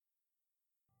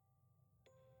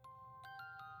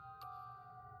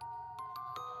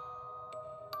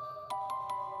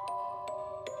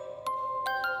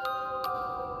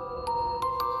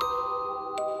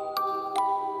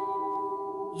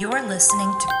You're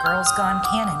listening to Girls Gone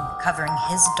Canon, covering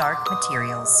His Dark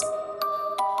Materials.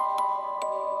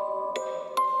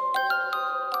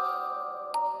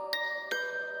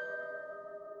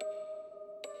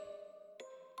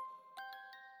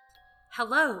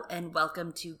 Hello, and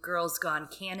welcome to Girls Gone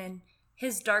Canon,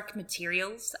 His Dark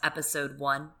Materials, Episode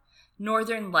 1,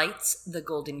 Northern Lights, The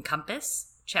Golden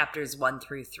Compass, Chapters 1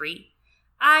 through 3.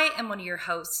 I am one of your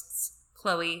hosts,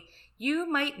 Chloe. You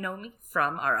might know me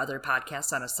from our other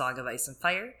podcasts on A Song of Ice and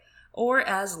Fire, or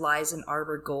as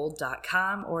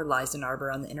LizenArborGold.com or Lizen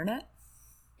Arbor on the internet.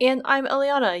 And I'm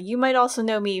Eliana. You might also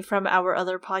know me from our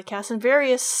other podcasts and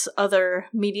various other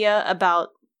media about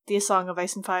the A Song of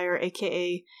Ice and Fire,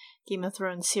 aka Game of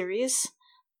Thrones series.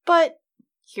 But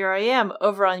here I am,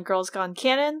 over on Girls Gone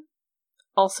Canon,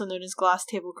 also known as Glass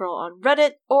Table Girl on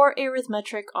Reddit, or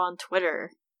Arithmetric on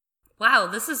Twitter. Wow,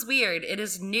 this is weird. It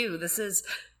is new. This is,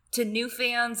 to new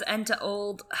fans and to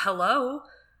old, hello.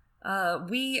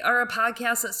 We are a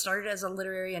podcast that started as a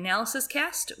literary analysis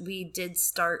cast. We did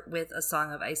start with A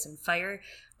Song of Ice and Fire.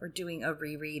 We're doing a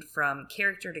reread from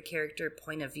character to character,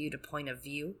 point of view to point of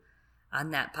view.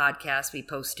 On that podcast, we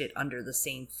post it under the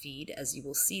same feed as you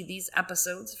will see these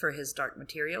episodes for His Dark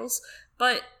Materials.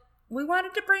 But we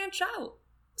wanted to branch out.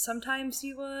 Sometimes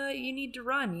you need to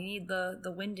run. You need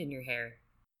the wind in your hair.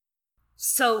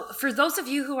 So, for those of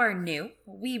you who are new,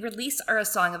 we release our A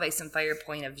Song of Ice and Fire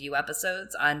point of view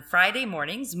episodes on Friday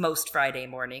mornings, most Friday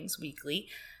mornings, weekly.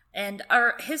 And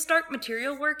our His Dark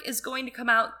Material work is going to come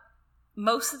out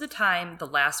most of the time the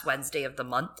last Wednesday of the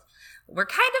month. We're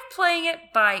kind of playing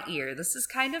it by ear. This is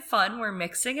kind of fun. We're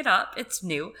mixing it up. It's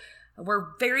new.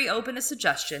 We're very open to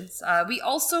suggestions. We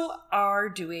also are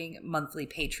doing monthly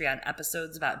Patreon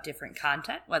episodes about different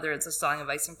content, whether it's A Song of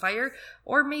Ice and Fire,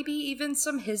 or maybe even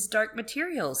some His Dark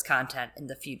Materials content in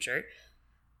the future.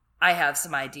 I have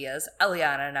some ideas.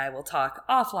 Eliana and I will talk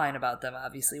offline about them,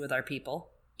 obviously, with our people.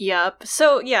 Yep.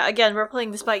 So, yeah, again, we're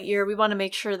playing this by ear. We want to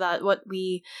make sure that what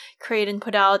we create and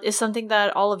put out is something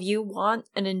that all of you want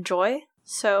and enjoy.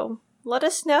 So, let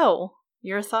us know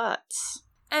your thoughts.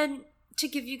 And to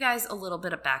give you guys a little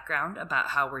bit of background about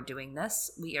how we're doing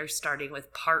this, we are starting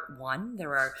with part 1.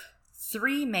 There are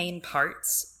 3 main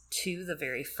parts to the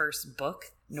very first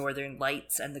book, Northern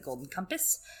Lights and the Golden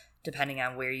Compass, depending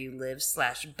on where you live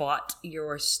 / bought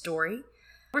your story.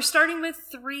 We're starting with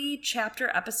 3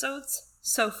 chapter episodes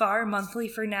so far, monthly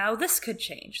for now. This could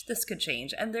change.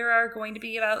 And there are going to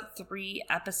be about 3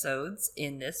 episodes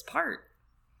in this part.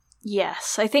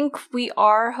 Yes, I think we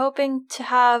are hoping to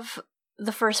have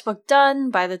the first book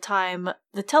done by the time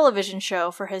the television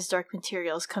show for His Dark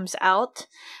Materials comes out.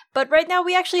 But right now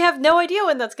we actually have no idea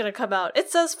when that's going to come out. It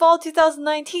says fall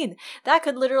 2019. That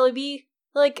could literally be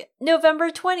like November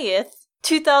 20th,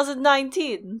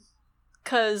 2019.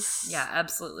 Yeah,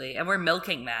 absolutely. And we're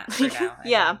milking that for now.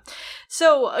 Yeah.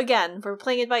 So again, we're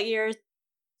playing it by ear.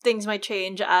 Things might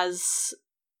change as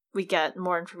we get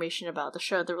more information about the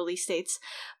show, the release dates.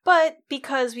 But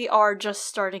because we are just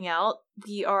starting out,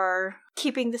 we are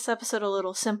keeping this episode a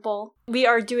little simple. We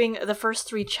are doing the first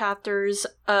 3 chapters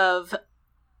of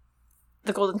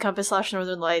The Golden Compass /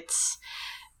 Northern Lights,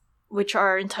 which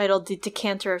are entitled The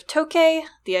Decanter of Tokay,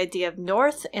 The Idea of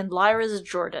North, and Lyra's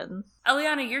Jordan.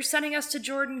 Eliana, you're sending us to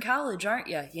Jordan College, aren't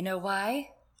you? You know why?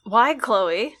 Why,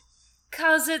 Chloe?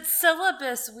 'Cause it's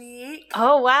syllabus week.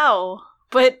 Oh, wow.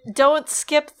 But don't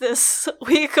skip this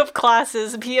week of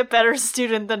classes. Be a better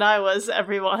student than I was,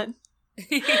 everyone.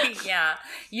 Yeah,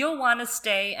 you'll want to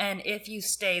stay, and if you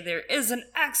stay, there is an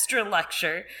extra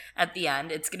lecture at the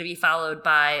end. It's going to be followed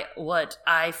by what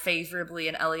I favorably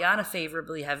and Eliana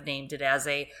favorably have named it as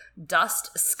a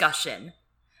dust discussion.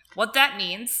 What that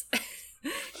means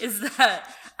is that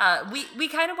we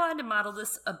kind of wanted to model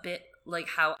this a bit like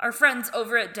how our friends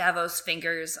over at Davos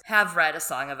Fingers have read A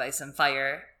Song of Ice and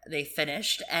Fire. They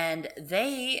finished, and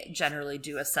they generally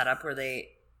do a setup where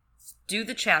they do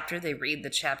the chapter, they read the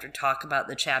chapter, talk about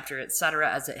the chapter,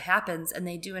 etc. as it happens, and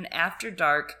they do an After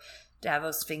Dark,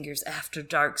 Davos Fingers After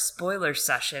Dark spoiler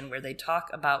session where they talk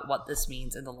about what this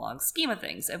means in the long scheme of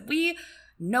things. And we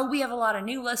know we have a lot of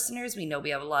new listeners. We know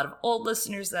we have a lot of old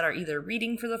listeners that are either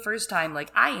reading for the first time,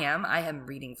 like I am. I am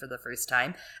reading for the first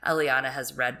time. Eliana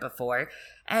has read before.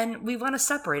 And we want to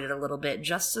separate it a little bit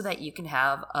just so that you can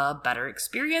have a better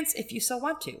experience if you so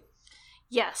want to.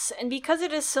 Yes, and because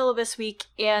it is syllabus week,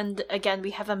 and again,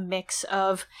 we have a mix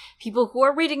of people who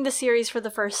are reading the series for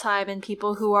the first time and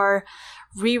people who are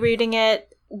rereading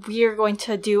it, we are going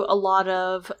to do a lot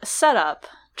of setup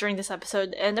during this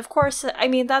episode. And of course, I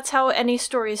mean, that's how any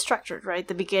story is structured, right?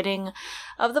 The beginning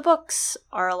of the books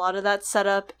are a lot of that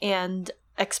setup and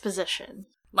exposition.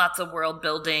 lots of world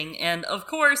building. And of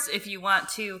course, if you want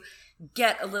to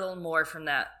get a little more from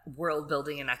that world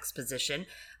building and exposition,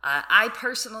 I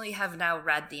personally have now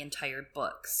read the entire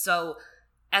book. So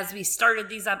as we started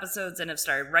these episodes and have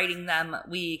started writing them,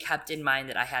 we kept in mind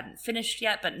that I hadn't finished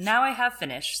yet, but now I have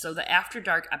finished. So the After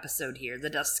Dark episode here, the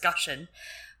discussion,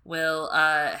 will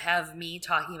have me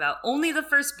talking about only the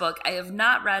first book. I have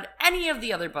not read any of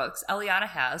the other books. Eliana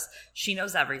has. She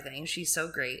knows everything. She's so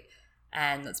great.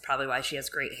 And that's probably why she has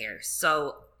great hair.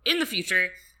 So in the future,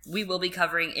 we will be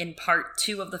covering in part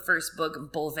 2 of the first book,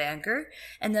 Bolvangar,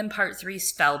 and then part 3,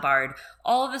 Spellbard.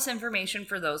 All of this information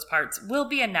for those parts will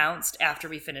be announced after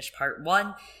we finish part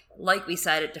 1. Like we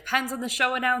said, it depends on the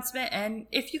show announcement, and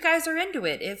if you guys are into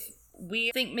it. If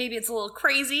we think maybe it's a little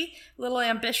crazy, a little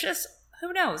ambitious,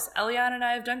 who knows? Eliana and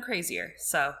I have done crazier,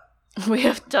 so. We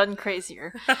have done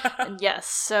crazier. And yes,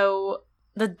 so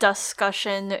the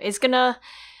discussion is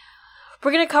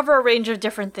we're gonna cover a range of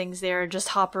different things there, just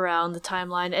hop around the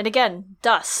timeline. And again,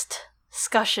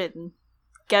 discussion.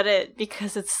 Get it?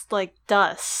 Because it's like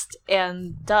dust,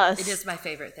 and dust. It is my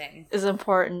favorite thing. Is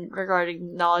important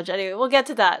regarding knowledge. Anyway, we'll get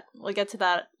to that. We'll get to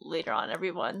that later on,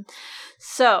 everyone.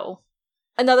 So,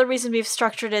 another reason we've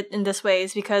structured it in this way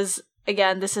is because,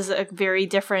 again, this is a very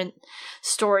different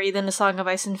story than A Song of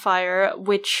Ice and Fire,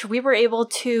 which we were able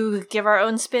to give our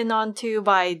own spin onto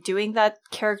by doing that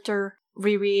character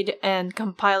reread and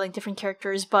compiling different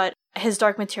characters, but His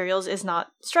Dark Materials is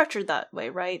not structured that way,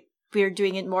 right? We're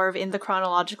doing it more of in the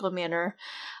chronological manner,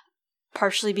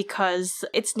 partially because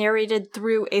it's narrated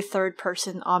through a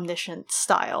third-person omniscient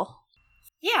style.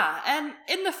 Yeah, and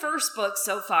in the first book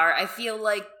so far, I feel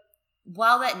like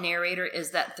while that narrator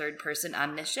is that third-person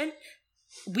omniscient,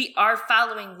 we are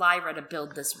following Lyra to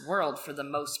build this world for the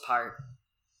most part.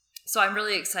 So I'm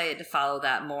really excited to follow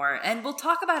that more. And we'll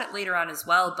talk about it later on as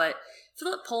well, but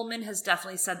Philip Pullman has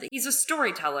definitely said that he's a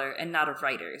storyteller and not a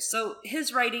writer. So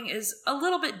his writing is a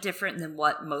little bit different than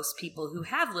what most people who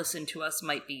have listened to us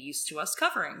might be used to us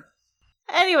covering.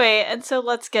 Anyway, and so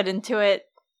let's get into it.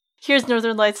 Here's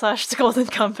Northern Lights / The Golden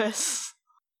Compass.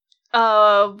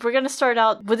 We're going to start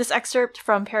out with this excerpt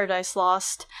from Paradise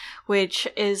Lost, which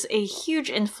is a huge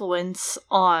influence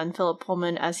on Philip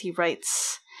Pullman as he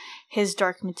writes His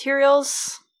Dark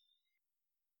Materials.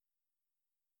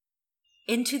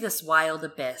 Into this wild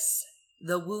abyss,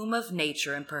 the womb of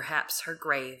nature and perhaps her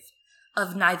grave,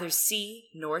 of neither sea,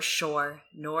 nor shore,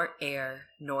 nor air,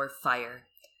 nor fire,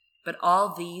 but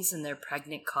all these and their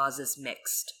pregnant causes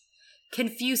mixed,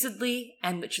 confusedly,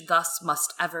 and which thus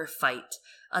must ever fight,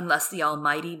 unless the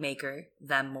Almighty Maker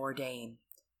them ordain.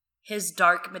 His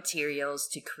dark materials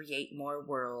to create more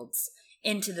worlds,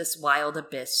 into this wild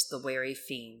abyss the wary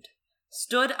fiend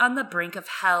stood on the brink of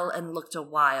hell and looked a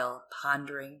while,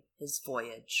 pondering his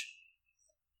voyage.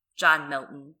 John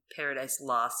Milton, Paradise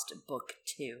Lost, Book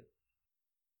 2.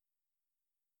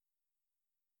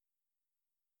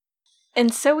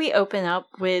 And so we open up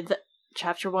with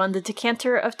Chapter 1, The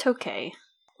Decanter of Tokay.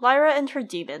 Lyra and her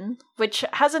demon, which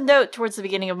has a note towards the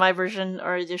beginning of my version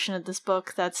or edition of this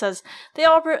book that says they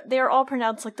are all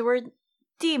pronounced like the word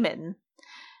demon.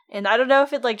 And I don't know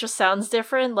if it just sounds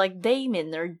different, like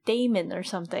Damon or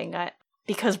something,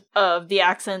 because of the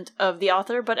accent of the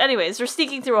author. But anyways, they're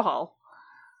sneaking through a hall.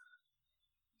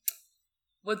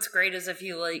 What's great is if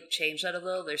you change that a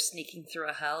little, they're sneaking through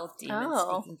a hell. Demons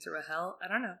sneaking through a hell. I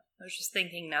don't know. I was just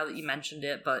thinking now that you mentioned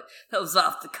it, but that was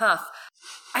off the cuff.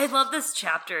 I love this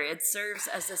chapter. It serves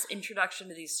as this introduction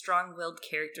to these strong-willed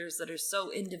characters that are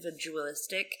so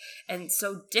individualistic and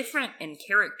so different in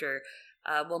character.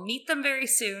 We'll meet them very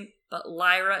soon, but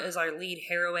Lyra is our lead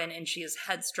heroine, and she is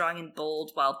headstrong and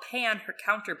bold, while Pan, her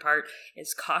counterpart,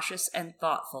 is cautious and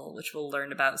thoughtful, which we'll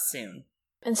learn about soon.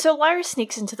 And so Lyra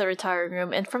sneaks into the retiring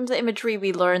room, and from the imagery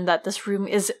we learn that this room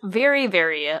is very,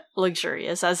 very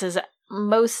luxurious, as is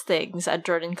most things at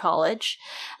Jordan College.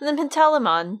 And then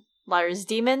Pantalaimon, Lyra's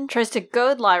demon, tries to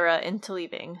goad Lyra into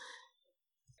leaving.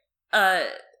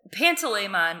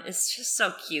 Pantalaimon is just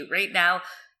so cute. Right now,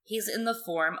 he's in the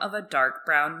form of a dark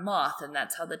brown moth, and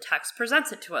that's how the text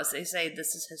presents it to us. They say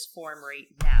this is his form right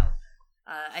now.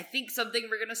 I think something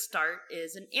we're going to start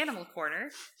is an Animal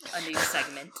Corner, a new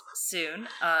segment soon.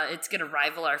 It's going to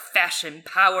rival our Fashion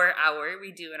Power Hour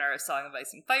we do in our Song of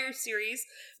Ice and Fire series,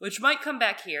 which might come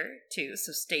back here, too,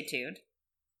 so stay tuned.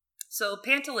 So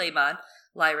Pantalaimon,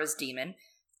 Lyra's demon,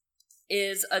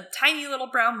 is a tiny little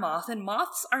brown moth, and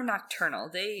moths are nocturnal.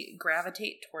 They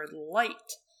gravitate toward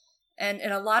light. And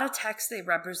in a lot of texts, they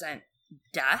represent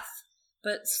death,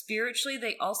 but spiritually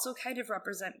they also kind of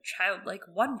represent childlike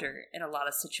wonder in a lot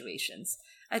of situations.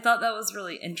 I thought that was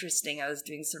really interesting. I was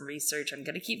doing some research. I'm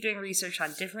going to keep doing research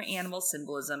on different animal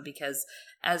symbolism because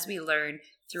as we learn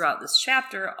throughout this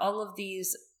chapter, all of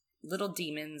these little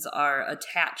demons are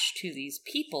attached to these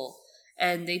people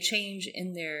and they change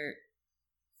in their,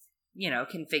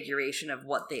 configuration of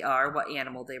what they are, what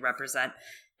animal they represent.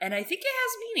 And I think it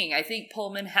has meaning. I think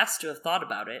Pullman has to have thought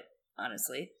about it,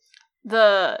 honestly.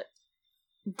 The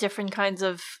different kinds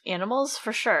of animals?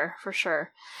 For sure.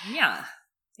 Yeah.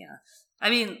 I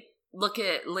mean, look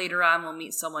at later on we'll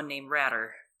meet someone named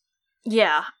Ratter.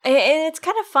 Yeah. And it's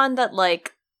kind of fun that,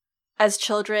 like, as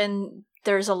children,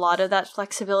 there's a lot of that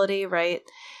flexibility, right?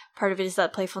 Part of it is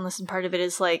that playfulness and part of it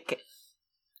is, like,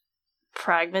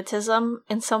 pragmatism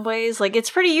in some ways. Like, it's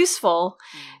pretty useful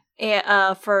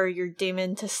for your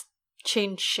demon to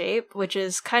change shape, which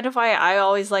is kind of why I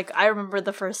always, like, I remember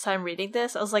the first time reading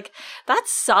this, I was like, that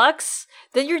sucks.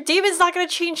 Then your demon's not going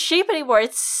to change shape anymore.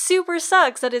 It super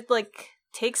sucks that it, like,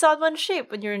 takes on one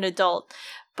shape when you're an adult.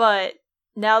 But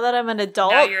now that I'm an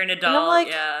adult, now you're an adult, I'm like,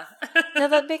 yeah. yeah,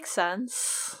 that makes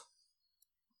sense.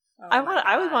 Oh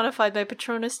I would want to find my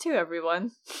Patronus too,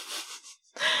 everyone.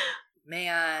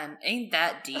 Man, ain't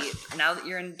that deep. Now that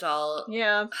you're an adult.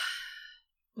 Yeah.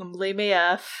 I'm lame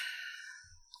AF.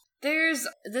 There's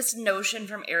this notion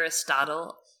from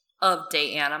Aristotle of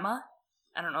de anima.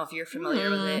 I don't know if you're familiar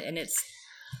with it, and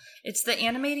it's the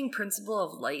animating principle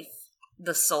of life,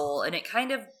 the soul, and it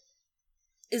kind of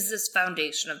is this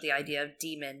foundation of the idea of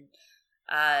demon.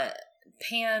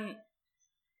 Pan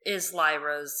is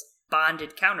Lyra's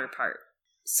bonded counterpart.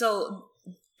 So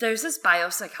there's this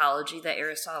biopsychology that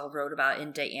Aristotle wrote about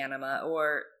in De Anima,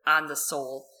 or On the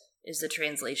Soul is the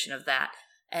translation of that.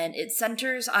 And it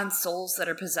centers on souls that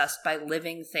are possessed by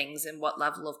living things and what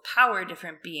level of power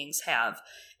different beings have.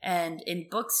 And in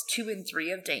books 2 and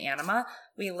 3 of De Anima,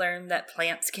 we learn that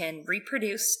plants can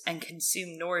reproduce and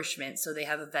consume nourishment, so they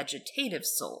have a vegetative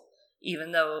soul,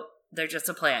 even though they're just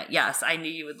a plant. Yes, I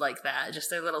knew you would like that. Just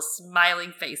their little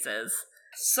smiling faces.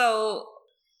 So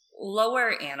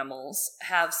lower animals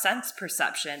have sense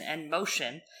perception and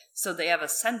motion, so they have a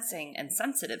sensing and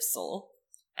sensitive soul.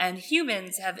 And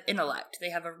humans have intellect. They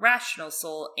have a rational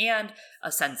soul and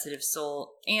a sensitive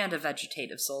soul and a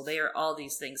vegetative soul. They are all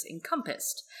these things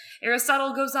encompassed.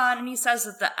 Aristotle goes on and he says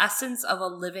that the essence of a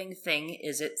living thing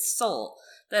is its soul,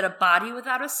 that a body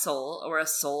without a soul or a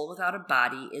soul without a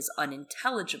body is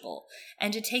unintelligible.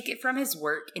 And to take it from his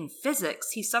work in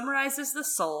physics, he summarizes the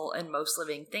soul in most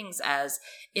living things as,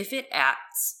 if it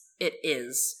acts, it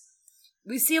is.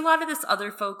 We see a lot of this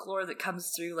other folklore that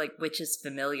comes through, like witches'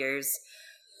 familiars,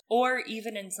 or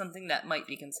even in something that might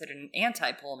be considered an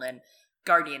anti-Pullman,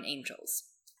 guardian angels.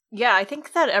 Yeah, I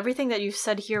think that everything that you've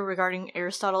said here regarding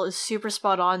Aristotle is super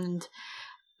spot on, and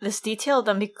this detail of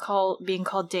them being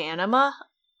called De Anima,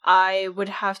 I would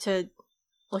have to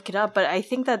look it up, but I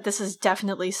think that this is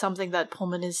definitely something that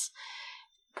Pullman is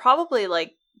probably,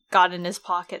 like, got in his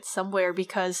pocket somewhere,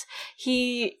 because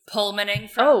he... Pullmaning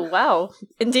from... Oh, wow.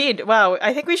 Indeed. Wow.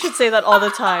 I think we should say that all the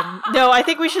time. No, I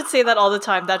think we should say that all the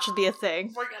time. That should be a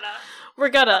thing. We're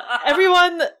gonna.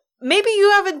 Everyone, maybe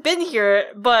you haven't been here,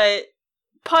 but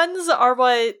puns are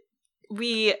what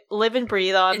we live and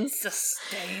breathe on. It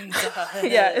sustains us.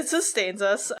 Yeah, it sustains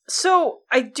us. So,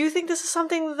 I do think this is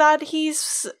something that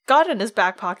he's got in his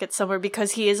back pocket somewhere,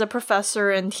 because he is a professor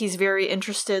and he's very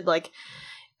interested, like,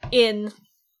 in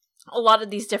a lot of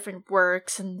these different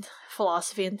works and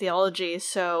philosophy and theology,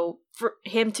 so for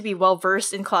him to be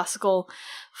well-versed in classical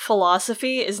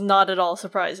philosophy is not at all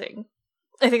surprising.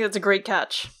 I think that's a great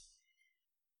catch.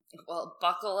 Well,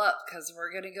 buckle up, because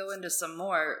we're going to go into some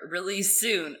more really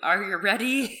soon. Are you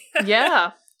ready?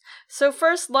 Yeah. So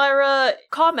first, Lyra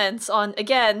comments on,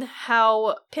 again,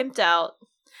 how pimped out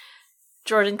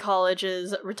Jordan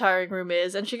College's retiring room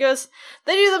is, and she goes,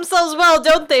 "They do themselves well,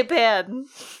 don't they, Pan?"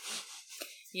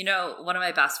 You know, one of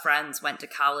my best friends went to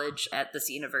college at this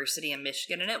university in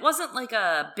Michigan, and it wasn't like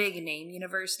a big name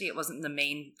university. It wasn't the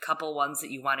main couple ones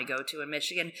that you want to go to in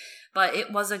Michigan, but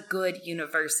it was a good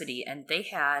university, and they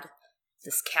had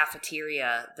this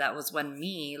cafeteria that was when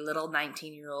me, little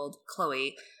 19-year-old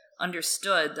Chloe,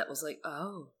 understood that was like,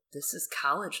 oh, this is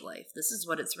college life. This is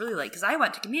what it's really like. Because I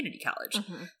went to community college.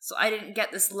 Mm-hmm. So I didn't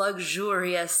get this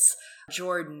luxurious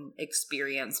Jordan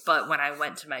experience. But when I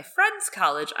went to my friend's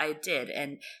college, I did.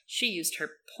 And she used her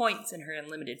points in her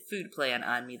unlimited food plan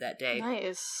on me that day.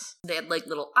 Nice. They had like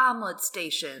little omelet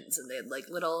stations. And they had like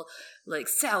little like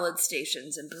salad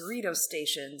stations and burrito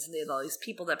stations. And they had all these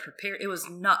people that prepare. It was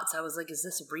nuts. I was like, is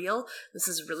this real? This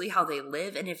is really how they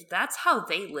live? And if that's how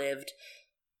they lived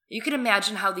You can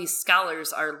imagine how these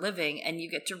scholars are living, and you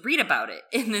get to read about it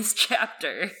in this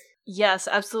chapter. Yes,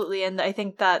 absolutely. And I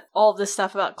think that all of this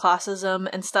stuff about classism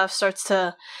and stuff starts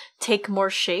to take more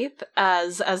shape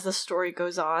as the story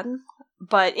goes on,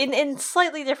 but in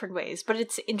slightly different ways. But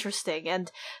it's interesting. And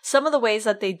some of the ways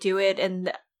that they do it,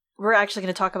 and we're actually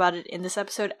going to talk about it in this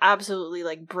episode, absolutely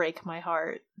like break my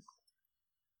heart.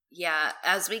 Yeah,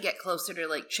 as we get closer to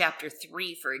like chapter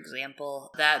 3, for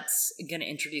example, that's going to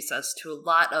introduce us to a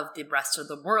lot of the rest of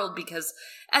the world because,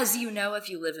 as you know, if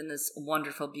you live in this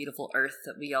wonderful, beautiful earth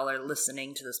that we all are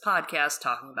listening to this podcast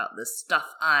talking about this stuff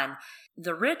on,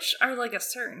 the rich are like a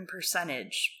certain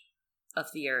percentage of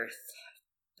the earth.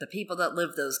 The people that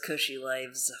live those cushy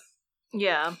lives.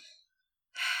 Yeah.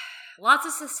 Lots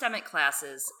of systemic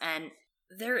classes, and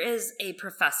there is a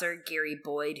professor, Gary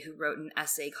Boyd, who wrote an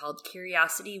essay called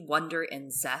Curiosity, Wonder, and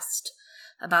Zest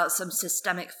about some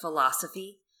systemic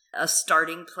philosophy. A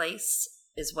starting place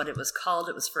is what it was called.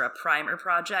 It was for a primer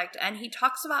project. And he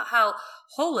talks about how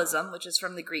holism, which is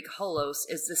from the Greek holos,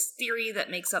 is this theory that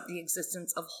makes up the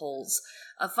existence of wholes,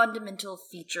 a fundamental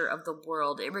feature of the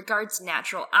world. It regards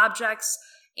natural objects,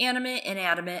 animate,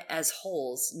 inanimate, as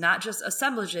wholes, not just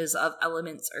assemblages of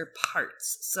elements or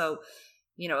parts. So,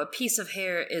 you know, a piece of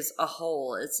hair is a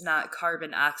whole. It's not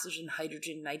carbon, oxygen,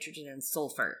 hydrogen, nitrogen, and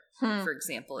sulfur, for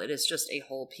example. It is just a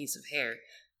whole piece of hair.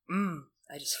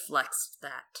 I just flexed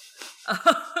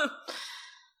that.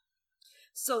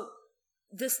 So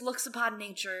this looks upon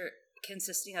nature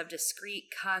consisting of discrete,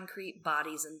 concrete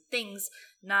bodies and things,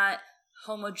 not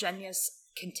homogeneous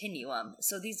continuum.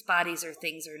 So these bodies or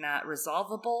things are not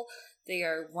resolvable. They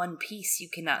are one piece. You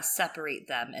cannot separate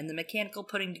them, and the mechanical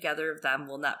putting together of them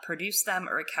will not produce them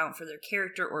or account for their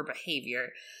character or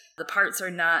behavior. The parts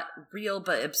are not real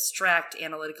but abstract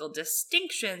analytical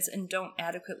distinctions and don't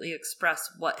adequately express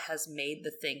what has made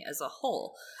the thing as a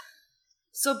whole.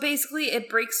 So basically, it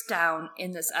breaks down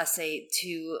in this essay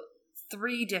to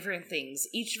 3 different things.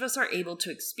 Each of us are able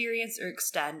to experience or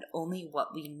extend only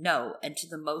what we know, and to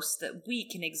the most that we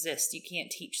can exist. You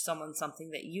can't teach someone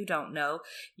something that you don't know.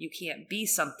 You can't be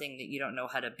something that you don't know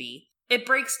how to be. It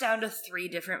breaks down to 3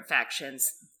 different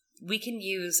factions. We can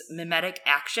use mimetic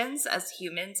actions as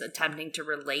humans attempting to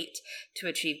relate to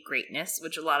achieve greatness,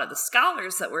 which a lot of the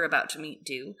scholars that we're about to meet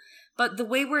do. But the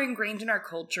way we're ingrained in our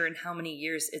culture and how many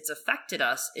years it's affected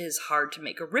us is hard to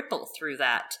make a ripple through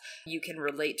that. You can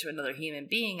relate to another human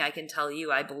being. I can tell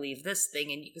you I believe this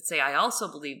thing, and you could say I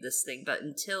also believe this thing, but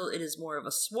until it is more of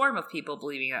a swarm of people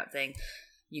believing that thing,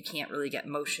 you can't really get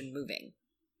motion moving.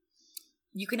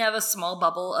 You can have a small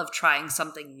bubble of trying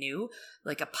something new,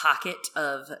 like a pocket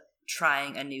of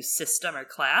trying a new system or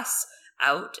class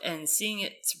out and seeing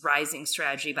its rising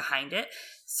strategy behind it.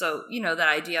 So, you know, that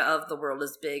idea of the world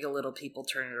is big, a little people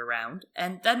turn it around.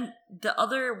 And then the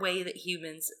other way that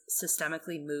humans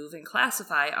systemically move and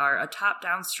classify are a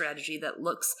top-down strategy that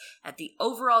looks at the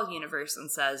overall universe and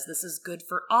says, this is good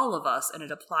for all of us, and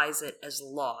it applies it as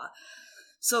law.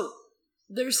 So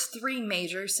there's 3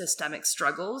 major systemic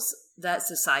struggles that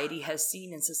society has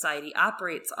seen and society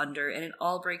operates under, and it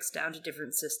all breaks down to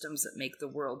different systems that make the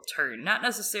world turn. Not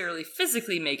necessarily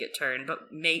physically make it turn,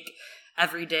 but make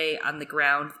every day on the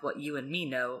ground what you and me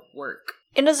know work.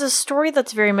 And as a story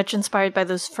that's very much inspired by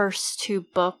those first 2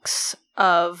 books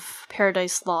of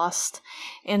Paradise Lost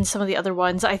and some of the other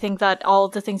ones, I think that all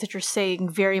of the things that you're saying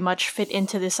very much fit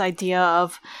into this idea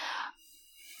of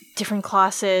different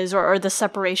classes or the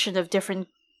separation of different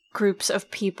groups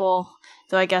of people.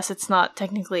 Though I guess it's not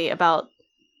technically about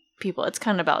people, it's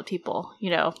kind of about people, you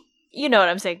know. You know what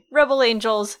I'm saying. Rebel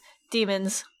angels,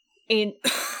 demons,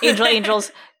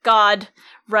 angels, God,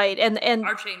 right, and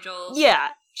archangels, yeah,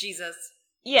 Jesus,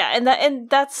 yeah, and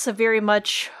that's a very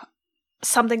much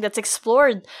something that's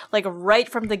explored like right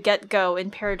from the get-go in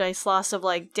Paradise Lost of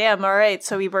like, damn, all right,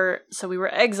 so we were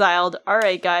exiled, all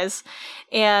right, guys,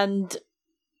 and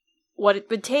what it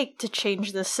would take to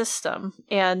change the system,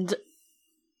 and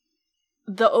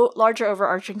the larger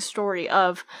overarching story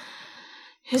of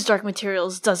His Dark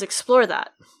Materials does explore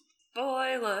that.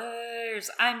 Spoilers!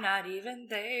 I'm not even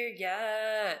there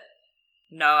yet.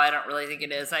 No, I don't really think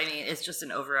it is. I mean, it's just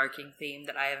an overarching theme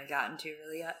that I haven't gotten to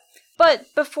really yet. But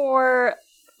before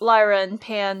Lyra and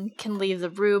Pan can leave the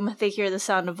room, they hear the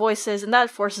sound of voices, and that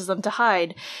forces them to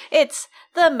hide. It's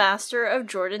the Master of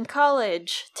Jordan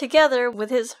College, together with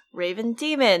his Raven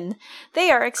Demon.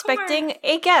 They are expecting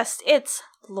a guest. It's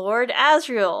Lord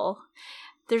Asriel.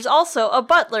 There's also a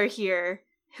butler here,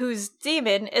 whose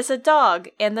demon is a dog.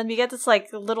 And then we get this,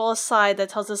 like, little aside that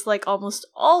tells us, like, almost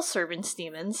all servants'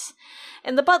 demons.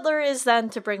 And the butler is then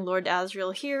to bring Lord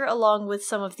Asriel here, along with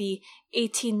some of the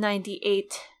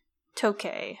 1898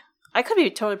 Tokay. I could be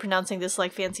totally pronouncing this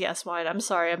like fancy ass wine. I'm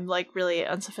sorry. I'm like really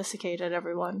unsophisticated,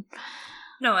 everyone.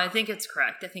 No, I think it's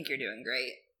correct. I think you're doing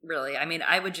great. Really. I mean,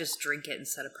 I would just drink it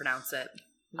instead of pronounce it.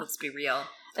 Let's be real.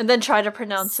 And then try to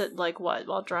pronounce it like what,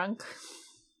 while drunk?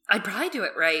 I'd probably do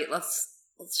it right. Let's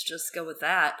just go with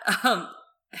that.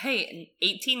 Hey, in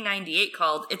 1898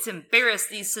 called "It's Embarrassed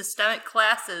These Systemic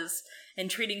Classes and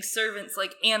Treating Servants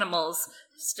Like Animals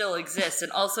Still Exist."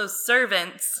 And also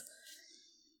servants.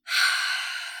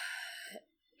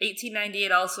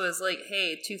 1898 also is like,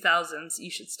 hey, 2000s,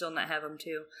 you should still not have them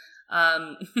too.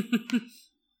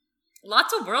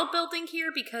 Lots of world building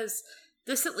here because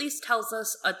this at least tells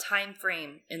us a time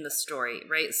frame in the story,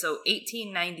 right? So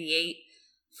 1898,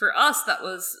 for us, that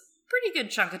was a pretty good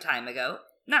chunk of time ago.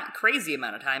 Not crazy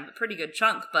amount of time, but pretty good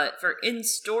chunk. But for in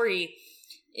story,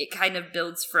 it kind of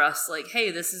builds for us like,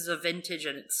 hey, this is a vintage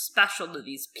and it's special to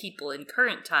these people in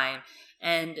current time.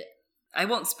 And I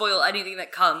won't spoil anything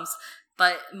that comes,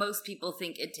 but most people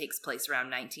think it takes place around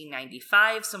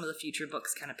 1995. Some of the future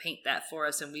books kind of paint that for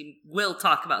us, and we will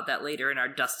talk about that later in our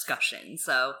discussion.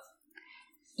 So,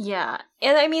 yeah.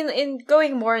 And I mean, in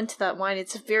going more into that wine,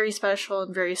 it's very special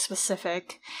and very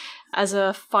specific. As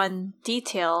a fun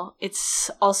detail,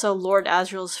 it's also Lord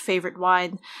Asriel's favorite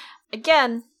wine.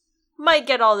 Again, might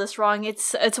get all this wrong.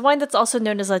 It's a wine that's also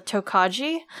known as a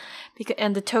Tokaji,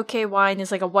 and the Tokay wine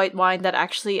is like a white wine that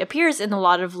actually appears in a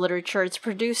lot of literature. It's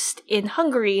produced in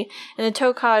Hungary in the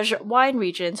Tokaj wine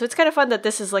region, so it's kind of fun that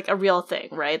this is like a real thing,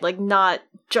 right? Like not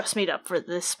just made up for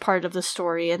this part of the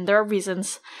story, and there are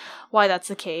reasons why that's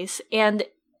the case. And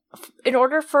in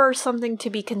order for something to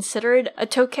be considered a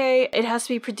Tokay, it has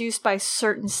to be produced by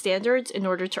certain standards in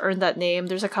order to earn that name.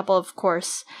 There's a couple, of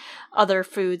course, other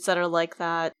foods that are like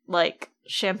that, like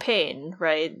champagne,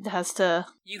 right? It has to...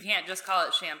 You can't just call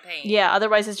it champagne. Yeah,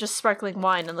 otherwise it's just sparkling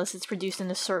wine unless it's produced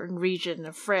in a certain region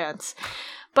of France.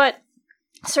 But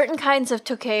certain kinds of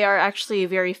Tokay are actually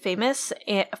very famous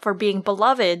for being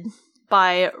beloved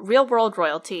by real-world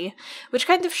royalty, which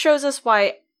kind of shows us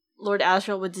why Lord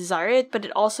Asriel would desire it, but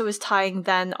it also is tying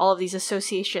then all of these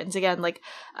associations, again, like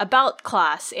about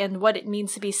class and what it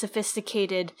means to be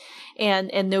sophisticated and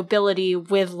nobility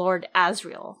with Lord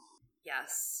Asriel.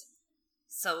 Yes.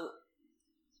 So,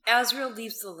 Asriel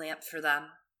leaves the lamp for them.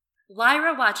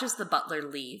 Lyra watches the butler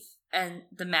leave, and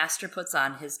the master puts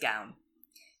on his gown.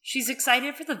 She's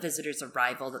excited for the visitor's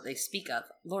arrival that they speak of,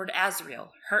 Lord Asriel,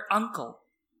 her uncle.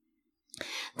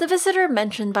 The visitor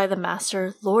mentioned by the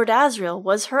master, Lord Asriel,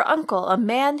 was her uncle, a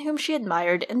man whom she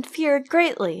admired and feared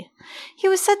greatly. He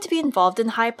was said to be involved in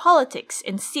high politics,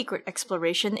 in secret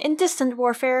exploration, in distant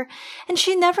warfare, and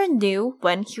she never knew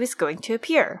when he was going to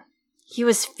appear. He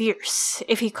was fierce.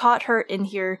 If he caught her in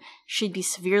here, she'd be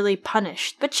severely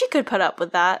punished, but she could put up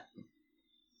with that.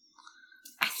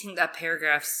 I think that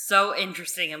paragraph's so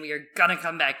interesting, and we are gonna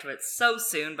come back to it so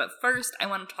soon, but first I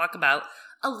want to talk about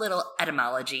a little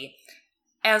etymology.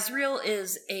 Asriel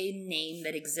is a name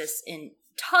that exists in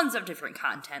tons of different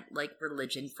content, like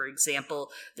religion, for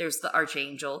example. There's the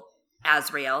archangel,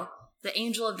 Azrael, the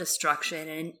angel of destruction,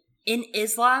 and in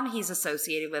Islam, he's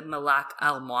associated with Malak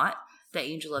al-Maut, the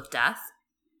angel of death,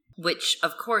 which,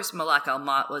 of course, Malak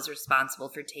al-Maut was responsible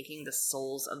for taking the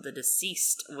souls of the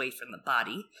deceased away from the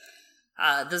body.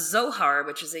 The Zohar,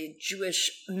 which is a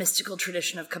Jewish mystical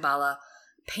tradition of Kabbalah,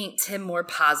 paints him more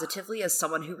positively as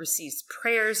someone who receives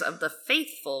prayers of the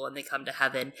faithful when they come to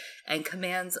heaven and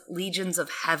commands legions of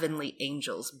heavenly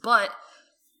angels. But,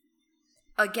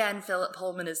 again, Philip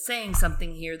Pullman is saying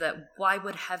something here that why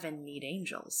would heaven need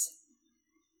angels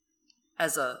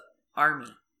as a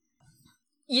army?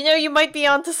 You know, you might be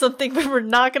onto something, but we're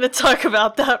not going to talk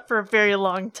about that for a very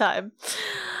long time.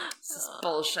 This is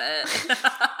bullshit.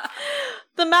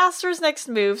 The master's next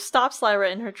move stops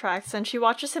Lyra in her tracks, and she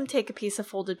watches him take a piece of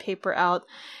folded paper out,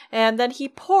 and then he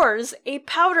pours a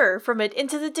powder from it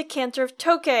into the decanter of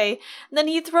Tokay, and then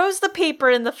he throws the paper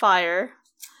in the fire.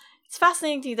 It's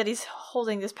fascinating to me that he's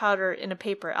holding this powder in a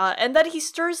paper, and that he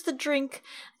stirs the drink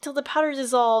until the powder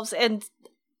dissolves, and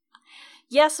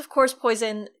yes, of course,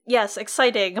 poison, yes,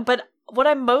 exciting, but what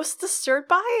I'm most disturbed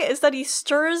by is that he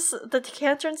stirs the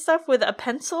decanter and stuff with a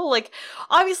pencil. Like,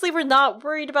 obviously we're not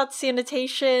worried about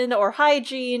sanitation or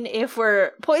hygiene if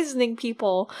we're poisoning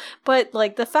people, but,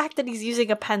 like, the fact that he's using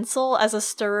a pencil as a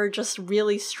stirrer just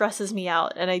really stresses me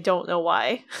out, and I don't know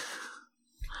why.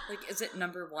 Like, is it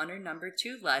number 1 or number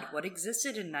 2 lead? What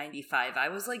existed in 95? I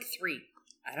was like 3.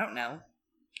 I don't know.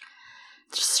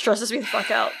 It just stresses me the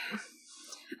fuck out.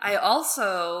 I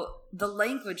also, the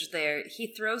language there, he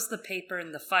throws the paper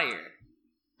in the fire.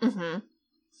 Mm-hmm.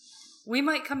 We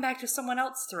might come back to someone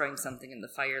else throwing something in the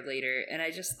fire later, and I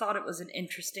just thought it was an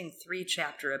interesting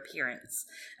 3-chapter appearance.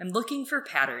 I'm looking for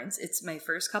patterns. It's my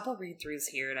first couple read-throughs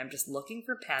here, and I'm just looking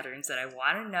for patterns that I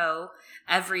want to know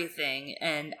everything,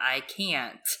 and I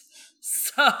can't.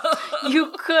 So...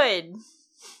 You could.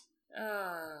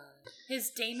 His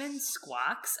daemon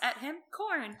squawks at him,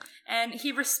 "Corn," and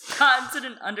he responds in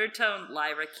an undertone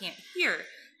Lyra can't hear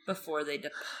before they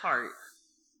depart.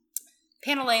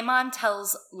 Pantalaimon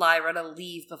tells Lyra to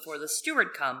leave before the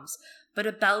steward comes, but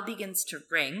a bell begins to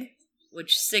ring,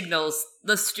 which signals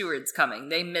the steward's coming.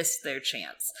 They missed their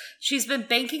chance. She's been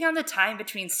banking on the time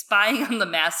between spying on the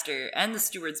master and the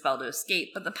steward's bell to escape,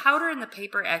 but the powder in the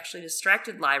paper actually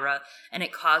distracted Lyra, and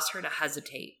it caused her to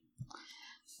hesitate.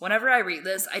 Whenever I read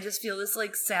this, I just feel this,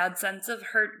 sad sense of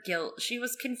hurt guilt. She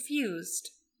was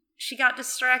confused. She got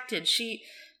distracted. She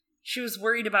was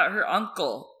worried about her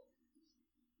uncle.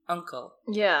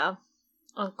 Yeah,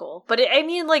 uncle. But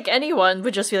anyone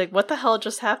would just be like, what the hell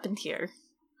just happened here?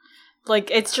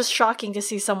 It's just shocking to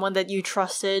see someone that you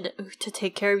trusted to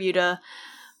take care of you to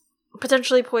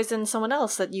potentially poison someone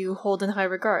else that you hold in high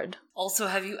regard. Also,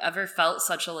 have you ever felt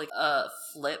such a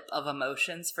flip of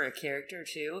emotions for a character,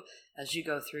 too, as you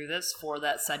go through this for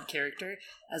that said character?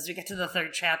 As we get to the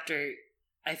 3rd chapter,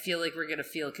 I feel like we're going to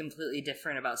feel completely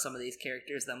different about some of these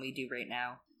characters than we do right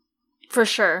now. For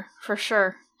sure.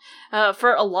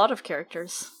 For a lot of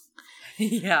characters.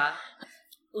 Yeah.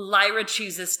 Lyra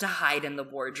chooses to hide in the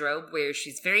wardrobe, where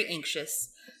she's very anxious.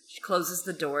 She closes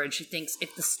the door, and she thinks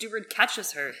if the steward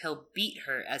catches her, he'll beat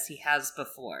her as he has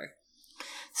before.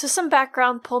 So some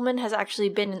background, Pullman has actually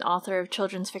been an author of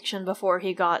children's fiction before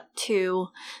he got to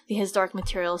His Dark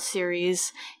Materials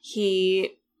series.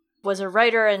 He was a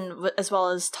writer and as well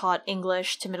as taught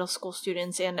English to middle school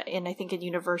students and I think at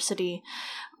university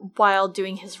while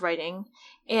doing his writing.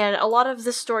 And a lot of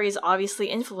this story is obviously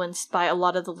influenced by a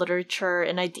lot of the literature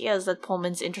and ideas that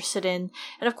Pullman's interested in.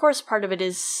 And of course, part of it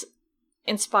is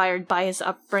inspired by his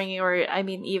upbringing, or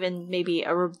even maybe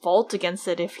a revolt against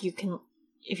it if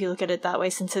you look at it that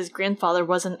way, since his grandfather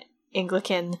was an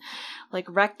Anglican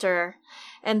rector.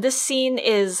 And this scene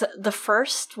is the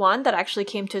first one that actually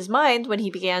came to his mind when he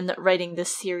began writing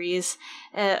this series,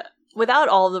 without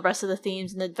all the rest of the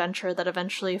themes and adventure that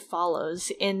eventually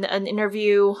follows. In an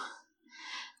interview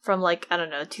from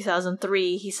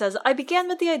 2003, he says, "I began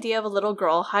with the idea of a little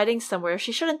girl hiding somewhere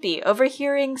she shouldn't be,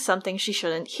 overhearing something she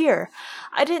shouldn't hear.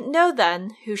 I didn't know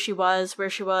then who she was, where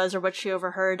she was, or what she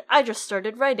overheard. I just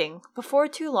started writing. Before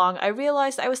too long, I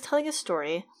realized I was telling a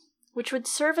story which would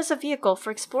serve as a vehicle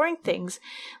for exploring things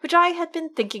which I had been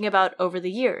thinking about over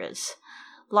the years.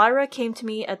 Lyra came to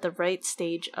me at the right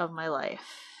stage of my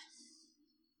life."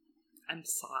 I'm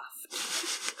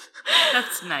soft.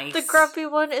 That's nice. The grumpy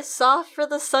one is soft for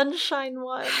the sunshine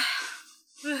one.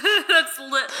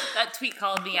 That tweet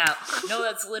called me out. No,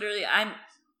 that's literally,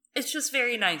 it's just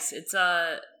very nice.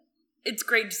 It's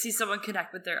great to see someone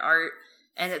connect with their art,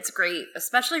 and it's great,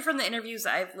 especially from the interviews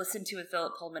I've listened to with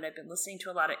Philip Pullman. I've been listening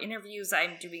to a lot of interviews.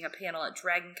 I'm doing a panel at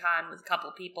DragonCon with a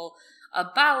couple people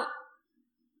about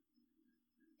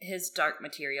His Dark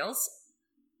Materials.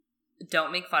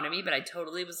 Don't make fun of me, but I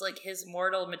totally was His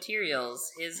Mortal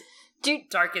Materials, his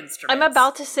Dark Instruments. I'm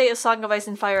about to say A Song of Ice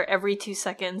and Fire every 2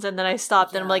 seconds, and then I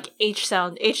stopped, and I'm like, H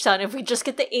sound. If we just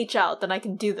get the H out, then I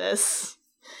can do this.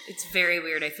 It's very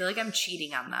weird. I feel like I'm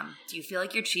cheating on them. Do you feel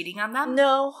like you're cheating on them?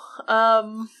 No.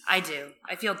 I do.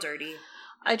 I feel dirty.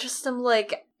 I just am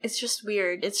it's just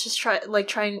weird. It's just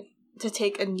trying to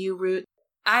take a new route.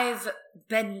 I've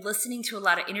been listening to a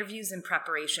lot of interviews in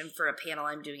preparation for a panel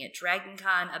I'm doing at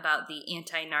DragonCon about the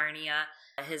anti-Narnia,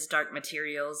 His Dark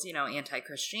Materials,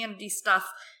 anti-Christianity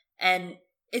stuff. And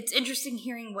it's interesting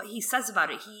hearing what he says about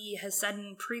it. He has said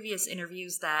in previous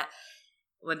interviews that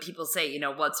when people say,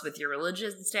 what's with your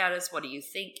religion status? What do you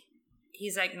think?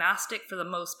 He's agnostic for the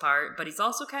most part, but he's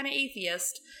also kind of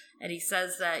atheist. And he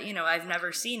says that, I've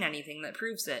never seen anything that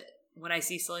proves it. When I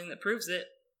see something that proves it,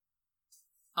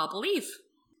 I'll believe.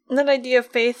 That idea of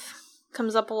faith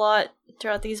comes up a lot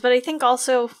throughout these, but I think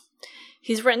also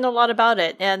he's written a lot about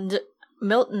it, and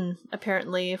Milton,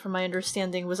 apparently, from my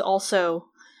understanding, was also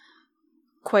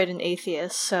quite an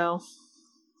atheist, so...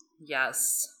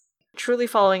 Yes. Truly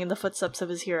following in the footsteps of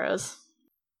his heroes.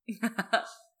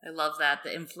 I love that,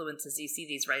 the influences you see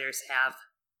these writers have.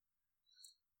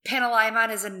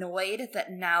 Pantalaimon is annoyed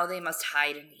that now they must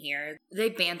hide in here. They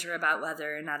banter about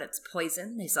whether or not it's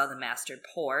poison they saw the master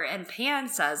pour, and Pan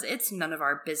says it's none of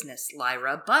our business,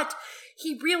 Lyra, but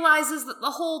he realizes that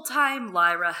the whole time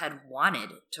Lyra had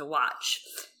wanted to watch.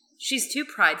 She's too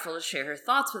prideful to share her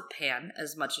thoughts with Pan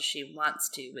as much as she wants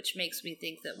to, which makes me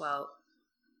think that,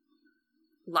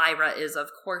 Lyra is, of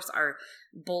course, our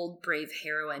bold, brave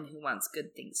heroine who wants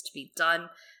good things to be done.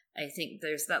 I think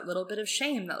there's that little bit of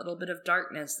shame, that little bit of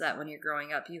darkness that when you're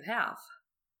growing up you have.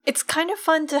 It's kind of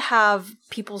fun to have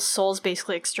people's souls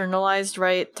basically externalized,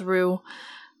 right, through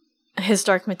his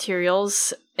dark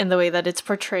materials in the way that it's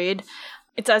portrayed.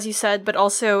 It's as you said, but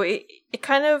also it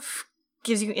kind of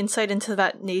gives you insight into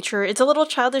that nature. It's a little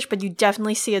childish, but you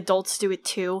definitely see adults do it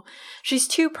too. She's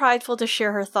too prideful to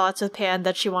share her thoughts with Pan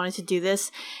that she wanted to do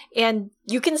this, and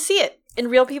you can see it in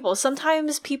real people.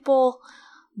 Sometimes people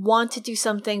want to do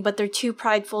something, but they're too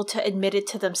prideful to admit it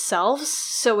to themselves,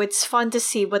 so it's fun to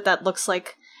see what that looks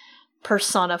like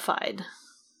personified.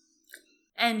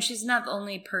 And she's not the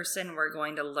only person we're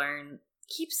going to learn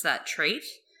keeps that trait.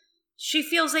 She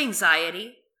feels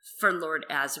anxiety for Lord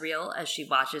Asriel as she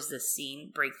watches this scene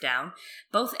break down.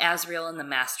 Both Asriel and the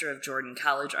Master of Jordan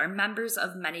College are members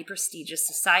of many prestigious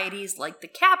societies like the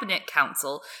Cabinet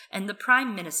Council and the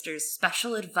Prime Minister's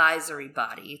Special Advisory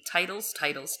Body.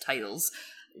 Titles.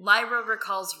 Lyra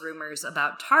recalls rumors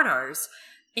about Tartars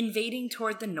invading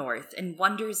toward the north and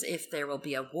wonders if there will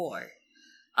be a war.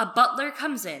 A butler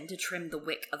comes in to trim the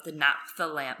wick of the naphtha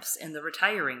lamps in the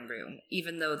retiring room,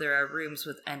 even though there are rooms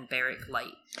with enbaric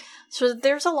light. So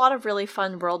there's a lot of really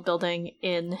fun world building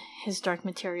in his Dark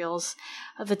Materials.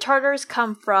 The Tartars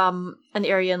come from an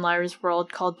area in Lyra's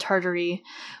world called Tartary,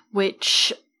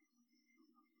 which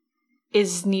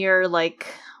is near,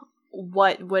 like,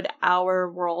 what would our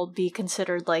world be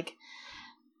considered, like,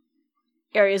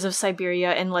 areas of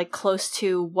Siberia, and, like, close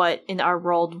to what in our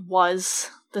world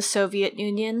was the Soviet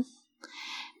Union.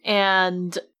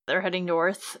 And they're heading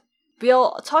north.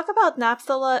 We'll talk about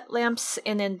naphtha lamps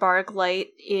and enbaric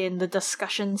light in the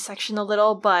discussion section a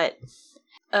little, but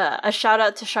a shout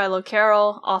out to Shiloh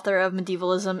Carroll, author of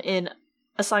Medievalism in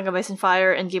A Song of Ice and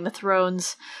Fire and Game of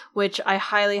Thrones, which I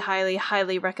highly, highly,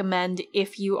 highly recommend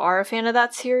if you are a fan of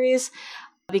that series,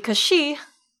 because she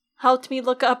helped me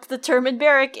look up the term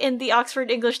enbaric in the Oxford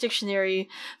English Dictionary.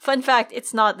 Fun fact,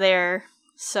 it's not there,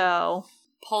 so...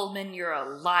 Pullman, you're a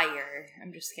liar.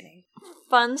 I'm just kidding.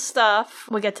 Fun stuff.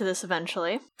 We'll get to this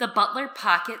eventually. The butler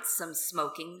pockets some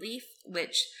smoking leaf,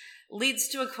 which leads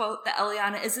to a quote that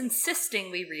Eliana is insisting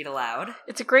we read aloud.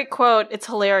 It's a great quote. It's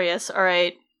hilarious,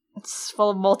 alright? It's full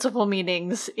of multiple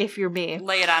meanings, if you're me.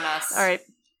 Lay it on us. Alright.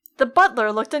 The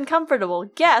butler looked uncomfortable.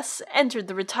 Guests entered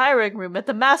the retiring room at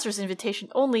the master's invitation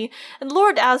only, and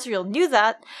Lord Asriel knew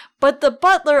that, but the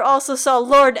butler also saw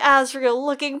Lord Asriel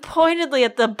looking pointedly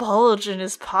at the bulge in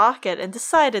his pocket and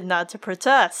decided not to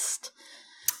protest.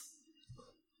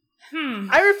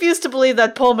 I refuse to believe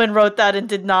that Pullman wrote that and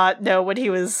did not know what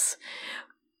he was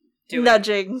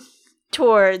nudging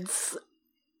towards.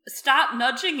 Stop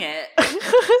nudging it.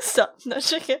 Stop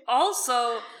nudging it.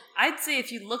 Also, I'd say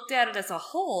if you looked at it as a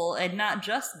whole and not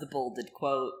just the bolded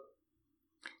quote,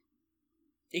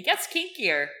 it gets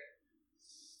kinkier.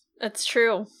 That's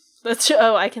true.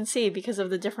 Oh, I can see because of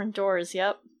the different doors.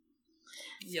 Yep.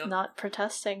 Not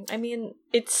protesting. I mean,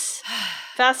 it's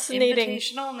fascinating.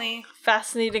 Invitation only.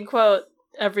 Fascinating quote,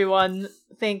 everyone.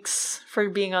 Thanks for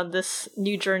being on this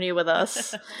new journey with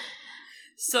us.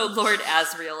 So Lord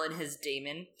Asriel and his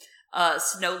daemon,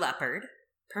 Snow Leopard,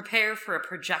 prepare for a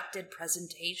projected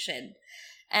presentation.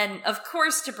 And, of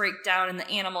course, to break down in the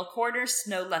animal corner,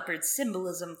 snow leopard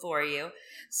symbolism for you.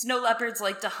 Snow leopards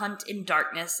like to hunt in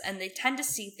darkness, and they tend to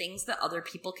see things that other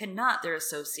people cannot. They're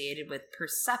associated with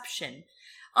perception.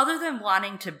 Other than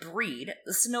wanting to breed,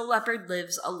 the snow leopard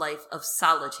lives a life of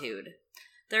solitude.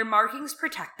 Their markings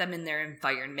protect them in their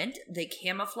environment. They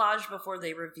camouflage before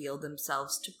they reveal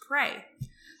themselves to prey.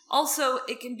 Also,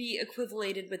 it can be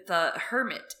equivalated with the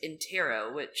hermit in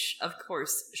tarot, which, of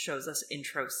course, shows us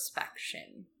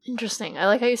introspection. Interesting. I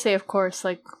like how you say, of course,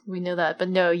 like, we know that. But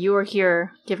no, you are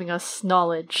here giving us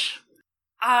knowledge.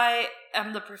 I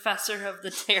am the professor of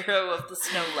the tarot of the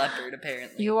snow leopard,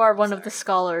 apparently. You are one of the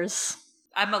scholars.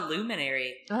 I'm a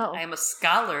luminary. Oh. I am a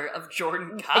scholar of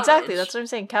Jordan College. Exactly, that's what I'm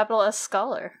saying. Capital S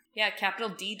scholar. Yeah, capital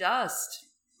D dust.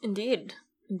 Indeed.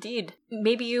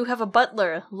 Maybe you have a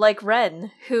butler, like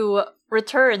Ren, who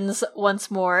returns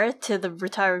once more to the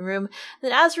retiring room.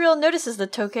 Then Asriel notices the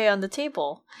tokay on the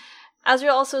table.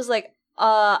 Asriel also is like,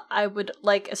 I would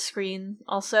like a screen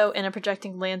also and a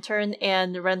projecting lantern.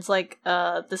 And Ren's like,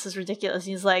 this is ridiculous.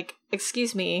 And he's like,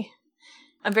 excuse me,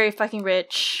 I'm very fucking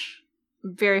rich,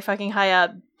 very fucking high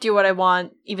up, do what I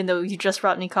want, even though you just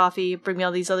brought me coffee, bring me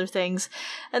all these other things.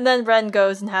 And then Ren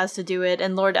goes and has to do it,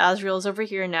 and Lord Asriel's over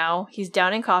here now. He's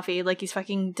down in coffee like he's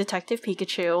fucking Detective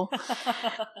Pikachu.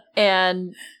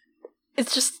 And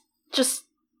it's just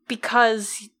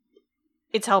because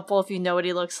it's helpful if you know what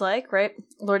he looks like, right?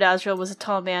 Lord Asriel was a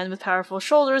tall man with powerful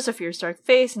shoulders, a fierce dark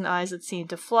face, and eyes that seemed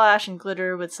to flash and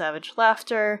glitter with savage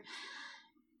laughter.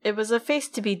 It was a face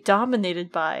to be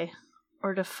dominated by,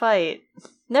 or to fight.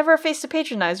 Never a face to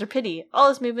patronize or pity. All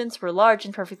his movements were large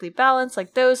and perfectly balanced,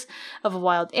 like those of a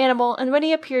wild animal, and when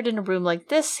he appeared in a room like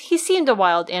this, he seemed a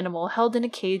wild animal held in a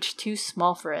cage too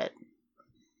small for it.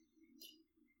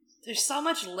 There's so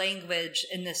much language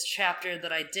in this chapter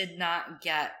that I did not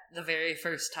get the very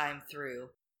first time through.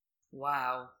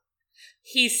 Wow.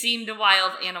 He seemed a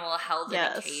wild animal held in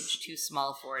a cage too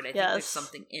small for it. I think there's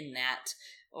something in that,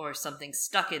 or something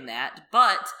stuck in that.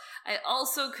 But I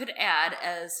also could add,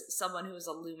 as someone who is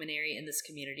a luminary in this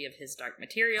community of his dark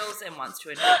materials and wants to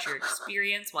enrich your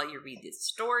experience while you read this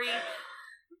story,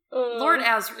 Lord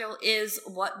Asriel is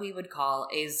what we would call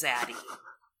a zaddy.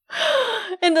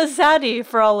 And the zaddy,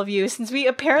 for all of you, since we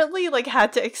apparently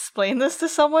had to explain this to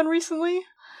someone recently.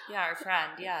 Yeah, our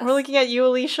friend, yes. We're looking at you,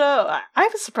 Alicia. I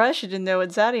was surprised she didn't know what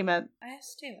zaddy meant. I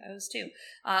was too.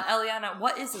 Eliana,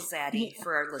 what is a zaddy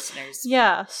for our listeners?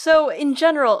 Yeah, so in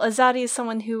general, a zaddy is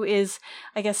someone who is,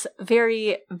 I guess,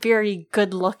 very, very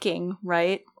good looking,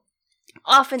 right?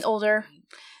 Often older,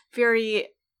 very...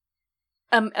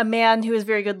 a man who is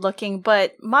very good looking,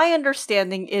 but my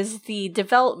understanding is the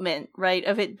development, right,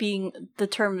 of it being the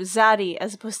term zaddy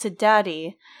as opposed to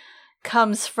daddy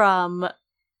comes from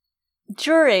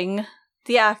during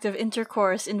the act of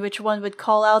intercourse in which one would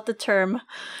call out the term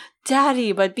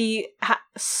daddy, but be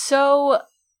so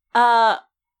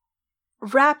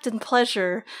wrapped in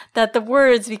pleasure that the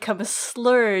words become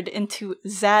slurred into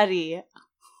zaddy.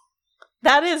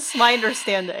 That is my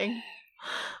understanding.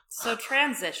 So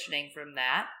transitioning from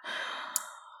that,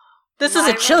 this is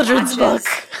a children's book.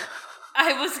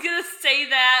 I was gonna say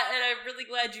that, and I'm really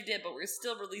glad you did, but we're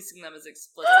still releasing them as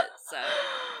explicit.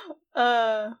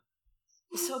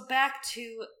 So back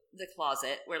to the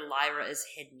closet where Lyra is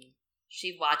hidden.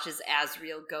 She watches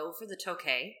Asriel go for the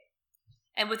Tokay,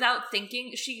 and without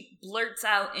thinking, she blurts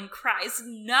out and cries,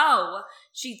 "No!"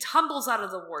 She tumbles out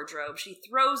of the wardrobe, she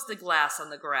throws the glass on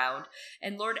the ground,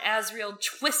 and Lord Asriel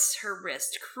twists her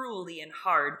wrist cruelly and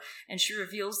hard, and she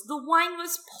reveals the wine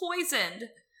was poisoned.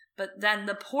 But then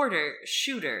the porter,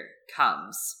 Shooter,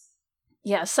 comes.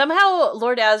 Yeah, somehow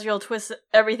Lord Asriel twists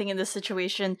everything in this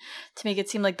situation to make it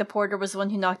seem like the porter was the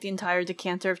one who knocked the entire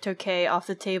decanter of Tokay off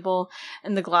the table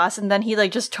and the glass, and then he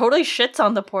just totally shits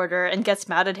on the porter and gets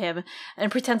mad at him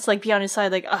and pretends to be on his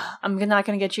side, I'm not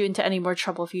gonna get you into any more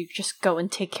trouble if you just go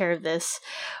and take care of this,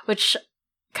 which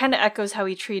kind of echoes how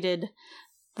he treated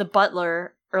the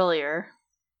butler earlier.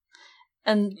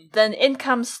 And then in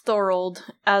comes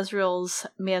Thorold, Asriel's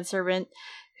manservant,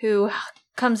 who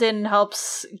comes in and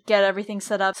helps get everything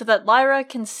set up so that Lyra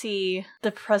can see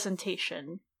the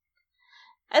presentation.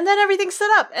 And then everything's set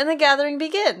up, and the gathering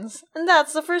begins. And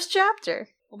that's the first chapter.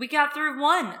 Well, we got through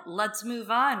one. Let's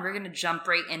move on. We're going to jump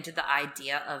right into the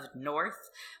idea of North,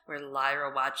 where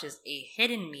Lyra watches a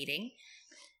hidden meeting.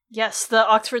 Yes, the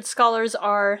Oxford scholars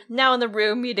are now in the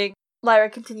room meeting.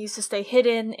 Lyra continues to stay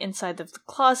hidden inside of the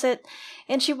closet,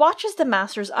 and she watches the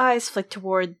master's eyes flick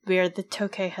toward where the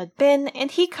Tokay had been, and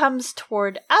he comes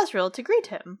toward Asriel to greet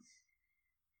him.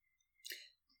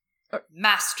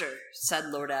 "Master," said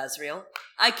Lord Asriel,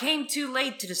 "I came too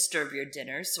late to disturb your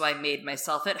dinner, so I made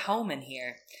myself at home in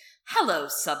here. Hello,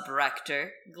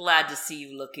 Sub-Rector. Glad to see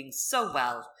you looking so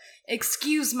well.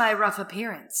 Excuse my rough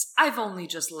appearance. I've only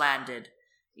just landed.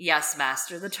 Yes,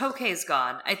 Master, the Tokay's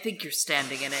gone. I think you're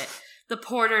standing in it. The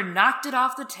porter knocked it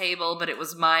off the table, but it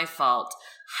was my fault.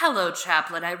 Hello,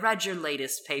 Chaplain. I read your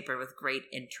latest paper with great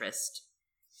interest."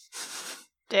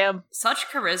 Damn. Such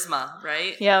charisma,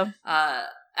 right? Yeah.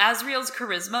 Asriel's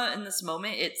charisma in this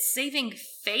moment, it's saving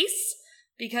face,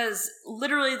 because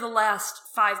literally the last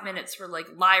 5 minutes were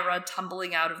Lyra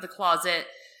tumbling out of the closet,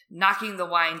 knocking the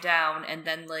wine down, and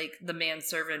then the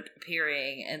manservant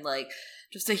appearing, and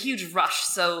just a huge rush.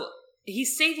 So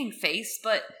he's saving face,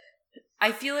 but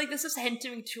I feel like this is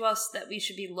hinting to us that we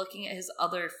should be looking at his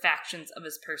other factions of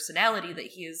his personality,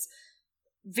 that he is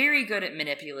very good at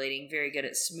manipulating, very good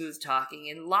at smooth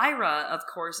talking. And Lyra, of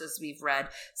course, as we've read,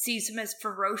 sees him as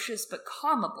ferocious but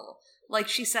calmable. Like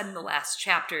she said in the last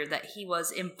chapter, that he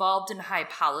was involved in high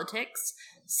politics,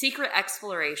 secret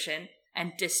exploration,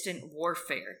 and distant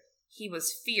warfare. He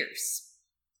was fierce.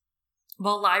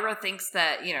 Well, Lyra thinks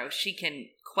that, she can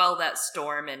quell that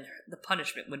storm and the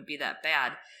punishment wouldn't be that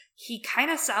bad. He kind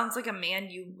of sounds like a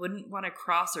man you wouldn't want to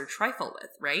cross or trifle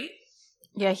with, right?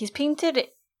 Yeah, he's painted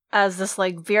as this,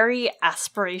 very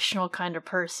aspirational kind of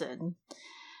person.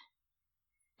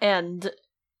 And,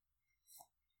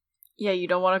 yeah, you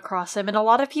don't want to cross him. And a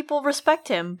lot of people respect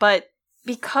him, but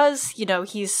because,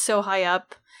 he's so high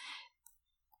up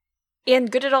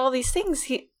and good at all these things,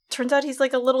 he turns out he's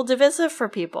like a little divisive for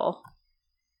people.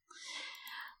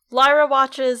 Lyra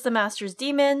watches the Master's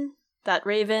demon, that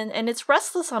raven, and it's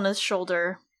restless on his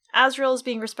shoulder. Asriel is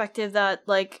being respectful that,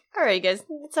 alright guys,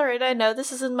 it's alright, I know,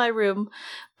 this isn't my room,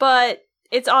 but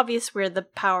it's obvious where the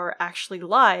power actually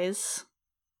lies,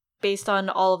 based on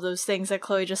all of those things that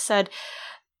Chloe just said.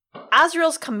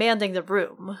 Asriel's commanding the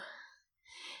room.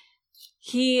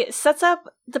 He sets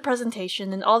up the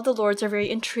presentation, and all of the lords are very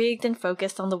intrigued and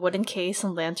focused on the wooden case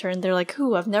and lantern. They're like,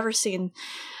 "Ooh, I've never seen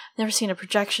a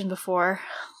projection before."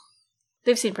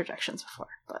 They've seen projections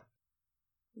before, but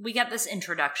we get this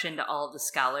introduction to all of the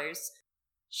scholars.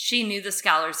 She knew the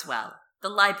scholars well. The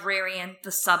librarian,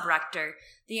 the sub-rector,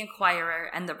 the inquirer,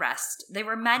 and the rest. They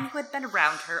were men who had been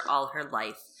around her all her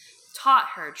life, taught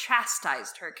her,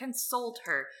 chastised her, consoled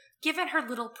her, given her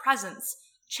little presents,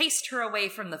 chased her away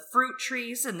from the fruit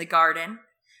trees in the garden.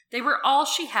 They were all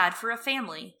she had for a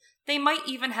family. They might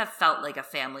even have felt like a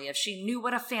family if she knew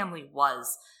what a family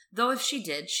was, though if she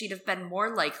did, she'd have been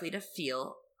more likely to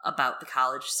feel about the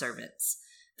college servants.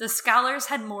 The scholars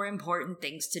had more important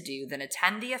things to do than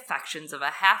attend the affections of a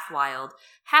half-wild,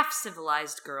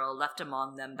 half-civilized girl left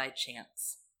among them by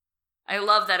chance. I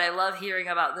love that. I love hearing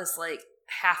about this,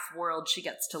 half-world she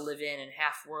gets to live in and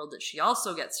half-world that she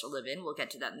also gets to live in. We'll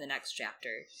get to that in the next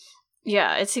chapter.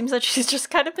 Yeah, it seems that she's just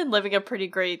kind of been living a pretty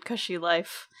great, cushy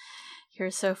life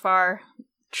here so far.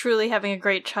 Truly having a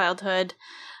great childhood.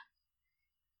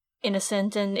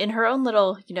 Innocent and in her own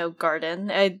little, garden.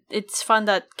 It's fun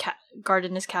that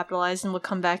garden is capitalized, and we'll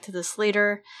come back to this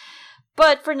later.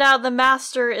 But for now, the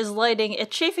Master is lighting a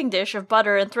chafing dish of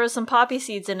butter and throws some poppy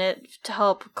seeds in it to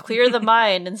help clear the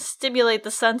mind and stimulate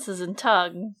the senses and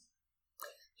tongue.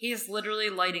 He's literally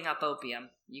lighting up opium,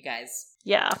 you guys.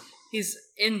 Yeah. He's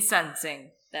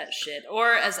incensing that shit.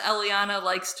 Or, as Eliana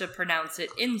likes to pronounce it,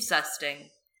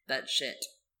 incesting that shit.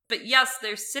 But yes,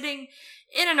 they're sitting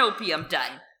in an opium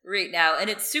den right now, and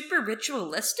it's super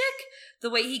ritualistic, the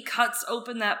way he cuts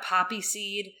open that poppy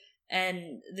seed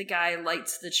and the guy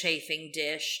lights the chafing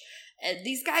dish. And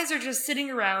these guys are just sitting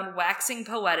around waxing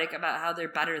poetic about how they're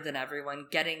better than everyone,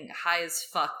 getting high as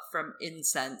fuck from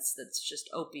incense that's just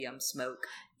opium smoke.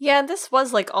 Yeah, and this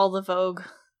was all the vogue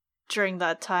during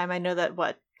that time. I know that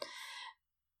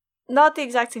not the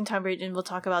exact same time period, and we'll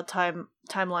talk about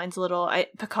timelines a little.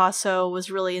 Picasso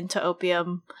was really into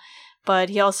opium. But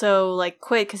he also,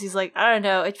 quit because he's like, I don't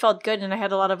know, it felt good and I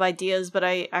had a lot of ideas, but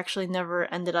I actually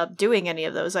never ended up doing any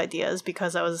of those ideas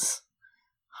because I was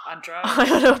on drugs.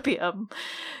 On opium.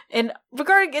 And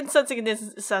regarding incensing and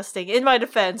incesting, in my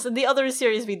defense, in the other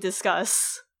series we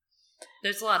discuss,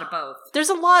 there's a lot of both. There's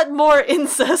a lot more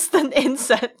incest than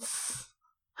incense.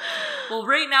 Well,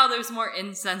 right now there's more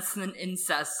incense than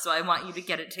incest, so I want you to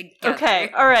get it together.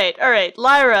 Okay, alright.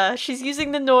 Lyra, she's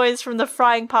using the noise from the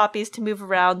frying poppies to move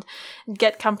around and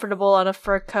get comfortable on a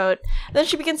fur coat. And then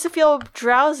she begins to feel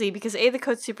drowsy because A, the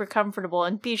coat's super comfortable,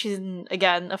 and B, she's in,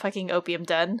 again, a fucking opium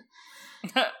den.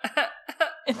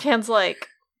 And Pan's like,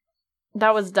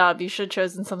 that was dumb, you should have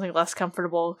chosen something less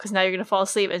comfortable, because now you're gonna fall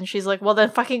asleep. And she's like, well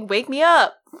then fucking wake me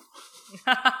up!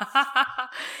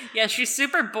 Yeah, she's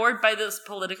super bored by this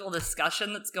political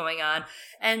discussion that's going on,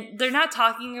 and they're not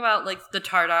talking about the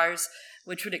Tartars,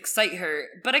 which would excite her,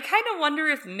 but I kind of wonder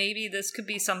if maybe this could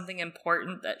be something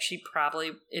important that she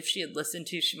probably, if she had listened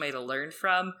to, she might have learned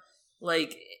from.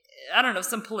 I don't know,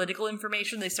 some political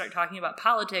information. They start talking about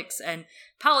politics, and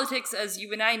politics, as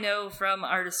you and I know from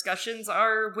our discussions,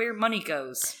 are where money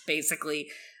goes, basically,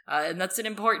 and that's an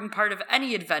important part of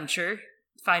any adventure,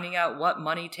 finding out what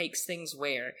money takes things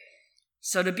where.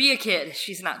 So to be a kid,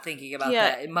 she's not thinking about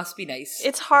that. It must be nice.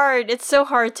 It's hard. It's so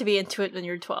hard to be into it when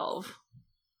you're 12.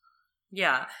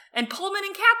 Yeah. And Pullman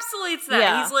encapsulates that.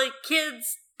 Yeah. He's like,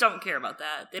 kids don't care about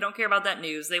that. They don't care about that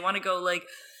news. They want to go,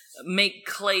 make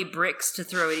clay bricks to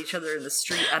throw at each other in the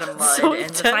street out of mud. So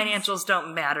and the financials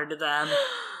don't matter to them.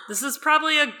 This is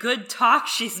probably a good talk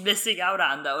she's missing out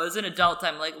on, though. As an adult,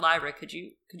 I'm like, Lyra, could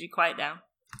you quiet down?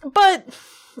 But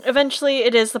eventually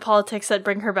it is the politics that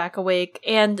bring her back awake,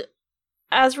 and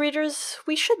as readers,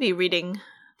 we should be reading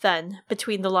then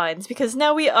between the lines, because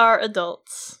now we are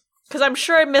adults. Because I'm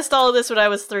sure I missed all of this when I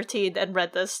was 13 and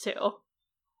read this too.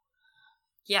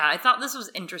 Yeah, I thought this was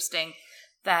interesting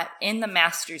that in the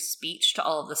Master's speech to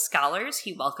all of the scholars,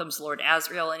 he welcomes Lord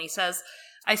Asriel, and he says,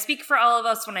 I speak for all of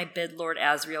us when I bid Lord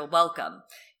Asriel welcome.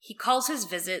 He calls his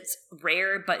visits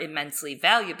rare but immensely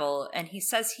valuable, and he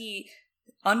says he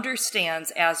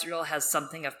understands Asriel has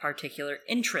something of particular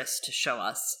interest to show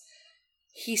us.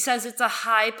 He says it's a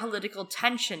high political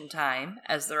tension time,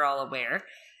 as they're all aware,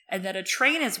 and that a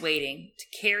train is waiting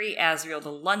to carry Asriel to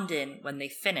London when they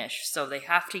finish, so they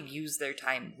have to use their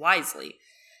time wisely.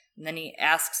 And then he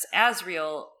asks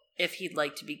Asriel if he'd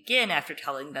like to begin after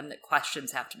telling them that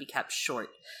questions have to be kept short.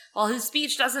 While his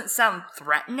speech doesn't sound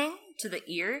threatening to the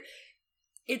ear,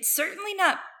 it's certainly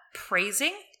not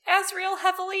praising Asriel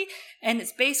heavily, and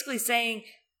it's basically saying,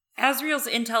 Asriel's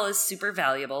intel is super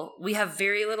valuable. We have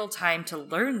very little time to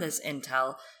learn this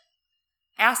intel.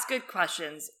 Ask good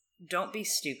questions. Don't be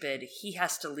stupid. He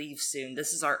has to leave soon.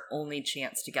 This is our only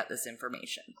chance to get this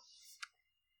information.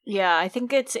 Yeah, I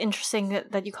think it's interesting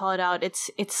that you call it out.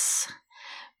 It's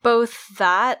both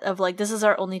that of like, this is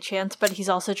our only chance, but he's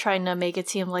also trying to make it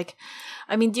seem like,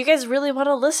 I mean, do you guys really want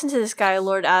to listen to this guy,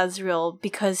 Lord Asriel?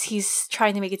 Because he's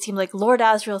trying to make it seem like Lord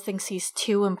Asriel thinks he's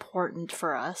too important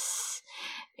for us,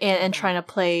 and trying to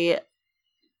play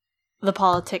the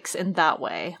politics in that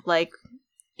way. Like,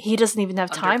 he doesn't even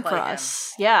have time for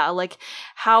us. Yeah, like,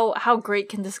 how great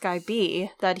can this guy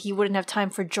be that he wouldn't have time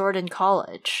for Jordan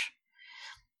College?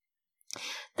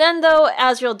 Then, though,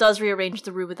 Asriel does rearrange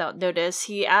the room without notice.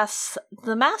 He asks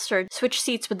the Master to switch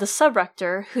seats with the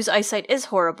Sub-Rector, whose eyesight is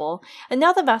horrible, and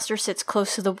now the Master sits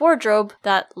close to the wardrobe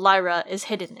that Lyra is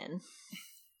hidden in.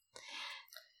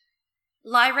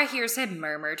 Lyra hears him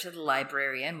murmur to the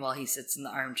librarian while he sits in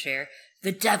the armchair,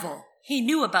 "The devil! He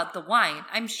knew about the wine,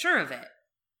 I'm sure of it."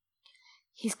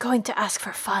 He's going to ask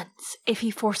for funds if he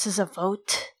forces a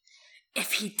vote.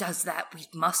 If he does that, we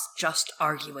must just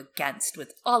argue against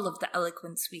with all of the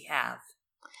eloquence we have.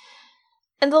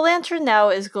 And the lantern now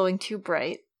is glowing too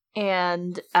bright,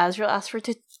 and Asriel asks for it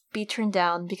to be turned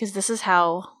down because this is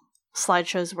how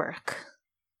slideshows work.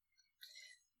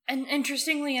 And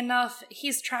interestingly enough,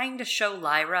 he's trying to show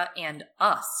Lyra and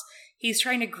us. He's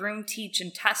trying to groom, teach,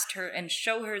 and test her and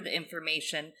show her the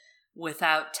information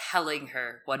without telling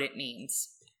her what it means.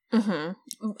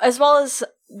 Mm-hmm. As well as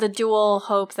the dual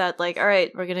hope that, like, all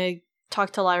right, we're going to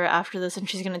talk to Lyra after this and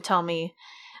she's going to tell me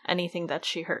anything that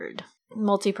she heard.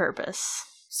 Multi-purpose.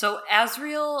 So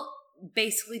Asriel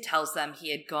basically tells them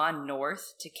he had gone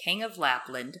north to King of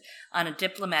Lapland on a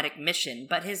diplomatic mission,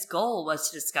 but his goal was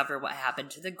to discover what happened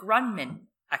to the Grunman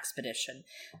expedition.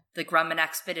 The Grunman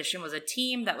expedition was a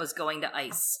team that was going to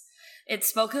ice. It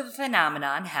spoke of a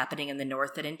phenomenon happening in the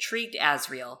north that intrigued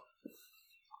Asriel.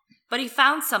 But he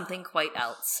found something quite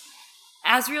else.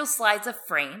 Asriel slides a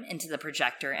frame into the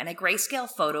projector, and a grayscale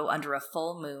photo under a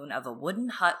full moon of a wooden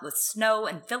hut with snow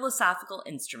and philosophical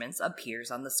instruments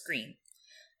appears on the screen.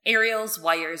 Aerials,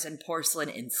 wires, and porcelain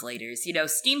insulators. You know,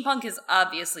 steampunk is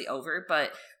obviously over,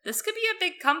 but this could be a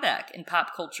big comeback in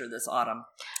pop culture this autumn.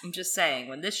 I'm just saying,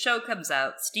 when this show comes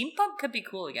out, steampunk could be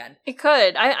cool again. It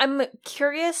could. I'm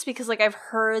curious because, like, I've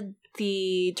heard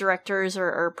the directors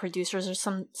or producers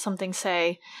or something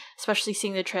say, especially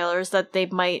seeing the trailers, that they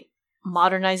might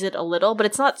modernize it a little, but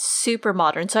it's not super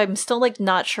modern, so I'm still, like,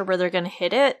 not sure where they're gonna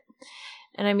hit it.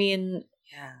 And I mean,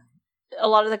 yeah, a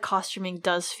lot of the costuming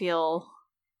does feel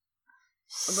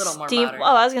a little more modern.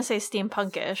 Oh, I was gonna say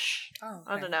steampunkish. Oh, okay.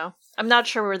 I don't know. I'm not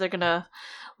sure where they're gonna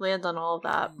land on all of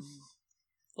that.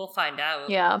 We'll find out.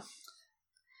 Yeah.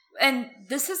 And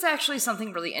this is actually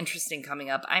something really interesting coming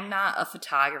up. I'm not a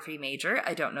photography major.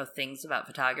 I don't know things about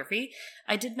photography.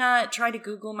 I did not try to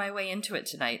Google my way into it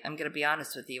tonight. I'm going to be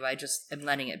honest with you. I just am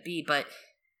letting it be. But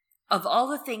of all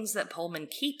the things that Pullman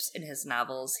keeps in his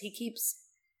novels, he keeps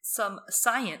some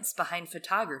science behind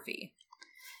photography.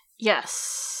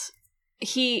 Yes.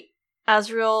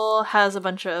 Asriel has a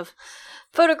bunch of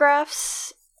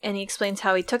photographs, and he explains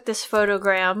how he took this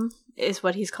photogram, is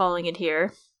what he's calling it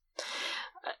here,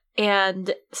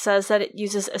 and says that it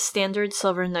uses a standard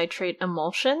silver nitrate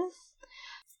emulsion.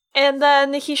 And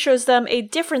then he shows them a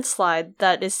different slide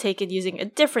that is taken using a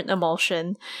different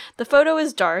emulsion. The photo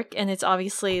is dark, and it's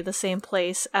obviously the same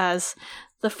place as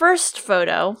the first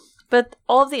photo, but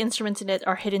all of the instruments in it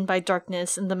are hidden by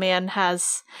darkness, and the man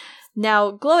has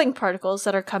now glowing particles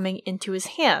that are coming into his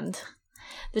hand.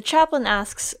 The chaplain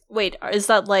asks, wait, is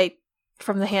that light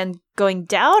from the hand going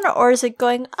down, or is it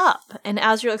going up? And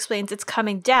Asriel explains it's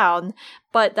coming down,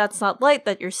 but that's not light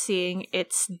that you're seeing,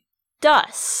 it's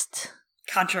dust.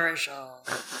 Controversial.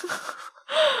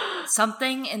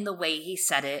 Something in the way he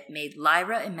said it made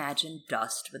Lyra imagine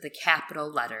dust with a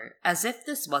capital letter, as if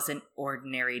this wasn't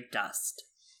ordinary dust.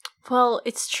 Well,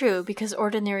 it's true, because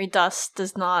ordinary dust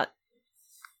does not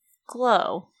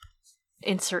glow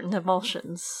in certain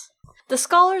emulsions. The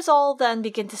scholars all then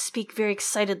begin to speak very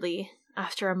excitedly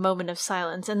after a moment of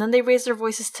silence, and then they raise their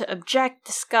voices to object,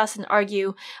 discuss, and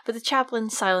argue, but the chaplain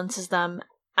silences them,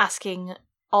 asking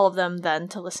all of them then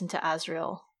to listen to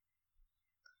Asriel.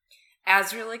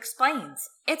 Asriel explains,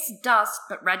 it's dust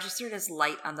but registered as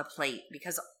light on the plate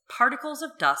because particles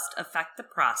of dust affect the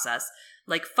process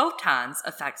like photons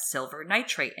affect silver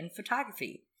nitrate in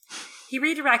photography. He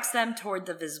redirects them toward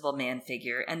the visible man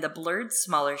figure and the blurred,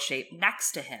 smaller shape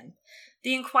next to him.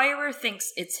 The Inquirer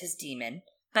thinks it's his demon,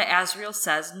 but Azrael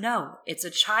says no, it's a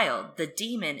child. The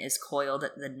demon is coiled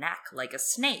at the neck like a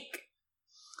snake.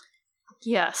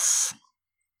 Yes.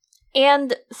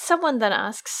 And someone then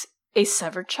asks, a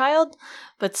severed child?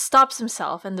 But stops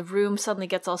himself, and the room suddenly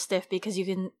gets all stiff because you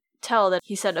can tell that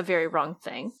he said a very wrong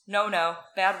thing. No,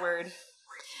 bad word.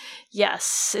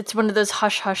 Yes, it's one of those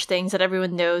hush-hush things that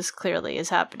everyone knows clearly is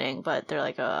happening, but they're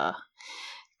like,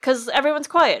 because everyone's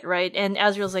quiet, right? And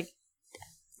Azrael's like,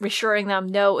 reassuring them,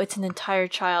 no, it's an entire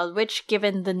child, which,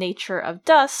 given the nature of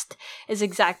dust, is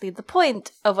exactly the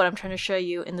point of what I'm trying to show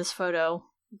you in this photo.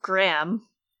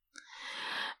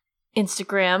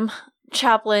 Instagram.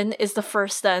 Chaplin is the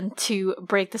first then to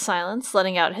break the silence,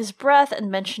 letting out his breath and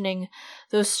mentioning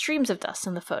those streams of dust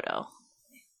in the photo.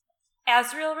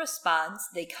 Azrael responds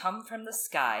they come from the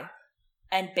sky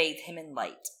and bathe him in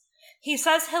light. He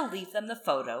says he'll leave them the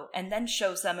photo and then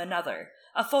shows them another,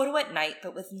 a photo at night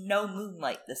but with no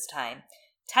moonlight this time.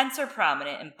 Tents are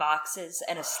prominent in boxes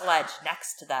and a sledge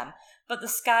next to them, but the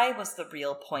sky was the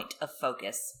real point of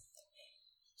focus.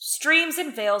 Streams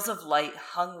and veils of light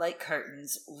hung like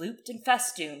curtains, looped and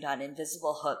festooned on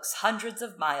invisible hooks hundreds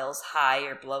of miles high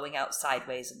or blowing out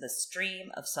sideways in the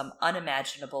stream of some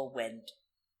unimaginable wind.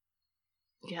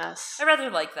 Yes. I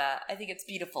rather like that. I think it's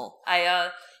beautiful.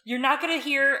 You're not going to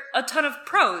hear a ton of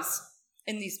prose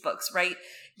in these books, right?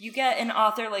 You get an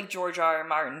author like George R. R.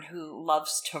 Martin who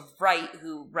loves to write,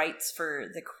 who writes for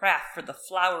the craft, for the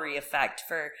flowery effect,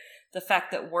 for the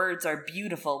fact that words are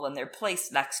beautiful when they're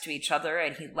placed next to each other,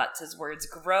 and he lets his words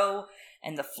grow,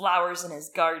 and the flowers in his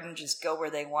garden just go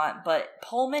where they want. But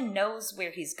Pullman knows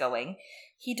where he's going.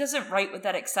 He doesn't write with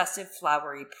that excessive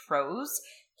flowery prose.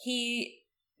 He,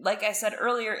 like I said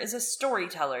earlier, is a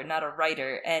storyteller, not a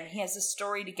writer, and he has a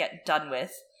story to get done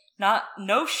with.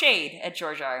 No shade at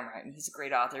George R. R. Martin. He's a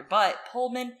great author, but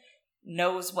Pullman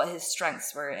knows what his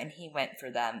strengths were, and he went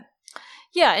for them.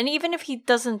 Yeah, and even if he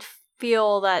doesn't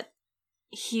feel that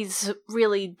he's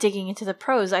really digging into the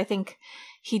prose, I think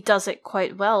he does it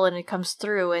quite well, and it comes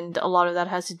through, and a lot of that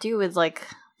has to do with, like,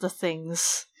 the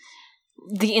things,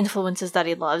 the influences that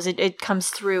he loves. It comes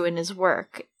through in his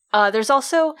work. There's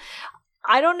also,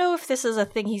 I don't know if this is a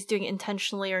thing he's doing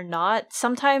intentionally or not.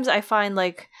 Sometimes I find,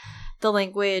 like, the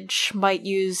language might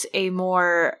use a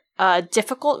more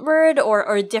difficult word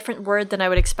or a different word than I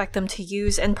would expect them to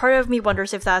use. And part of me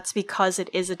wonders if that's because it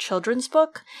is a children's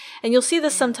book. And you'll see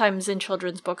this sometimes in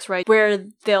children's books, right? Where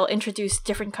they'll introduce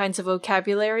different kinds of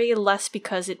vocabulary, less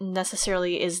because it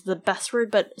necessarily is the best word,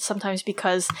 but sometimes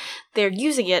because they're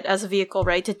using it as a vehicle,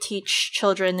 right? To teach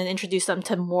children and introduce them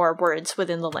to more words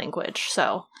within the language.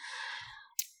 So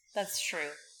that's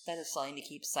true. That is something to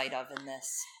keep sight of in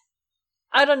this.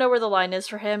 I don't know where the line is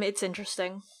for him. It's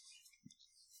interesting.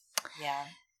 Yeah.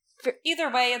 Either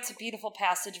way, it's a beautiful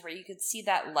passage where you could see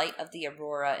that light of the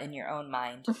aurora in your own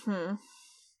mind. Mm-hmm.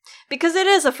 Because it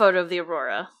is a photo of the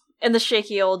aurora. And the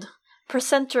shaky old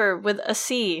presenter with a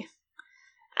C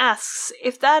asks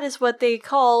if that is what they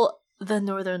call the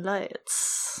Northern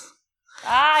Lights.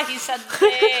 Ah, he said the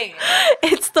thing!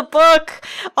 It's the book!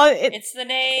 It's the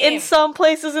name! In some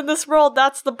places in this world,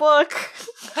 that's the book.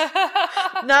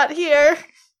 Not here.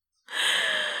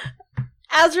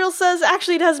 Azrael says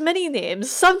actually it has many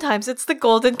names. Sometimes it's the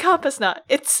Golden Compass Nut.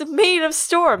 It's made of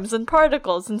storms and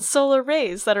particles and solar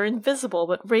rays that are invisible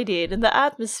but radiate in the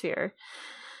atmosphere.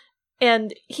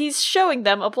 And he's showing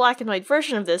them a black and white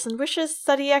version of this and wishes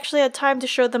that he actually had time to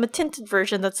show them a tinted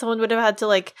version that someone would have had to,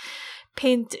 like,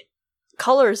 paint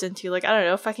colors into. Like, I don't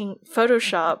know, fucking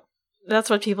Photoshop. That's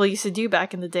what people used to do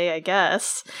back in the day, I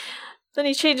guess. Then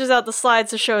he changes out the slides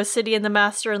to show a city and the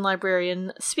master and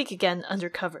librarian speak again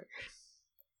undercover.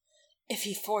 If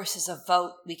he forces a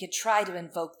vote, we could try to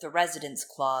invoke the residence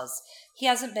clause. He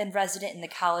hasn't been resident in the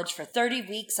college for 30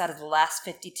 weeks out of the last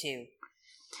 52.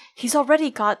 He's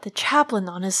already got the chaplain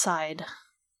on his side.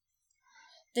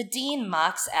 The dean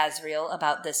mocks Azrael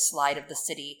about this slide of the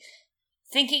city,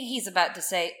 thinking he's about to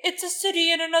say, "It's a city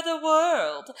in another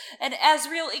world," and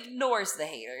Azrael ignores the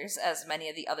haters, as many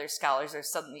of the other scholars are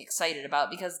suddenly excited about,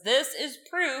 because this is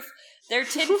proof their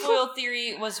tinfoil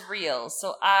theory was real,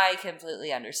 so I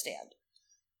completely understand.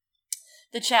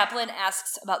 The chaplain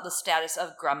asks about the status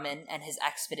of Grumman and his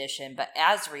expedition, but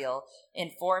Azrael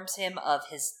informs him of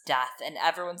his death, and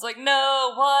everyone's like,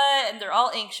 "No, what?" And they're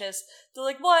all anxious. They're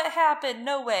like, "What happened?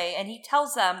 No way." And he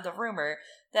tells them the rumor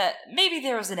that maybe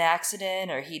there was an accident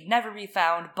or he'd never be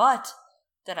found, but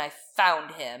then I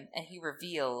found him, and he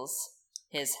reveals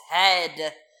his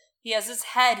head. He has his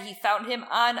head. He found him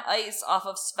on ice off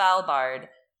of Svalbard.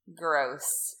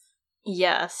 Gross.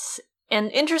 Yes.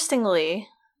 And interestingly,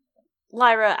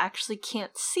 Lyra actually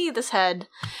can't see this head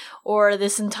or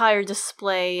this entire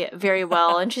display very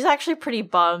well, and she's actually pretty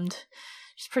bummed.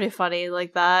 She's pretty funny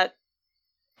like that.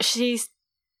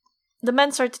 The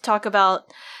men start to talk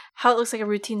about how it looks like a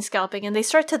routine scalping, and they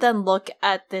start to then look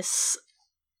at this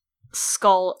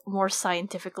skull more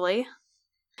scientifically.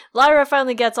 Lyra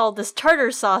finally gets all this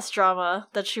tartar sauce drama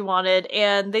that she wanted,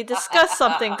 and they discuss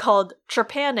something called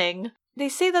trepanning. They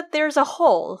say that there's a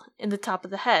hole in the top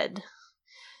of the head.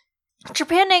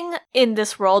 Trepanning in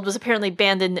this world was apparently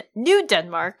banned in New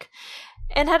Denmark,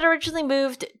 and had originally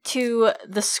moved to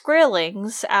the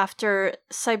Skraelings after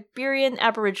Siberian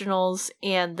Aboriginals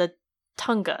and the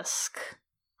Tungusk.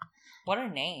 What a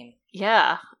name.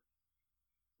 Yeah.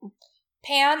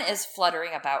 Pan is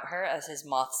fluttering about her as his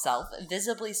moth self,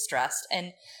 visibly stressed,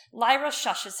 and Lyra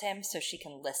shushes him so she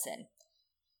can listen.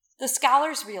 The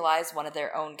scholars realize one of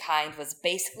their own kind was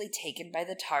basically taken by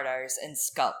the Tartars and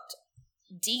sculpted.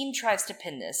 Dean tries to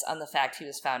pin this on the fact he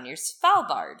was found near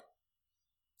Svalbard.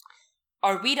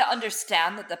 Are we to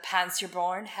understand that the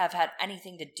Panzerbjorn have had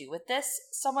anything to do with this?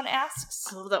 Someone asks.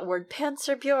 I love that word,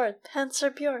 Panzerbjorn.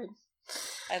 Panzerbjorn.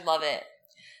 I love it.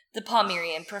 The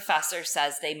Palmyrian professor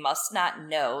says they must not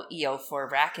know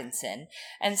Eofor Rackinson,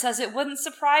 and says it wouldn't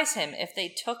surprise him if they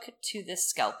took to this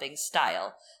scalping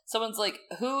style. Someone's like,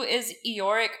 who is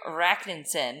Eorik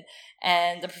Rackinson?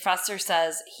 And the professor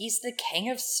says, he's the king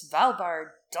of Svalbard,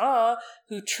 duh,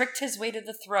 who tricked his way to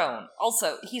the throne.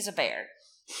 Also, he's a bear.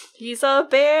 He's a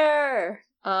bear!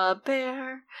 A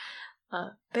bear!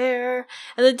 A bear.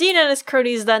 And the dean and his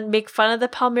cronies then make fun of the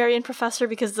Palmyrian professor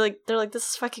because they're like, this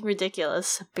is fucking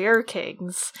ridiculous. Bear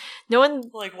kings. No one...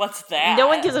 Like, what's that? No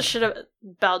one gives a shit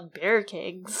about bear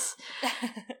kings.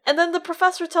 And then the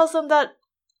professor tells them that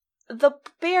the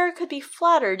bear could be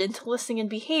flattered into listening and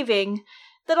behaving,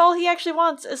 that all he actually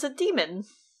wants is a demon.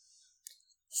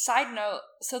 Side note,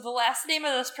 so the last name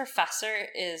of this professor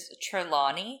is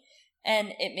Trelawney,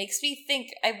 and it makes me think,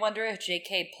 I wonder if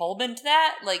J.K. Pullmaned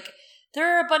that? Like,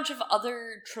 there are a bunch of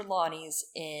other Trelawneys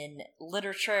in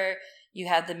literature. You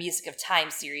had the Music of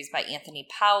Time series by Anthony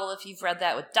Powell, if you've read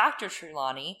that, with Dr.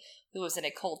 Trelawney, who was an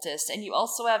occultist, and you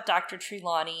also have Dr.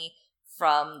 Trelawney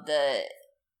from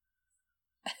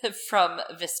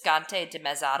Visconti di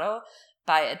Mezzato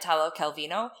by Italo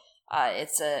Calvino.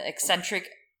 It's an eccentric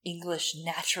English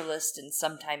naturalist and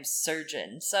sometimes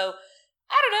surgeon. So,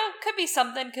 I don't know, could be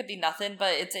something, could be nothing,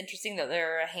 but it's interesting that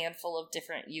there are a handful of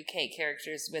different UK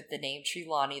characters with the name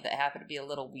Trelawney that happen to be a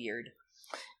little weird.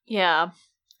 Yeah.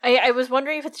 I was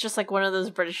wondering if it's just like one of those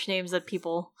British names that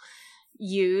people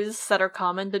use that are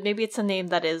common, but maybe it's a name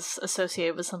that is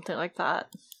associated with something like that.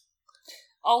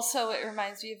 Also, it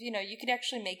reminds me of, you could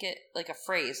actually make it like a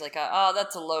phrase, like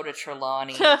that's a load of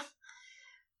Trelawney.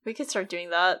 We could start doing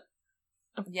that.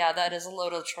 Yeah, that is a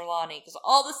load of Trelawney, because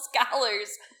all the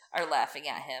scholars are laughing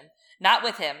at him. Not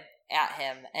with him, at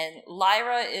him. And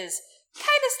Lyra is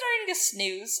kind of starting to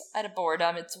snooze out of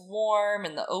boredom. It's warm,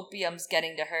 and the opium's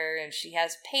getting to her, and she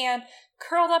has Pan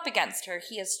curled up against her.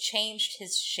 He has changed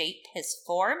his shape, his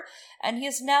form, and he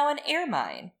is now an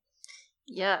ermine.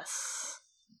 Yes.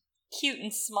 Cute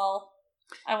and small.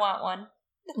 I want one.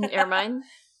 An ermine?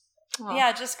 Oh.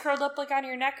 Yeah, just curled up like on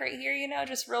your neck right here,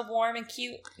 just real warm and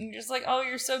cute. And you're just like, oh,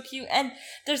 you're so cute. And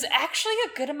there's actually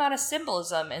a good amount of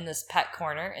symbolism in this pet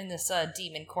corner, in this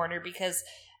demon corner, because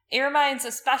ermines,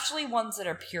 especially ones that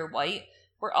are pure white,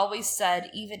 were always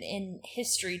said, even in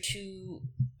history, to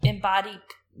embody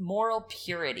moral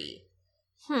purity.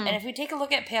 And if we take a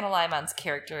look at Pantalaimmon's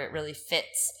character, it really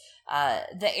fits.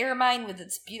 The ermine with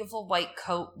its beautiful white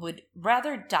coat would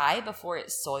rather die before it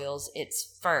soils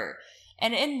its fur.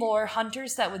 And in lore,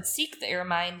 hunters that would seek the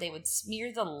ermine, they would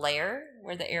smear the lair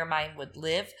where the ermine would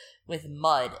live with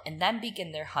mud and then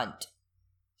begin their hunt.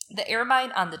 The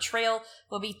ermine on the trail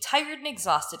would be tired and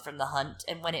exhausted from the hunt,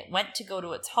 and when it went to go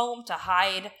to its home to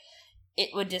hide,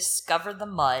 it would discover the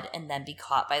mud and then be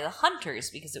caught by the hunters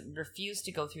because it would refuse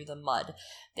to go through the mud.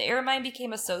 The ermine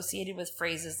became associated with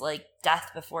phrases like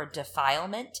death before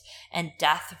defilement and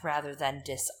death rather than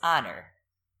dishonor.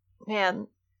 Man,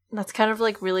 that's kind of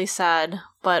like really sad,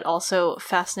 but also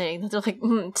fascinating. They're like,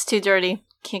 it's too dirty,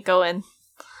 can't go in.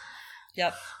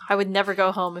 Yep. I would never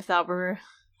go home if I were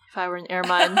an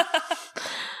ermine.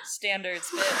 Standards,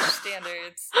 bitch,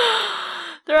 standards.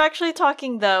 They're actually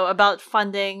talking, though, about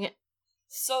funding.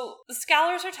 So, the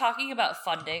scholars are talking about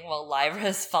funding while Lyra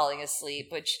is falling asleep,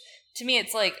 which, to me,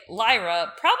 it's like,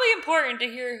 Lyra, probably important to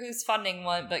hear who's funding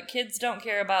what, but kids don't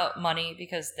care about money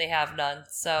because they have none,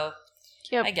 so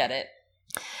yep. I get it.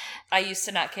 I used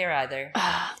to not care either.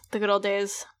 The good old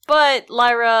days. But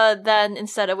Lyra then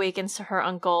instead awakens to her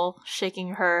uncle,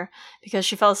 shaking her because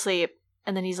she fell asleep.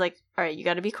 And then he's like, all right, you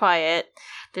gotta be quiet.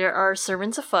 There are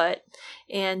servants afoot,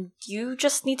 and you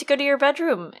just need to go to your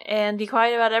bedroom and be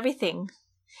quiet about everything.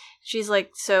 She's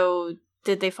like, so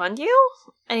did they fund you?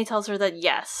 And he tells her that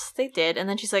yes, they did. And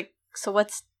then she's like, so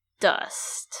what's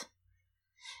dust?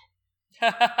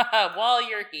 While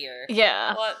you're here.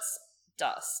 Yeah. What's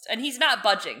dust? And he's not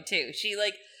budging, too. She,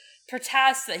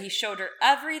 protests that he showed her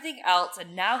everything else,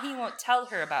 and now he won't tell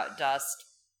her about dust.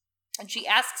 And she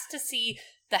asks to see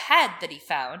the head that he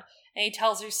found, and he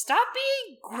tells her, stop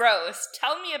being gross.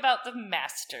 Tell me about the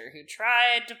master who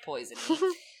tried to poison me.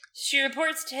 She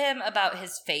reports to him about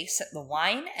his face at the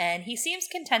wine, and he seems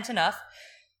content enough.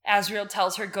 Asriel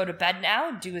tells her, go to bed now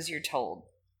and do as you're told.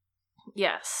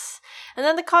 Yes. And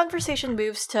then the conversation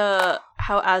moves to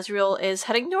how Asriel is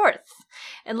heading north.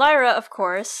 And Lyra, of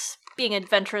course, being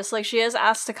adventurous like she is,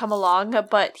 asks to come along,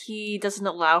 but he doesn't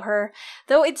allow her.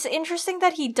 Though it's interesting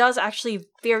that he does actually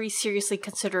very seriously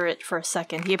consider it for a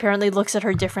second. He apparently looks at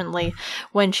her differently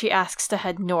when she asks to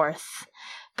head north.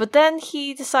 But then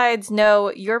he decides,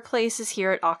 no, your place is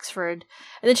here at Oxford.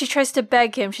 And then she tries to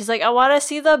beg him. She's like, I want to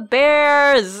see the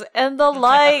bears and the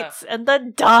lights and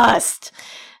the dust.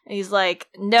 And he's like,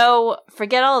 no,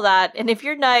 forget all that. And if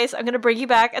you're nice, I'm going to bring you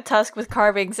back a tusk with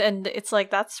carvings. And it's like,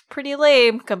 that's pretty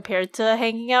lame compared to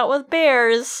hanging out with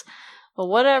bears. But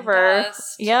whatever.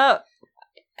 Yep.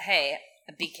 Hey,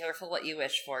 be careful what you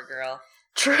wish for, girl.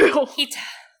 True.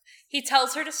 He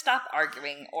tells her to stop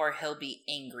arguing or he'll be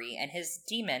angry. And his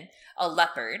demon, a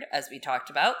leopard, as we talked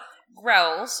about,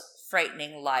 growls,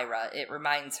 frightening Lyra. It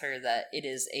reminds her that it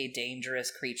is a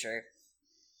dangerous creature.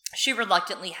 She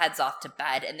reluctantly heads off to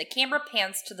bed, and the camera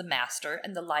pans to the master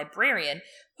and the librarian,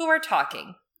 who are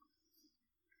talking.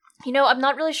 You know, I'm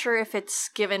not really sure if it's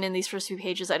given in these first few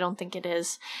pages. I don't think it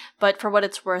is. But for what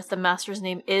it's worth, the master's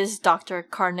name is Dr.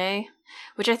 Carne,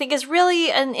 which I think is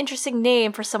really an interesting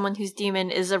name for someone whose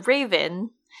demon is a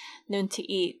raven, known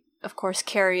to eat, of course,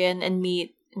 carrion and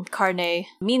meat, and carne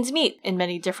means meat in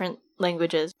many different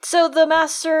languages. So the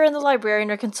master and the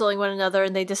librarian are consoling one another,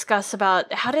 and they discuss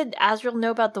about how did Asriel know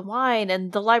about the wine,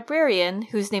 and the librarian,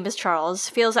 whose name is Charles,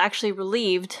 feels actually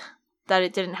relieved that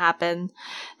it didn't happen,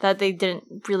 that they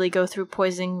didn't really go through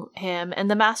poisoning him,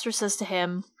 and the master says to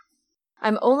him,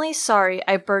 I'm only sorry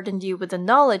I burdened you with the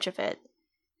knowledge of it.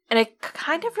 And I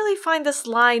kind of really find this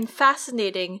line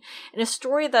fascinating in a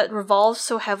story that revolves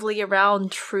so heavily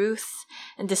around truth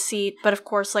and deceit, but of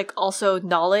course, also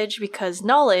knowledge, because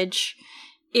knowledge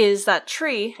is that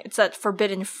tree. It's that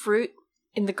forbidden fruit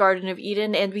in the Garden of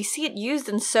Eden, and we see it used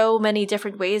in so many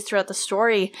different ways throughout the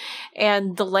story,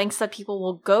 and the lengths that people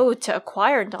will go to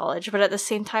acquire knowledge. But at the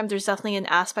same time, there's definitely an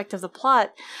aspect of the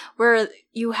plot where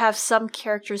you have some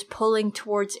characters pulling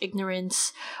towards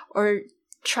ignorance or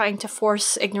trying to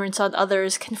force ignorance on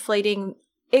others, conflating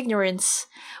ignorance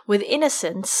with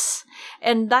innocence.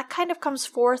 And that kind of comes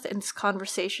forth in this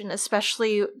conversation,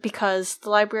 especially because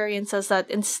the librarian says that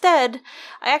instead,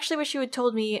 I actually wish you had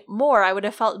told me more. I would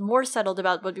have felt more settled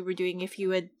about what we were doing if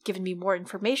you had given me more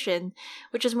information,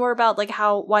 which is more about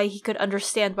why he could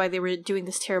understand why they were doing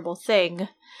this terrible thing,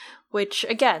 which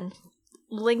again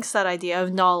links that idea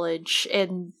of knowledge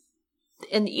and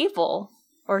evil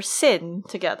or sin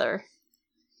together.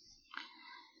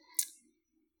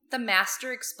 The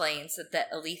master explains that the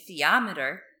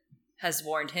alethiometer has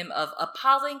warned him of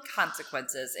appalling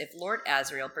consequences if Lord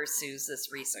Asriel pursues this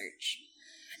research,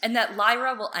 and that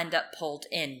Lyra will end up pulled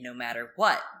in no matter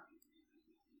what.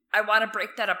 I want to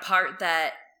break that apart,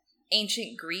 that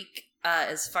ancient Greek,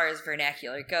 as far as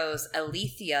vernacular goes,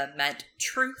 aletheia meant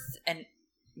truth, and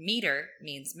meter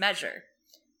means measure.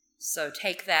 So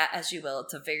take that as you will.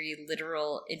 It's a very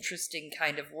literal, interesting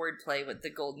kind of wordplay with the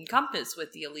golden compass,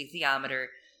 with the alethiometer.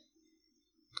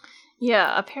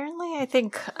 Yeah, apparently I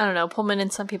think, Pullman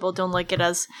and some people don't like it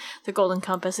as the golden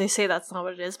compass. They say that's not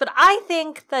what it is. But I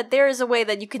think that there is a way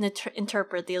that you can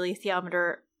interpret the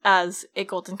alethiometer as a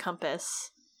golden compass.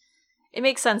 It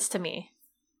makes sense to me.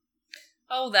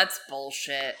 Oh, that's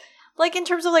bullshit. In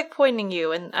terms of, pointing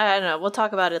you, and I don't know, we'll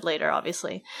talk about it later,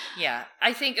 obviously. Yeah,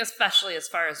 I think especially as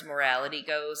far as morality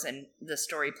goes, and the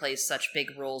story plays such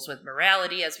big roles with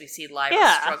morality as we see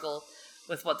Lyra struggle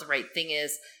with what the right thing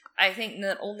is. I think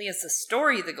not only is the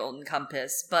story the golden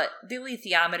compass, but the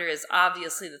alethiometer is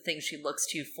obviously the thing she looks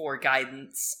to for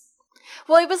guidance.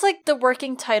 Well, it was the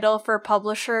working title for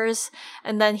publishers,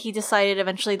 and then he decided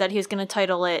eventually that he was going to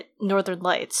title it Northern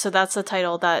Lights. So that's the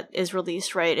title that is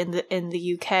released, right, in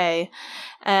the UK.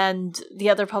 And the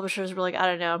other publishers were like, I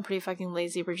don't know, I'm pretty fucking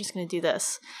lazy, we're just going to do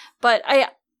this. But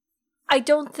I I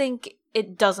don't think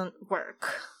it doesn't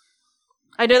work.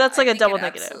 I know that's like a double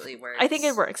negative. I think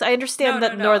it works. I understand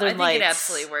that Northern Lights. I think it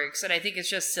absolutely works, and I think it's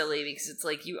just silly because it's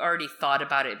like you already thought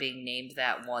about it being named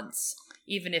that once.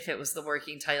 Even if it was the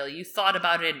working title, you thought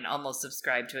about it and almost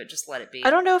subscribed to it. Just let it be. I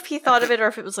don't know if he thought of it or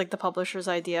if it was like the publisher's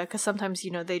idea, because sometimes,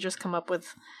 they just come up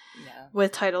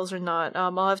with titles or not.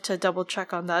 I'll have to double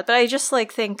check on that. But I just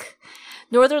think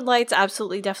Northern Lights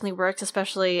absolutely definitely works,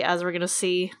 especially as we're going to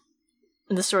see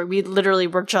in the story. We literally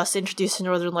were just introduced to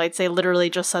Northern Lights. They literally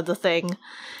just said the thing.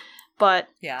 But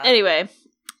anyway,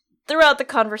 throughout the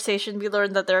conversation, we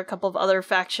learned that there are a couple of other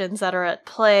factions that are at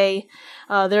play.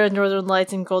 There are Northern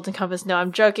Lights and Golden Compass. No,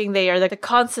 I'm joking. They are the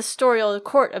Consistorial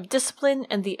Court of Discipline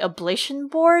and the Oblation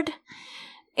Board.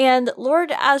 And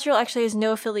Lord Asriel actually has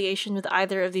no affiliation with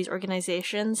either of these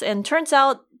organizations. And turns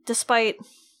out, despite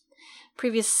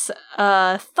previous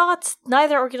thoughts,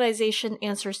 neither organization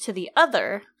answers to the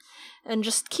other. And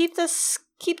just keep this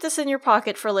in your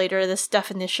pocket for later, this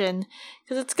definition,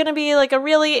 because it's going to be like a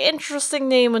really interesting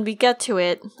name when we get to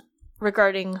it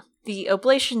regarding the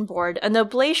Oblation Board. An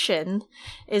oblation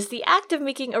is the act of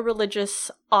making a religious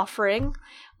offering.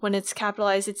 When it's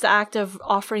capitalized, it's the act of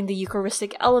offering the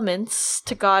Eucharistic elements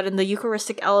to God, and the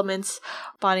Eucharistic elements,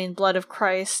 body and blood of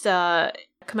Christ,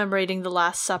 commemorating the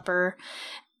Last Supper.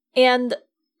 And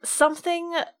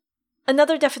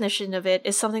another definition of it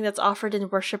is something that's offered in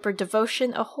worship or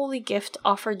devotion, a holy gift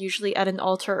offered usually at an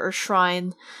altar or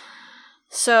shrine.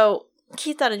 So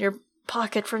keep that in your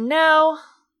pocket for now.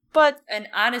 And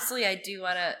honestly, I do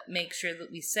want to make sure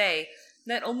that we say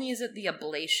not only is it the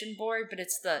Oblation Board, but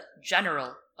it's the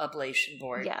General Oblation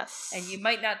Board. Yes. And you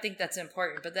might not think that's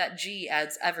important, but that G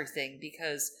adds everything,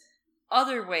 because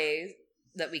other ways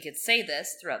that we could say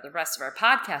this throughout the rest of our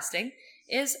podcasting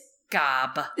is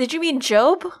Gob. Did you mean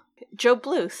Job? Job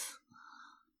Bluth.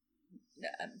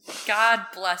 God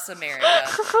bless America.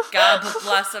 God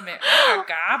bless America. Oh,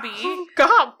 Gobby.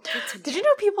 Gob. Did you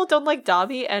know people don't like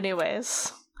Dobby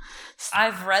anyways?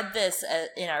 I've read this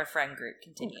in our friend group.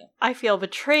 Continue. I feel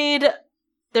betrayed.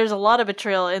 There's a lot of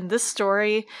betrayal in this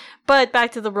story. But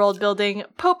back to the world building.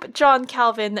 Pope John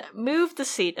Calvin moved the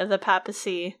seat of the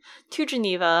papacy to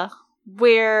Geneva,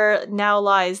 where now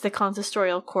lies the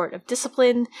Consistorial Court of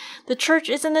Discipline. The church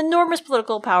is an enormous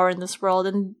political power in this world,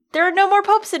 and there are no more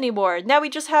popes anymore. Now we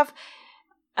just have,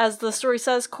 as the story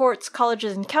says, courts,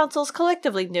 colleges, and councils,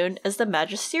 collectively known as the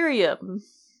Magisterium.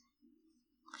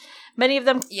 Many of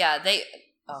them...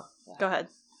 Go ahead.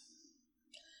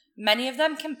 Many of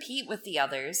them compete with the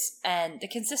others, and the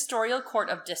Consistorial Court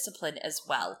of Discipline as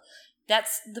well.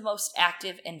 That's the most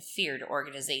active and feared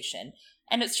organization.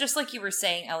 And it's just like you were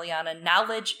saying, Eliana,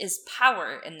 knowledge is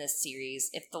power in this series.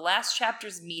 If the last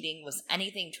chapter's meeting was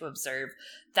anything to observe,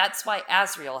 that's why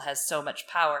Asriel has so much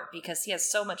power, because he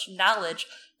has so much knowledge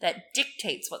that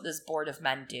dictates what this board of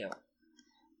men do.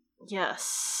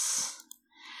 Yes.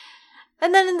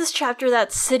 And then in this chapter,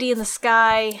 that city in the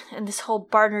sky and this whole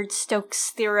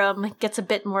Barnard-Stokes theorem gets a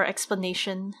bit more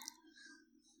explanation.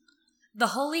 The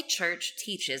Holy Church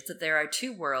teaches that there are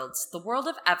two worlds, the world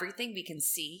of everything we can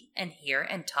see and hear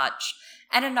and touch,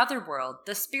 and another world,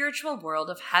 the spiritual world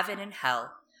of heaven and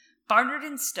hell. Barnard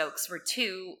and Stokes were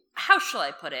two, how shall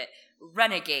I put it,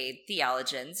 renegade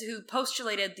theologians who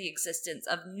postulated the existence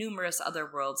of numerous other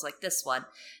worlds like this one,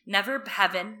 never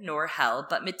heaven nor hell,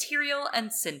 but material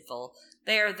and sinful.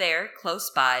 They are there,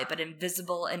 close by, but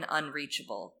invisible and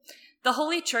unreachable. The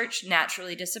Holy Church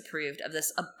naturally disapproved of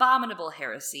this abominable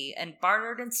heresy, and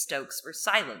Barnard and Stokes were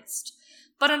silenced.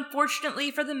 But unfortunately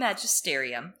for the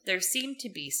Magisterium, there seemed to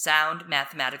be sound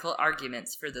mathematical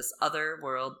arguments for this other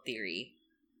world theory.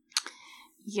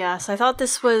 Yes, I thought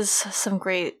this was some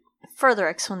great further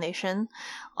explanation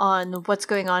on what's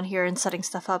going on here and setting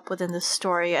stuff up within this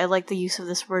story. I like the use of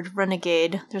this word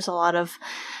renegade. There's a lot of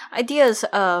ideas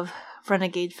of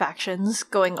renegade factions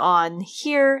going on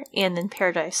here and in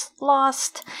Paradise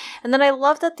Lost. And then I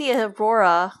love that the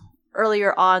Aurora,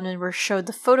 earlier on when we're showed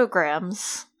the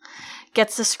photograms,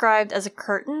 gets described as a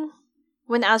curtain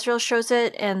when Asriel shows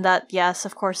it, and that, yes,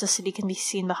 of course, the city can be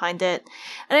seen behind it.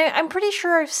 And I'm pretty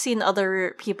sure I've seen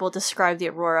other people describe the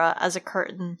Aurora as a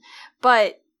curtain,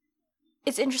 but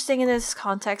it's interesting in this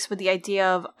context with the idea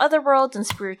of other worlds and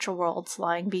spiritual worlds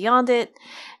lying beyond it.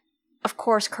 Of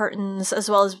course, curtains, as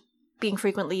well as being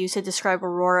frequently used to describe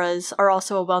auroras, are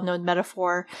also a well-known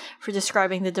metaphor for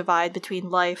describing the divide between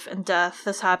life and death.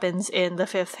 This happens in the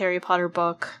 5th Harry Potter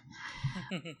book.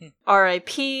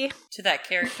 R.I.P. To that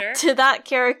character. To that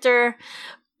character.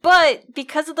 But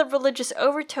because of the religious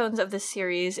overtones of this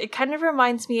series, it kind of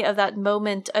reminds me of that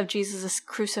moment of Jesus'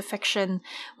 crucifixion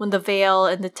when the veil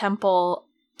in the temple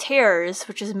tares,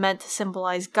 which is meant to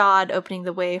symbolize God opening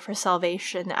the way for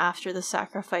salvation after the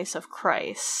sacrifice of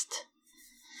Christ.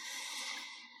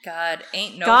 God,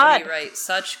 ain't nobody right.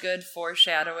 Such good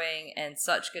foreshadowing and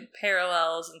such good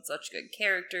parallels and such good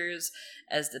characters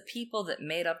as the people that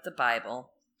made up the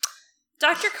Bible.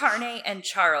 Dr. Carney and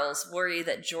Charles worry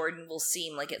that Jordan will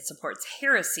seem like it supports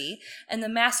heresy, and the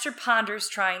Master ponders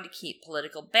trying to keep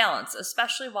political balance,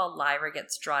 especially while Lyra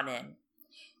gets drawn in.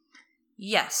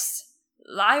 Yes,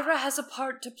 Lyra has a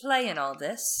part to play in all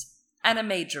this, and a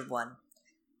major one.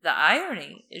 The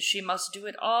irony is she must do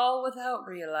it all without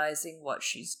realizing what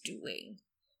she's doing.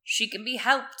 She can be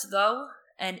helped, though,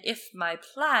 and if my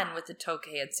plan with the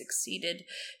Tokay had succeeded,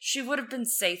 she would have been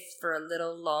safe for a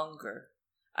little longer.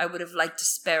 I would have liked to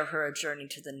spare her a journey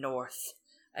to the north.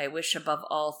 I wish above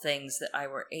all things that I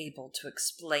were able to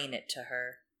explain it to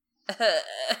her.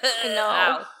 No.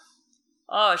 Ow.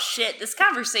 Oh shit, this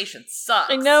conversation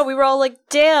sucks. I know, we were all like,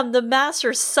 damn, the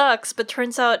Master sucks, but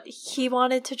turns out he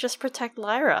wanted to just protect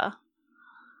Lyra.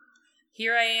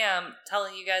 Here I am,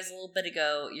 telling you guys a little bit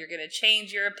ago, you're gonna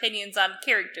change your opinions on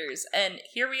characters, and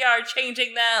here we are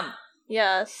changing them.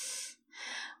 Yes.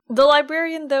 The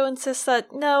librarian, though, insists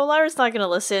that, no, Lyra's not gonna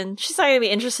listen. She's not gonna be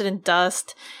interested in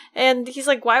Dust. And he's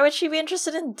like, why would she be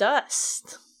interested in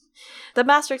Dust? The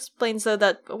Master explains, though,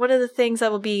 that one of the things that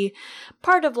will be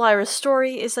part of Lyra's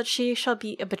story is that she shall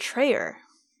be a betrayer.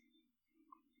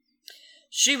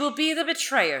 She will be the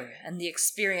betrayer, and the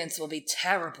experience will be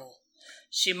terrible.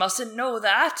 She mustn't know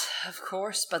that, of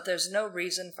course, but there's no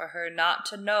reason for her not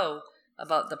to know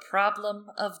about the problem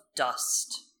of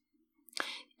dust.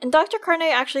 And Dr.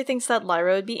 Carney actually thinks that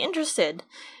Lyra would be interested.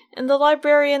 And the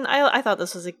librarian, I thought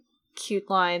this was a cute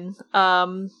line.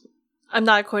 I'm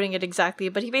not quoting it exactly,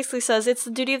 but he basically says, it's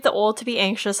the duty of the old to be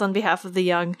anxious on behalf of the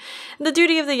young, and the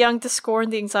duty of the young to scorn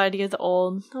the anxiety of the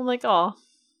old. I'm like, aw.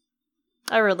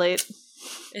 I relate.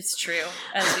 It's true,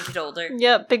 as we get older.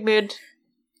 Yep, big mood.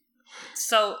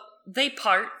 So, they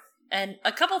part, and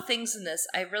a couple things in this,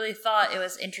 I really thought it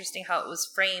was interesting how it was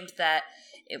framed that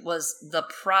it was the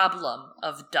problem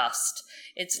of dust.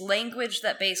 It's language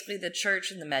that basically the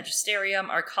church and the magisterium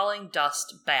are calling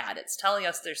dust bad. It's telling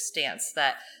us their stance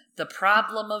that the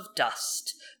problem of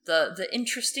dust, the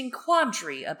interesting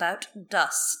quandary about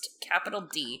dust, capital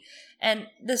D. And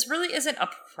this really isn't a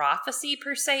prophecy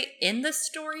per se in this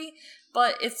story,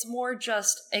 but it's more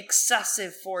just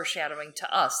excessive foreshadowing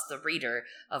to us, the reader,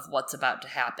 of what's about to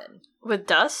happen. With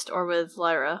Dust or with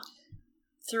Lyra?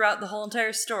 Throughout the whole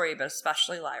entire story, but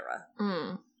especially Lyra.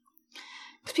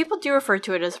 Because people do refer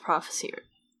to it as prophecy.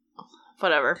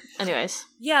 Whatever. Anyways.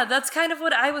 Yeah, that's kind of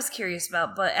what I was curious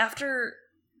about, but after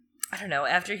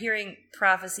hearing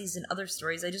prophecies in other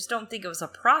stories, I just don't think it was a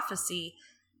prophecy.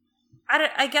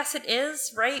 I guess it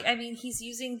is, right? I mean, he's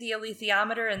using the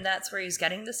alethiometer, and that's where he's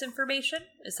getting this information?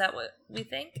 Is that what we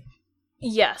think?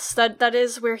 Yes, that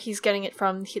is where he's getting it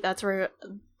from. That's where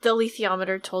the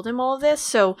alethiometer told him all of this,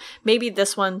 so maybe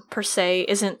this one, per se,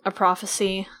 isn't a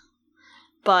prophecy,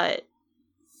 but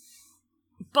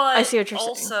I see what you're saying.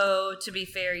 Also, to be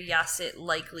fair, yes, it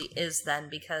likely is then,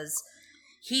 because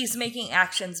he's making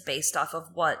actions based off of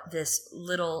what this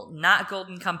little, not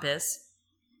golden compass,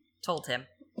 told him.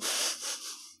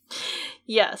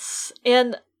 Yes,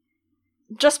 and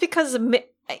just because, and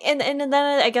then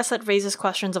I guess that raises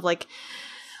questions of, like,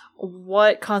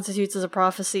 what constitutes as a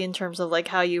prophecy in terms of, like,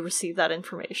 how you receive that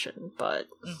information, but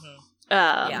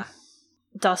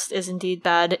dust is indeed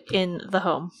bad in the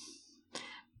home.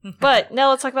 But now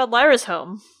let's talk about Lyra's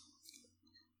home.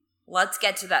 Let's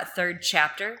get to that third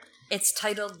chapter. It's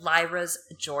titled Lyra's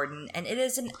Jordan, and it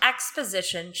is an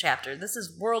exposition chapter. This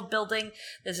is world building.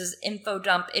 This is info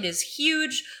dump. It is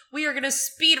huge. We are going to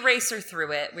speed racer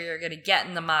through it. We are going to get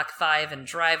in the Mach 5 and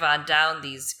drive on down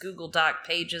these Google Doc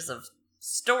pages of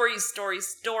story,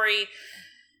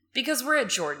 because we're at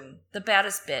Jordan, the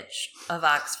baddest bitch of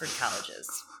Oxford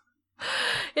colleges.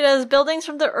 It has buildings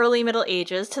from the early Middle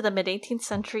Ages to the mid-18th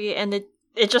century, and it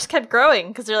just kept growing,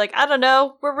 because they're like, I don't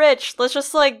know, we're rich. Let's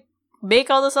just, like,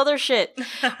 make all this other shit.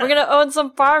 We're gonna own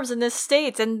some farms in this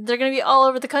state, and they're gonna be all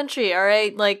over the country,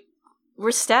 alright? Like,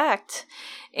 we're stacked.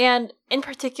 And in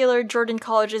particular, Jordan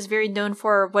College is very known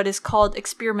for what is called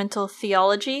experimental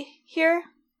theology here.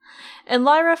 And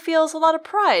Lyra feels a lot of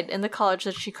pride in the college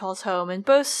that she calls home, and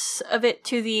boasts of it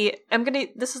to the,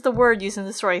 this is the word used in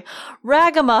the story,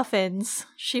 ragamuffins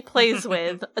she plays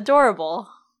with. Adorable.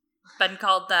 Been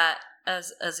called that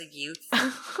as a youth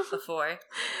before.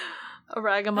 A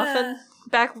ragamuffin?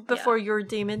 Back before your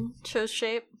demon chose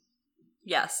shape?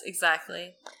 Yes,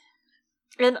 exactly.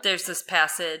 And there's this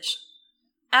passage.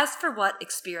 As for what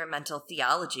experimental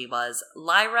theology was,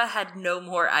 Lyra had no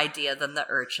more idea than the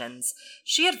urchins.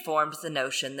 She had formed the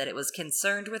notion that it was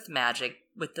concerned with magic,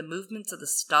 with the movements of the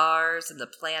stars and the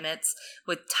planets,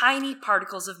 with tiny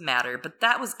particles of matter, but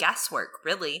that was guesswork,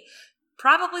 really.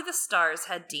 Probably the stars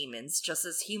had demons, just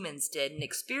as humans did, and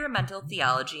experimental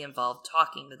theology involved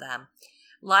talking to them.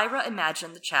 Lyra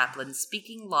imagined the chaplain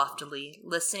speaking loftily,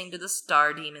 listening to the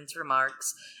star demon's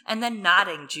remarks, and then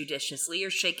nodding judiciously or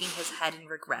shaking his head in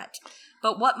regret.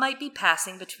 But what might be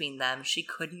passing between them, she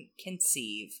couldn't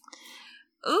conceive.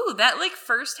 Ooh, that,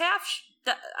 first half,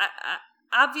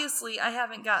 obviously I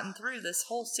haven't gotten through this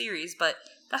whole series, but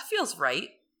that feels right.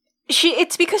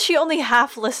 It's because she only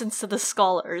half listens to the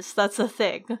scholars. That's the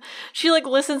thing. She,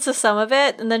 listens to some of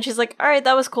it, and then she's like, alright,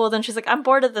 that was cool. Then she's like, I'm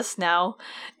bored of this now.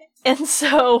 And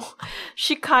so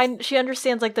she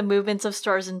understands the movements of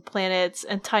stars and planets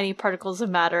and tiny particles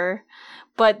of matter,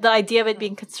 but the idea of it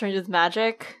being concerned with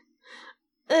magic,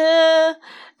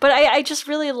 but I just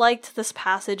really liked this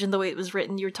passage and the way it was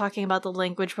written. You were talking about the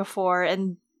language before,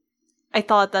 and I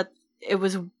thought that it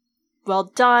was well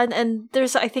done. And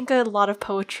there's, I think, a lot of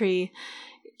poetry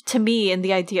to me in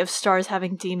the idea of stars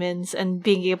having demons and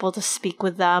being able to speak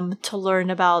with them to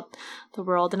learn about the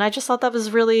world. And I just thought that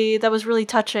was really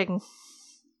touching.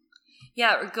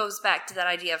 Yeah, it goes back to that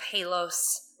idea of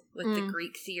halos with the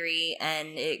Greek theory,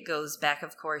 and it goes back,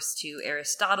 of course, to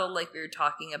Aristotle, like we were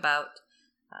talking about.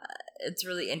 It's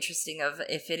really interesting of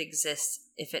if it exists,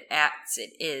 if it acts,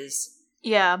 it is.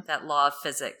 Yeah. That law of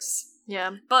physics.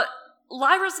 Yeah. But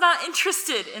Lyra's not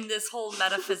interested in this whole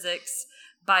metaphysics,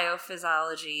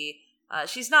 biophysiology.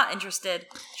 She's not interested.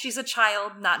 She's a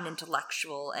child, not an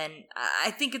intellectual. And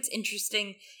I think it's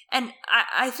interesting. And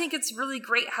I think it's really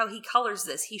great how he colors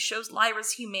this. He shows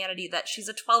Lyra's humanity, that she's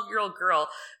a 12-year-old girl,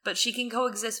 but she can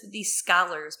coexist with these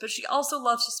scholars. But she also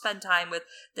loves to spend time with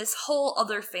this whole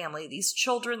other family, these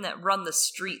children that run the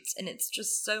streets. And it's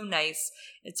just so nice.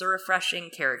 It's a refreshing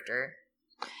character.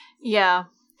 Yeah.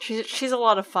 She's a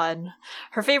lot of fun.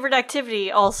 Her favorite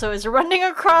activity also is running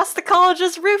across the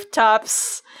college's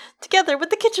rooftops together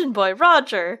with the kitchen boy,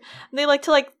 Roger. And they like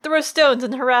to throw stones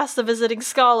and harass the visiting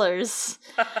scholars.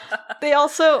 They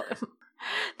also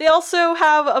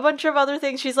have a bunch of other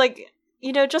things. She's like,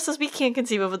 just as we can't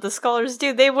conceive of what the scholars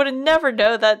do, they would never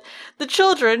know that the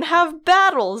children have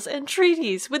battles and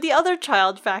treaties with the other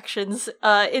child factions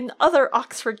in other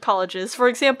Oxford colleges. For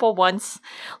example, once,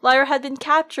 Lyra had been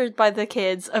captured by the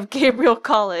kids of Gabriel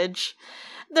College.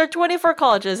 There are 24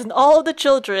 colleges, and all of the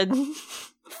children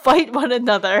fight one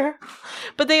another.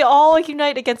 But they all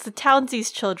unite against the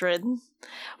Townsies children,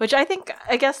 which I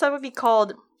guess that would be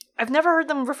called... I've never heard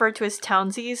them referred to as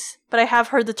Townsies, but I have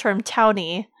heard the term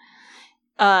Townie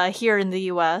here in the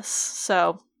US,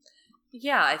 so...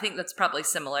 Yeah, I think that's probably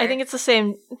similar. I think it's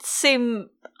the same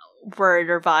word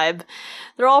or vibe.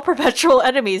 They're all perpetual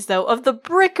enemies, though, of the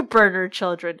brick burner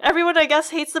children. Everyone, I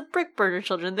guess, hates the brick burner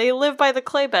children. They live by the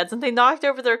clay beds, and they knocked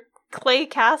over their clay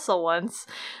castle once.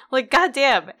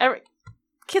 Goddamn,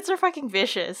 kids are fucking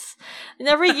vicious. And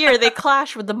every year, they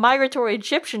clash with the migratory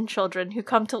Egyptian children who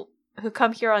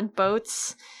come here on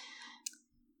boats.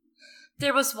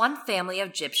 There was one family of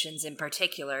Egyptians in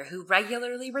particular who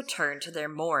regularly returned to their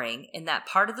mooring in that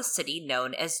part of the city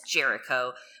known as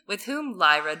Jericho, with whom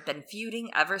Lyra had been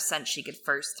feuding ever since she could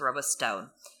first throw a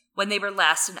stone. When they were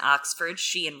last in Oxford,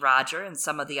 she and Roger and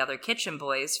some of the other kitchen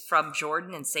boys from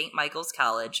Jordan and St. Michael's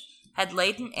College had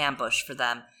laid an ambush for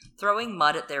them, throwing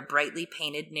mud at their brightly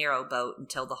painted narrow boat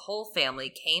until the whole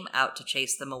family came out to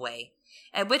chase them away.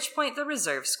 At which point the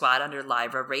reserve squad under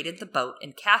Lyra raided the boat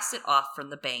and cast it off from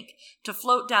the bank to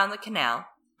float down the canal,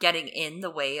 getting in the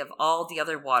way of all the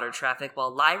other water traffic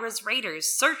while Lyra's raiders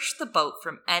searched the boat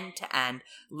from end to end,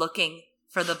 looking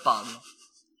for the bung.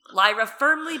 Lyra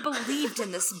firmly believed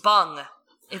in this bung.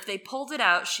 If they pulled it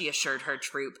out, she assured her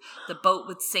troop, the boat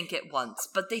would sink at once,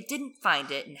 but they didn't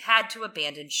find it and had to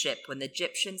abandon ship when the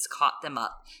Egyptians caught them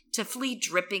up, to flee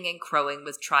dripping and crowing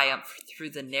with triumph through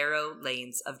the narrow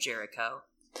lanes of Jericho.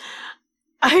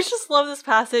 I just love this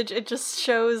passage. It just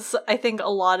shows, I think, a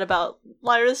lot about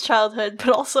Lyra's childhood, but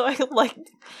also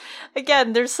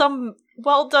again, there's some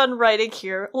well done writing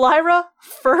here. Lyra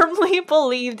firmly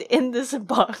believed in this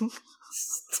bung.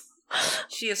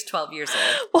 She is 12 years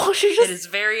old. Well, it is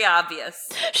very obvious.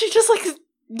 She just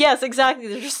yes, exactly.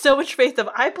 There's just so much faith of,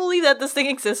 I believe that this thing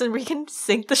exists and we can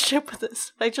sink the ship with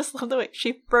this. I just love the way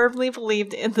she firmly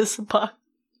believed in this bug.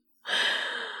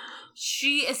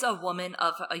 She is a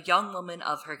young woman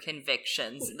of her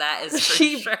convictions. That is for sure.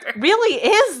 She really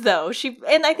is, though.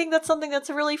 And I think that's something that's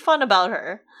really fun about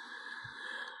her.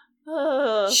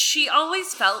 She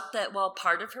always felt that while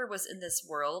part of her was in this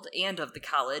world and of the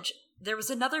college, there was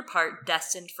another part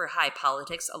destined for high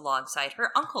politics alongside her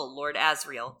uncle, Lord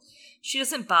Asriel. She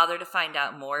doesn't bother to find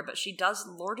out more, but she does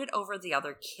lord it over the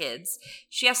other kids.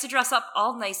 She has to dress up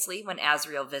all nicely when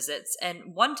Asriel visits,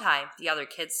 and one time the other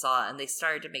kids saw it and they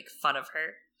started to make fun of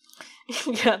her.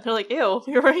 Yeah, they're like, ew,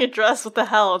 you're wearing a dress, what the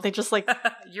hell? And they just like...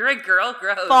 You're a girl,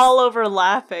 gross. Fall over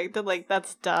laughing. They're like,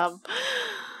 that's dumb.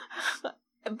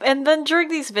 And then during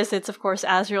these visits, of course,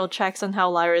 Asriel checks on how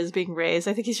Lyra is being raised.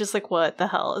 I think he's just like, what the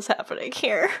hell is happening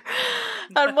here?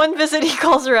 On one visit, he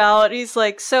calls her out. He's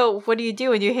like, so what do you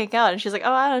do when you hang out? And she's like,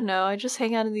 oh, I don't know. I just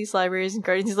hang out in these libraries and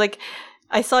gardens. He's like,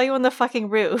 I saw you on the fucking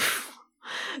roof.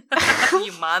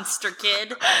 You monster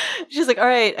kid. She's like, all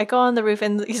right, I go on the roof.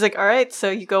 And he's like, all right, so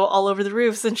you go all over the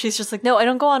roofs. And she's just like, no, I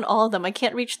don't go on all of them. I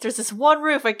can't reach. There's this one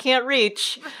roof I can't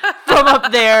reach from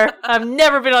up there. I've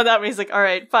never been on that one. He's like, all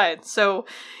right, fine. So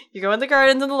you go in the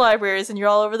gardens and the libraries and you're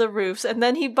all over the roofs. And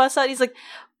then he busts out. He's like,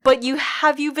 but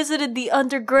have you visited the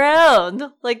underground?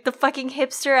 Like the fucking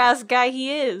hipster ass guy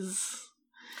he is.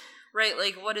 Right,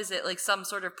 like, what is it? Like some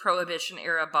sort of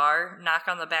Prohibition-era bar? Knock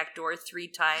on the back door 3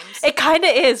 times? It kind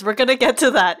of is. We're going to get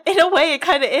to that. In a way, it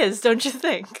kind of is, don't you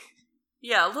think?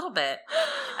 Yeah, a little bit.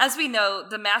 As we know,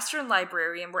 the Master and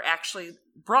Librarian were actually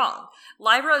wrong.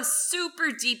 Lyra is super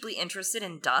deeply interested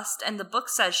in dust, and the book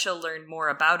says she'll learn more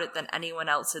about it than anyone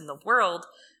else in the world.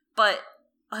 But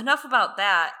enough about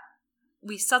that.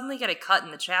 We suddenly get a cut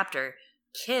in the chapter.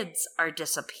 Kids are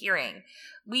disappearing.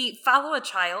 We follow a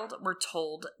child, we're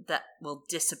told, that will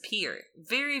disappear.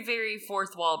 Very, very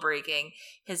fourth wall breaking.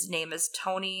 His name is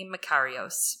Tony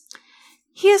Makarios.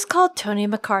 He is called Tony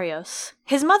Makarios.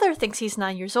 His mother thinks he's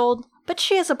 9 years old, but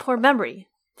she has a poor memory,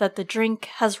 that the drink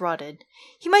has rotted.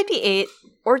 He might be 8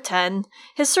 or 10.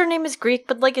 His surname is Greek,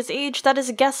 but like his age, that is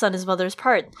a guess on his mother's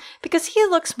part, because he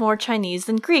looks more Chinese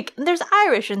than Greek, and there's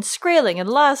Irish and Skraeling and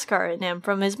Lascar in him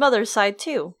from his mother's side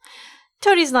too.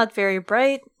 Tony's not very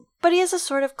bright, but he has a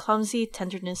sort of clumsy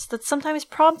tenderness that sometimes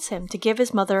prompts him to give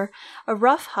his mother a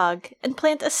rough hug and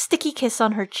plant a sticky kiss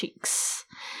on her cheeks.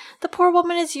 The poor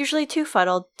woman is usually too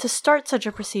fuddled to start such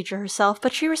a procedure herself,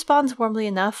 but she responds warmly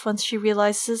enough once she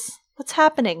realizes what's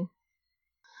happening.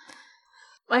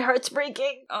 My heart's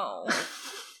breaking. Oh.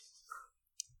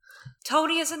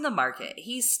 Tony is in the market.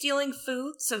 He's stealing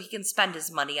food so he can spend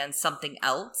his money on something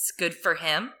else. Good for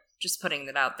him. Just putting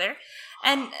that out there.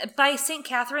 And by St.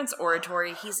 Catherine's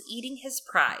Oratory, he's eating his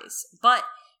prize. But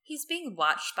he's being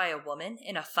watched by a woman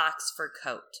in a fox fur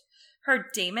coat. Her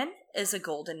daemon is a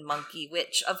golden monkey,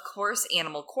 which, of course,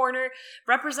 Animal Corner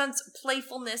represents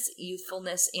playfulness,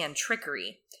 youthfulness, and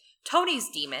trickery. Tony's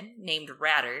demon, named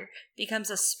Ratter,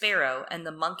 becomes a sparrow, and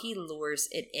the monkey lures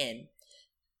it in.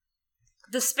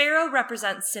 The sparrow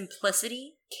represents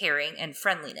simplicity, caring, and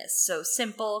friendliness. So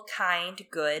simple, kind,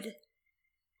 good.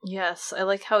 Yes, I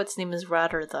like how its name is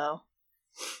Ratter, though.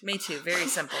 Me too, very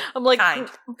simple. I'm like, kind,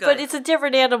 good. But it's a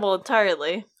different animal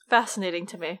entirely. Fascinating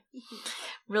to me.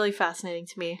 Really fascinating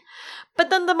to me.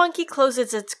 But then the monkey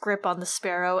closes its grip on the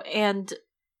sparrow, and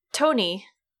Tony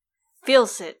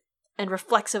feels it and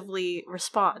reflexively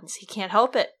responds. He can't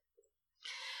help it.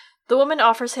 The woman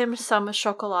offers him some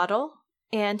chocolado,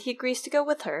 and he agrees to go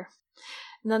with her.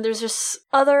 And then there's this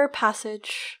other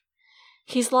passage.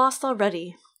 He's lost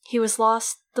already. He was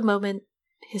lost the moment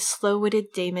his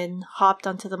slow-witted daemon hopped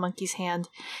onto the monkey's hand.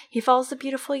 He follows the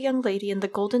beautiful young lady and the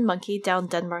golden monkey down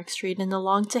Denmark Street and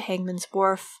along to Hangman's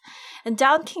Wharf, and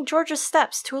down King George's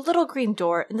steps to a little green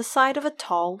door in the side of a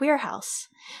tall warehouse.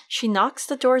 She knocks,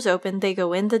 the doors open, they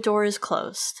go in, the door is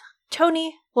closed.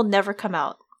 Tony will never come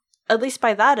out, at least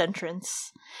by that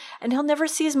entrance, and he'll never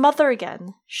see his mother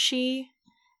again. She,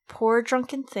 poor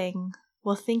drunken thing,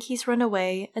 will think he's run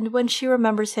away, and when she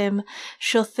remembers him,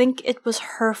 she'll think it was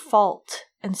her fault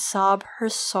and sob her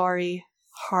sorry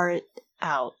heart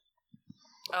out.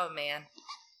 Oh, man.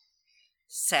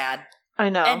 Sad. I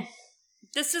know. And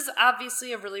this is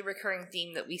obviously a really recurring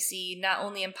theme that we see not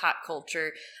only in pop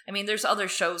culture. I mean, there's other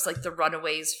shows like The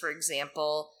Runaways, for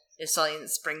example, is something that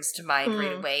springs to mind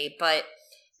right away, but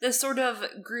this sort of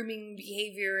grooming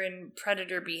behavior and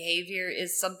predator behavior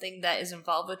is something that is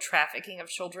involved with trafficking of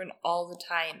children all the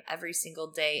time, every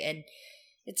single day, and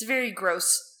it's very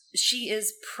gross. She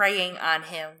is preying on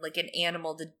him like an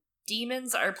animal. The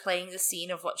demons are playing the scene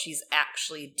of what she's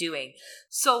actually doing.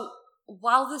 So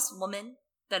while this woman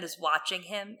that is watching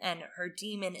him and her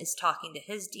demon is talking to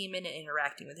his demon and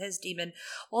interacting with his demon,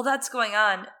 while that's going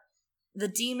on, the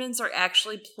demons are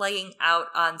actually playing out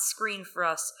on screen for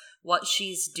us what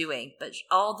she's doing. But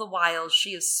all the while, she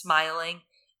is smiling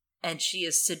and she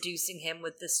is seducing him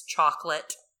with this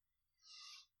chocolate.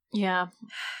 Yeah.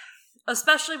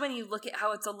 Especially when you look at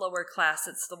how it's a lower class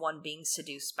that's the one being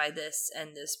seduced by this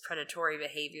and this predatory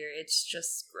behavior. It's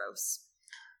just gross.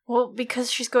 Well,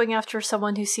 because she's going after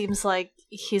someone who seems like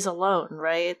he's alone,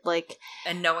 right? Like,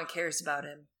 and no one cares about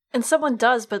him. And someone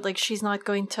does, but like she's not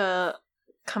going to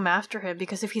come after him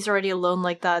because if he's already alone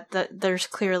like that there's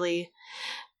clearly.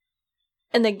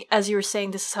 And then, as you were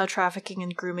saying, this is how trafficking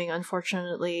and grooming,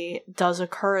 unfortunately, does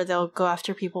occur. They'll go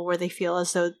after people where they feel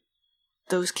as though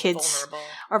those kids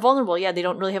are vulnerable. Yeah, they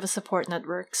don't really have a support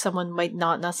network. Someone might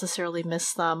not necessarily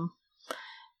miss them.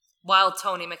 While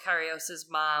Tony Makarios'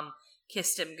 mom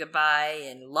kissed him goodbye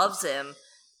and loves him,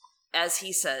 as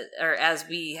he said, or as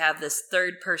we have this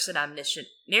third-person omniscient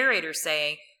narrator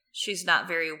saying, she's not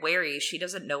very wary. She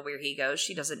doesn't know where he goes.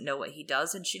 She doesn't know what he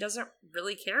does, and she doesn't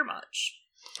really care much.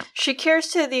 She cares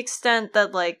to the extent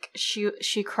that, like, she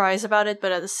cries about it,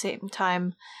 but at the same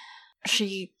time,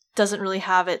 she doesn't really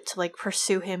have it to, like,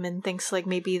 pursue him and thinks, like,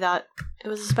 maybe that it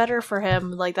was better for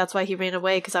him. Like, that's why he ran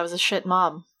away, because I was a shit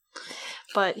mom.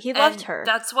 But he loved her.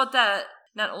 That's what that,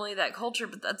 not only that culture,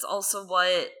 but that's also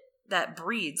what that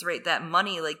breeds, right? That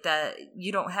money, like that,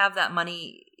 you don't have that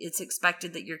money, it's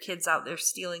expected that your kid's out there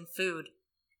stealing food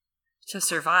to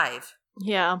survive.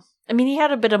 Yeah. I mean, he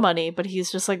had a bit of money, but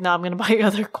he's just like, no, I'm going to buy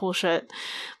other cool shit.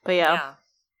 But yeah.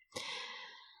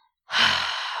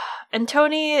 And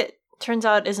Tony, turns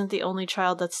out, isn't the only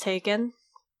child that's taken.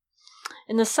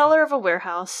 In the cellar of a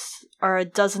warehouse are a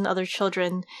dozen other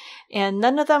children, and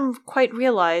none of them quite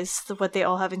realize what they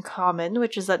all have in common,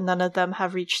 which is that none of them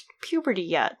have reached puberty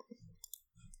yet.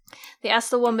 They ask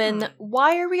the woman,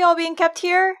 why are we all being kept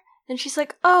here? And she's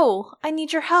like, oh, I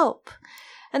need your help.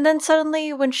 And then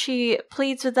suddenly, when she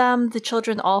pleads with them, the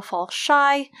children all fall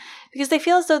shy, because they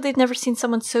feel as though they've never seen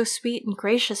someone so sweet and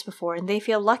gracious before, and they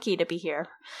feel lucky to be here.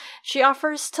 She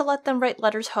offers to let them write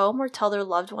letters home or tell their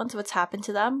loved ones what's happened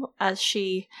to them, as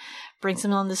she brings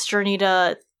them on this journey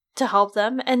to help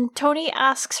them, and Tony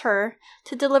asks her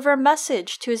to deliver a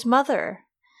message to his mother.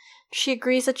 She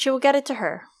agrees that she will get it to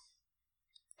her.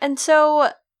 And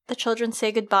so the children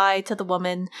say goodbye to the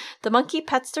woman. The monkey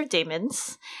pets their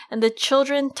daemons, and the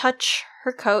children touch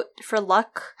her coat for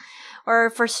luck, or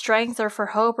for strength, or for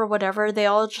hope, or whatever. They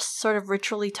all just sort of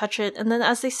ritually touch it, and then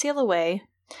as they sail away,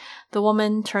 the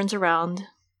woman turns around,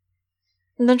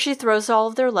 and then she throws all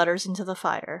of their letters into the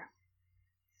fire.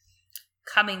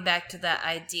 Coming back to that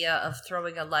idea of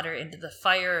throwing a letter into the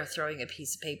fire, or throwing a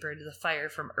piece of paper into the fire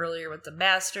from earlier with the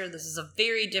master, this is a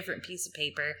very different piece of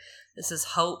paper. This is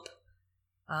hope.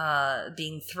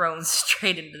 Being thrown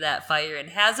straight into that fire. And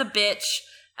has a bitch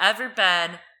ever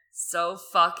been so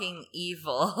fucking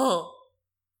evil?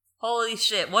 Holy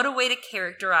shit, what a way to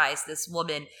characterize this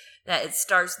woman, that it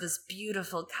starts this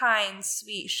beautiful, kind,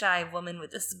 sweet, shy woman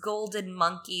with this golden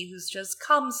monkey who's just,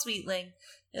 come, sweetling,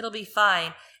 it'll be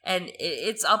fine. And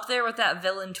it's up there with that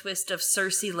villain twist of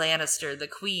Cersei Lannister, the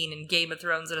queen in Game of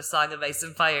Thrones and A Song of Ice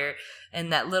and Fire,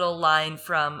 and that little line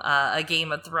from A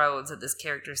Game of Thrones that this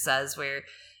character says, where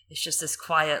it's just this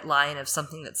quiet line of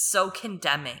something that's so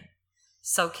condemning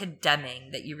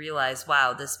that you realize,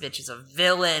 wow, this bitch is a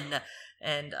villain.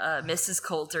 And Mrs.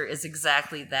 Coulter is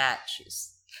exactly that.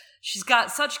 She's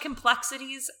got such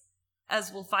complexities,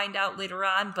 as we'll find out later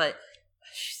on, but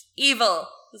she's evil.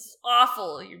 This is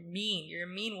awful. You're mean. You're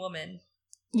a mean woman.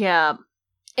 Yeah.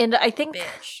 And I think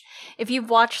bitch. If you've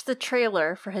watched the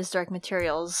trailer for His Dark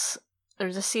Materials,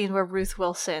 there's a scene where Ruth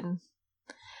Wilson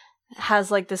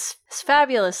has like this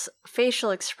fabulous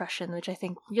facial expression, which I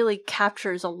think really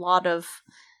captures a lot of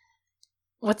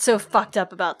what's so fucked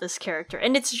up about this character.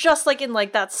 And it's just like in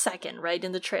like that second, right,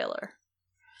 in the trailer.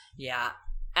 Yeah,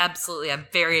 absolutely. I'm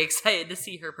very excited to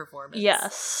see her performance.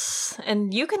 Yes.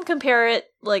 And you can compare it,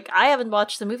 like, I haven't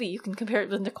watched the movie, you can compare it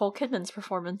with Nicole Kidman's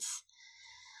performance.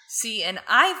 See, and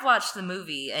I've watched the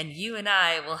movie, and you and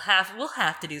I will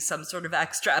have to do some sort of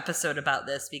extra episode about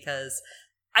this, because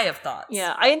I have thoughts.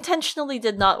 Yeah, I intentionally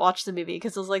did not watch the movie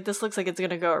because I was like, this looks like it's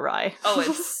gonna go awry. Oh,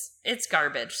 it's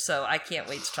garbage, so I can't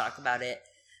wait to talk about it.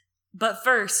 But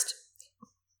first,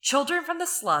 children from the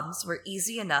slums were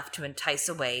easy enough to entice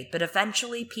away, but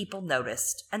eventually people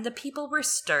noticed, and the people were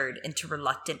stirred into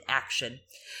reluctant action.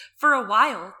 For a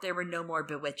while, there were no more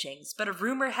bewitchings, but a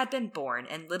rumor had been born,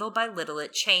 and little by little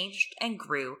it changed and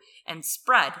grew and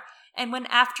spread. And when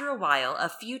after a while a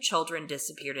few children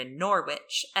disappeared in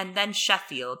Norwich, and then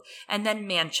Sheffield, and then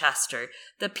Manchester,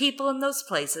 the people in those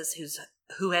places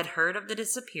who had heard of the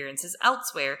disappearances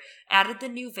elsewhere added the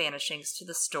new vanishings to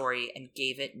the story and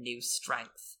gave it new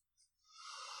strength.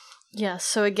 Yeah,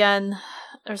 so again,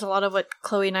 there's a lot of what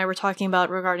Chloe and I were talking about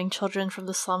regarding children from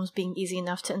the slums being easy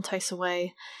enough to entice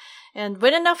away. And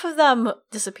when enough of them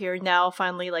disappear now,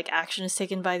 finally, like, action is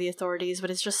taken by the authorities, but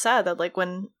it's just sad that, like,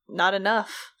 when not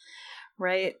enough,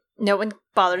 right? No one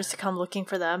bothers to come looking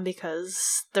for them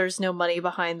because there's no money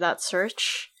behind that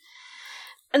search.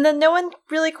 And then no one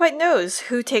really quite knows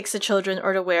who takes the children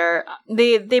or to where.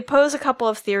 They pose a couple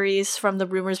of theories from the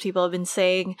rumors people have been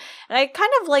saying, and I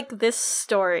kind of like this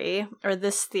story, or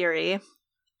this theory.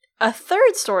 A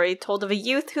third story told of a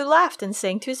youth who laughed and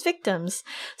sang to his victims,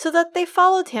 so that they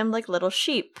followed him like little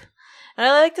sheep. And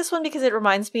I like this one because it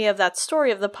reminds me of that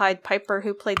story of the Pied Piper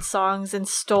who played songs and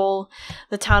stole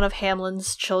the town of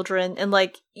Hamelin's children. And,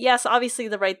 like, yes, obviously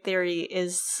the right theory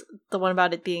is the one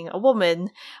about it being a woman,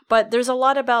 but there's a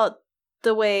lot about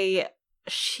the way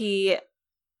she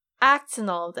acts in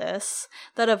all of this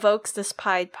that evokes this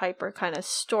Pied Piper kind of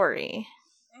story.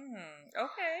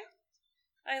 Okay.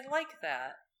 I like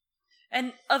that.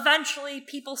 And eventually,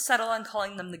 people settle on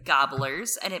calling them the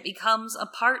Gobblers, and it becomes a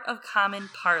part of common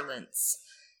parlance,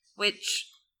 which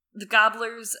the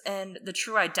Gobblers and the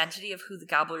true identity of who the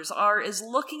Gobblers are is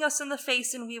looking us in the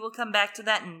face, and we will come back to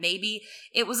that, and maybe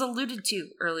it was alluded to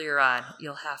earlier on.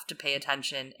 You'll have to pay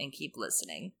attention and keep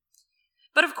listening.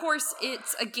 But of course,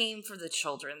 it's a game for the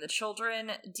children. The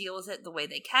children deal with it the way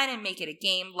they can and make it a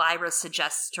game. Lyra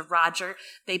suggests to Roger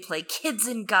they play Kids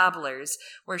and Gobblers,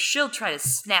 where she'll try to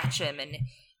snatch him and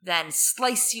then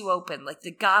slice you open like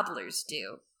the Gobblers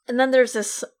do. And then there's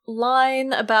this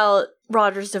line about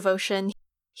Roger's devotion.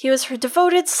 He was her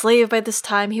devoted slave by this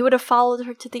time. He would have followed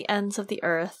her to the ends of the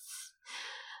earth.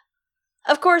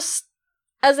 Of course,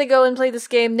 as they go and play this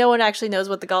game, no one actually knows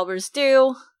what the Gobblers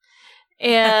do.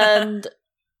 And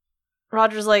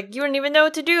Roger's like, you wouldn't even know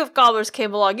what to do if Gobblers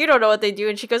came along. You don't know what they do.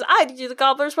 And she goes, I do the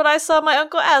Gobblers what I saw my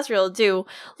Uncle Asriel do.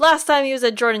 Last time he was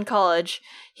at Jordan College.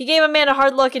 He gave a man a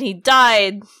hard look and he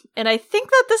died. And I think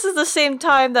that this is the same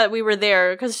time that we were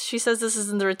there, because she says this is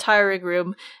in the retiring room.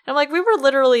 And I'm like, we were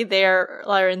literally there,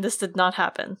 Lyra, and this did not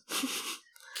happen.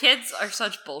 Kids are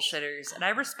such bullshitters, and I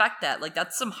respect that. Like,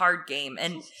 that's some hard game.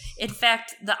 And in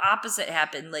fact, the opposite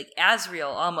happened. Like,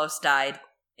 Asriel almost died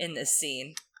in this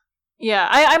scene. Yeah,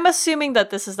 I'm assuming that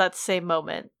this is that same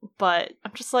moment, but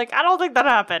I'm just like, I don't think that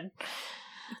happened.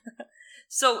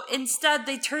 So instead,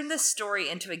 they turn this story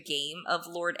into a game of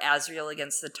Lord Asriel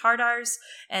against the Tartars,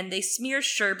 and they smear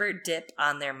sherbet dip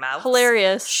on their mouths.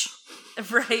 Hilarious.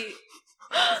 Right?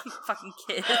 Fucking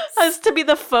kids. Has to be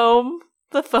the foam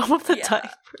of the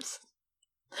diapers.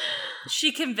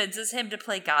 She convinces him to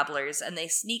play Gobblers, and they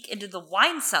sneak into the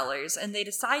wine cellars, and they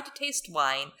decide to taste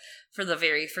wine for the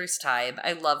very first time.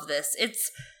 I love this.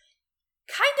 It's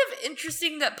kind of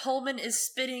interesting that Pullman is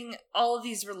spinning all of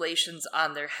these relations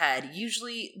on their head.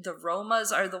 Usually the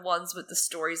Romas are the ones with the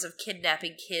stories of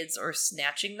kidnapping kids or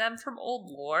snatching them from old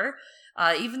lore.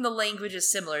 Even the language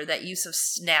is similar, that use of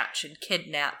snatch and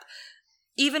kidnap.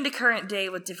 Even to current day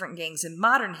with different gangs in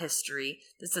modern history,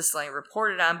 this is slightly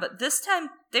reported on, but this time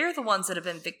they're the ones that have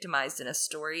been victimized in a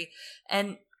story,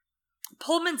 and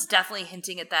Pullman's definitely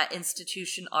hinting at that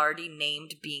institution already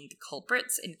named being the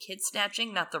culprits in kid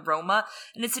snatching, not the Roma,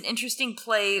 and it's an interesting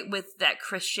play with that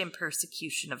Christian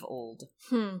persecution of old.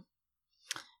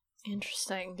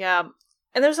 Interesting, yeah.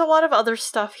 And there's a lot of other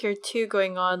stuff here too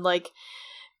going on, like,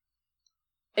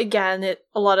 again,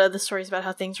 a lot of the stories about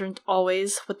how things aren't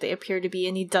always what they appear to be,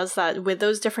 and he does that with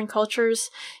those different cultures.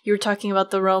 You were talking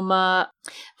about the Roma.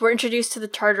 We're introduced to the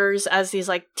Tartars as these,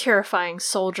 like, terrifying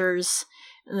soldiers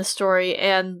in the story,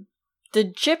 and the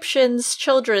Egyptians'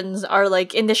 children are,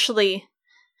 like, initially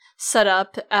set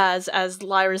up as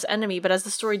Lyra's enemy, but as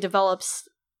the story develops,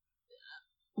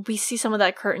 we see some of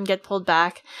that curtain get pulled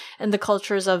back, and the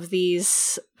cultures of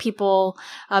these people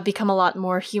become a lot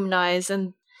more humanized.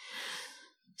 And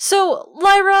so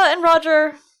Lyra and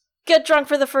Roger get drunk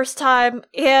for the first time,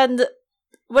 and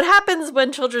what happens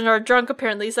when children are drunk,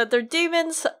 apparently, is that their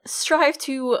demons strive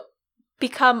to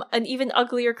become an even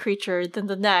uglier creature than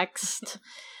the next.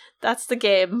 That's the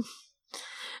game.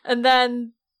 And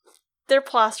then they're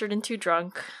plastered and too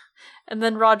drunk. And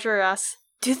then Roger asks,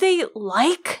 do they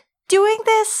like doing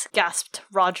this? Gasped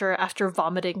Roger after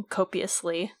vomiting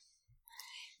copiously.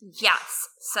 Yes,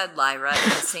 said Lyra in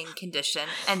the same condition.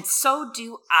 And so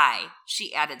do I,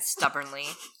 she added stubbornly.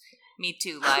 Me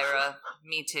too, Lyra.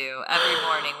 Me too. Every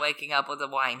morning waking up with a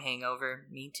wine hangover.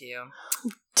 Me too.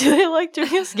 Do they like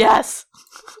doing this? Yes.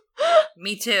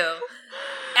 Me too.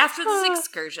 After this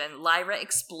excursion, Lyra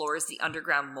explores the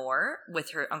underground more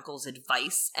with her uncle's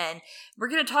advice, and we're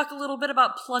going to talk a little bit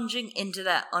about plunging into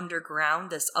that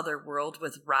underground, this other world,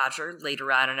 with Roger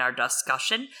later on in our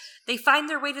discussion. They find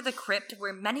their way to the crypt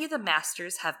where many of the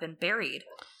masters have been buried.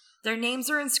 Their names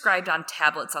are inscribed on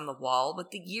tablets on the wall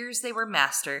with the years they were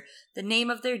master, the name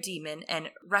of their demon, and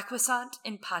requiescat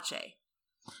in pace.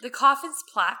 The coffin's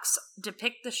plaques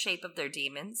depict the shape of their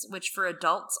demons, which for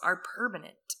adults are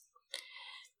permanent.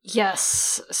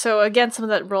 Yes. So again, some of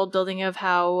that world building of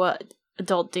how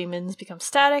adult demons become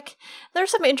static. There's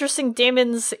some interesting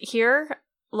demons here,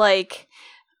 like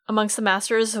amongst the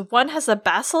masters. One has a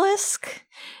basilisk,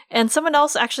 and someone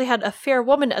else actually had a fair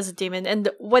woman as a demon. And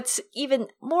what's even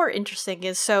more interesting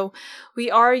is, so we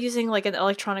are using like an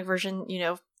electronic version,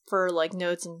 for like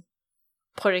notes and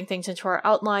putting things into our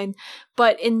outline.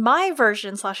 But in my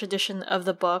version / edition of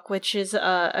the book, which is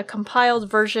a compiled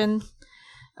version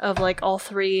of like all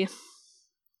three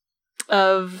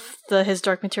of the His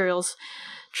Dark Materials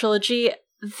trilogy,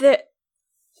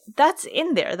 that's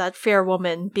in there, that fair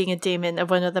woman being a daemon of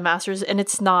one of the masters, and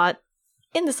it's not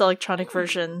in this electronic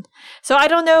version. So I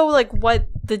don't know like what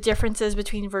the difference is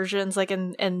between versions, like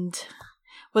and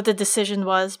what the decision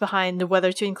was behind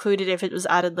whether to include it, if it was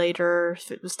added later, or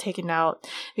if it was taken out.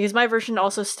 Because my version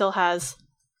also still has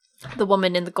the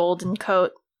woman in the golden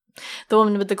coat, the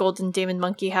woman with the golden demon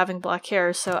monkey having black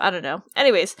hair, so I don't know.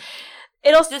 Anyways,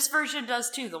 it also... This version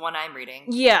does too, the one I'm reading.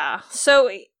 Yeah, so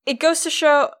it goes to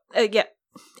show... yeah.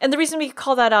 And the reason we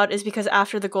call that out is because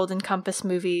after the Golden Compass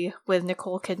movie with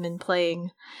Nicole Kidman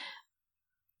playing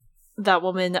that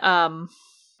woman,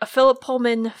 Philip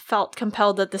Pullman felt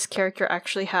compelled that this character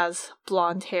actually has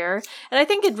blonde hair. And I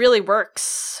think it really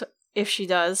works if she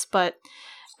does, but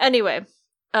anyway...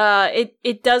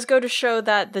 it does go to show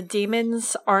that the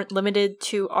demons aren't limited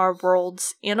to our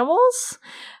world's animals,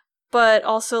 but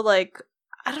also, like,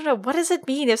 I don't know, what does it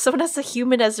mean if someone has a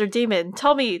human as their demon?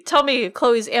 Tell me,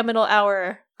 Chloe's Aminal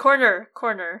Hour. Corner.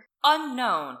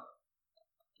 Unknown.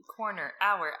 Corner,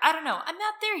 hour. I don't know. I'm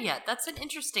not there yet. That's an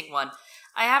interesting one.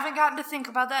 I haven't gotten to think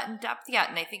about that in depth yet,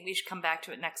 and I think we should come back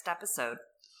to it next episode.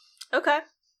 Okay.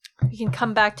 We can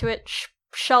come back to it,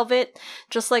 shelve it,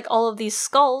 just like all of these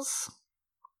skulls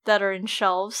that are in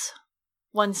shelves.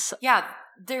 Yeah,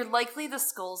 they're likely the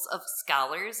skulls of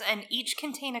scholars, and each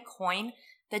contain a coin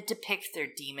that depicts their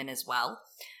demon as well.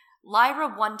 Lyra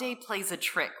one day plays a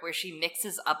trick where she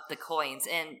mixes up the coins,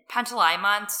 and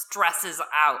Pantalaimon stresses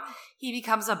out. He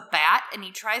becomes a bat, and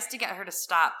he tries to get her to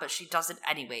stop, but she does it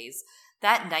anyways.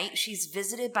 That night, she's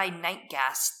visited by night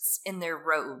guests in their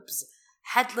robes,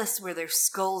 headless where their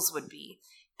skulls would be.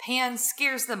 Pan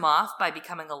scares them off by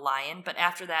becoming a lion, but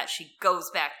after that she goes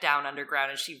back down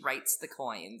underground and she writes the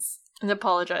coins. And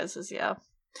apologizes, yeah.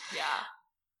 Yeah.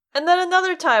 And then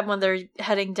another time when they're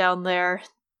heading down there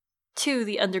to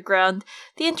the underground,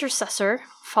 the intercessor,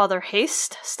 Father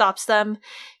Haste, stops them.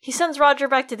 He sends Roger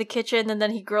back to the kitchen, and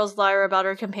then he grills Lyra about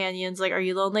her companions, like, are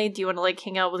you lonely? Do you want to, like,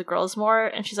 hang out with girls more?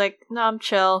 And she's like, no, I'm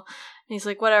chill. And he's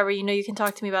like, whatever, you can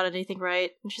talk to me about anything,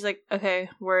 right? And she's like, okay,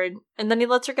 word. And then he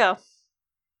lets her go.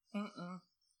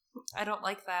 I don't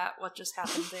like that. What just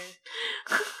happened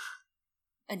there?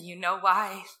 And you know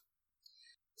why.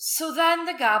 So then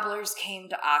the gobblers came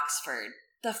to Oxford.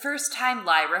 The first time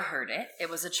Lyra heard it, it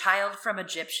was a child from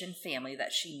Egyptian family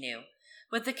that she knew,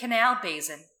 with the canal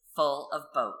basin full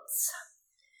of boats.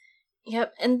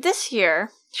 Yep, and this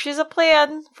year, she has a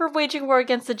plan for waging war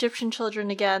against Egyptian children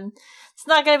again. It's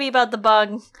not going to be about the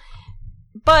bung,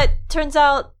 but turns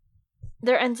out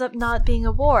there ends up not being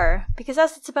a war, because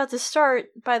as it's about to start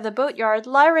by the boatyard,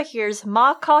 Lyra hears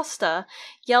Ma Costa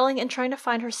yelling and trying to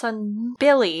find her son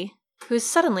Billy, who's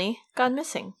suddenly gone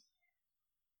missing.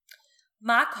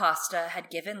 Ma Costa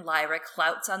had given Lyra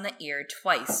clouts on the ear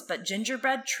twice, but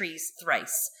gingerbread trees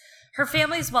thrice. Her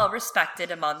family's well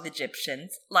respected among the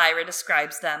Egyptians. Lyra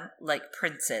describes them like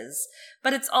princes,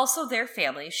 but it's also their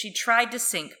family she tried to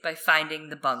sink by finding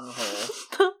the bunghole.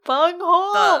 The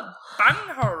bunghole! The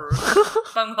bunghole!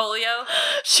 Bungholio?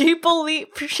 She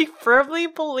firmly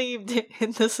believed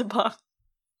in this bung.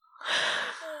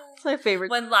 It's my favorite.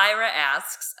 When Lyra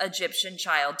asks, Egyptian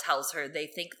child tells her they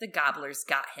think the gobblers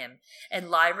got him,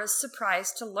 and Lyra's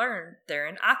surprised to learn they're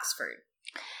in Oxford.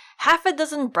 Half a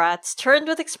dozen brats turned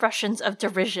with expressions of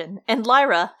derision, and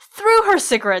Lyra threw her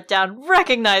cigarette down,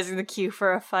 recognizing the cue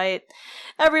for a fight.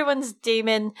 Everyone's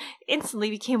daemon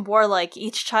instantly became warlike.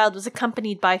 Each child was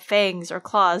accompanied by fangs or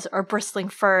claws or bristling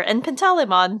fur, and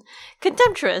Pantalaimon,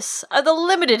 contemptuous of the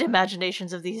limited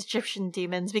imaginations of these Egyptian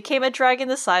demons, became a dragon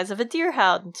the size of a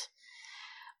deerhound.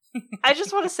 I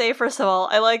just want to say, first of all,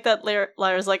 I like that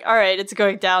Lyra's like, alright, it's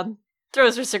going down,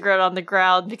 throws her cigarette on the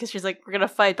ground because she's like, we're gonna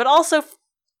fight, but also...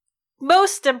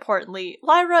 most importantly,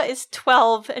 Lyra is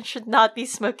 12 and should not be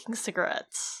smoking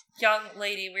cigarettes. Young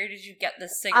lady, where did you get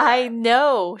this cigarette? I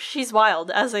know. She's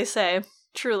wild, as they say.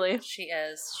 Truly. She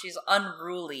is. She's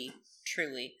unruly,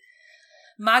 truly.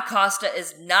 Ma Costa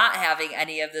is not having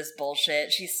any of this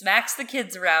bullshit. She smacks the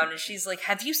kids around and she's like,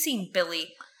 have you seen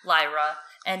Billy, Lyra?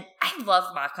 And I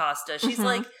love Ma Costa. She's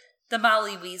like the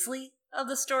Molly Weasley of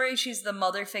the story. She's the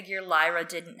mother figure Lyra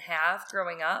didn't have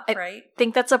growing up, right? I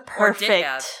think that's a perfect... Or did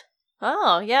have.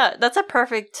 Oh, yeah. That's a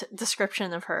perfect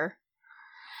description of her.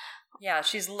 Yeah,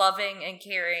 she's loving and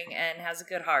caring and has a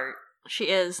good heart. She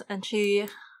is, and she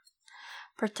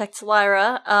protects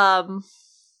Lyra.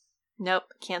 Nope,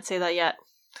 can't say that yet.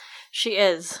 She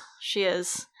is.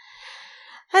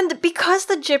 And because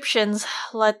the Egyptians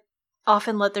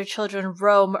often let their children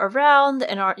roam around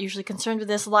and aren't usually concerned with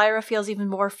this, Lyra feels even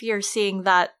more fear seeing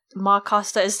that Ma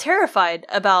Costa is terrified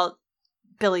about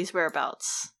Billy's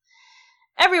whereabouts.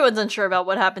 Everyone's unsure about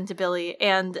what happened to Billy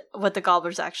and what the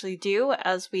Gobblers actually do,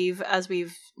 as we've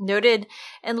noted,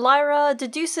 and Lyra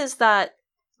deduces that,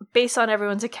 based on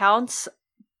everyone's accounts,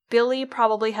 Billy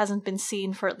probably hasn't been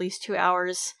seen for at least 2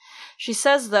 hours. She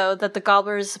says, though, that the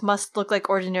Gobblers must look like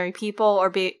ordinary people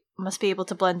or must be able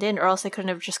to blend in, or else they couldn't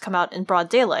have just come out in broad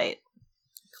daylight.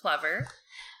 Clever.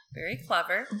 Very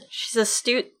clever. She's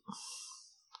astute.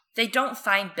 They don't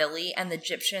find Billy, and the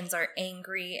Egyptians are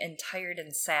angry and tired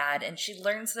and sad, and she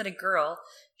learns that a girl,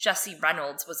 Jessie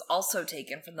Reynolds, was also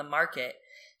taken from the market.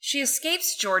 She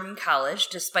escapes Jordan College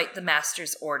despite the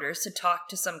master's orders to talk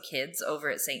to some kids over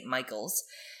at St. Michael's,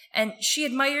 and she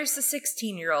admires the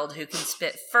 16-year-old who can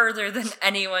spit further than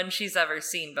anyone she's ever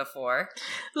seen before.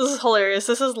 This is hilarious.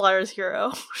 This is Lyra's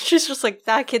hero. She's just like,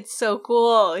 that kid's so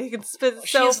cool. He can spit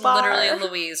so far. She's literally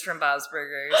Louise from Bob's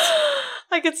Burgers.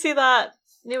 I could see that.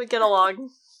 They would get along.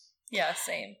 Yeah,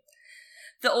 same.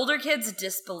 The older kids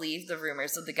disbelieve the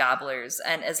rumors of the Gobblers,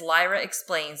 and as Lyra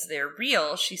explains they're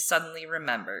real, she suddenly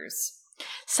remembers.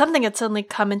 Something had suddenly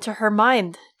come into her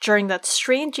mind. During that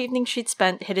strange evening she'd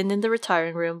spent hidden in the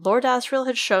retiring room, Lord Asriel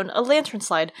had shown a lantern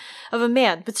slide of a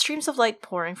man with streams of light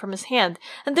pouring from his hand,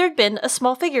 and there'd been a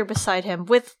small figure beside him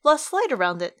with less light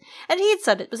around it, and he had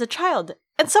said it was a child,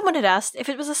 and someone had asked if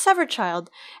it was a severed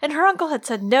child, and her uncle had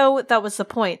said no, that was the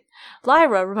point.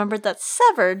 Lyra remembered that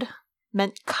severed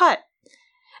meant cut.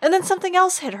 And then something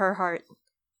else hit her heart.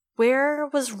 Where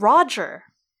was Roger?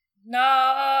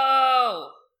 No!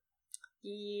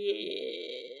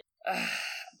 Yeah.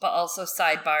 But also,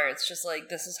 sidebar, it's just like,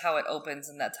 this is how it opens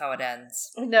and that's how it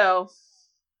ends. I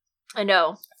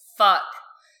know. Fuck.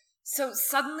 So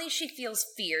suddenly she feels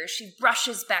fear. She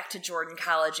rushes back to Jordan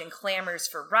College and clamors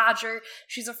for Roger.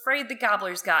 She's afraid the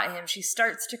Gobblers got him. She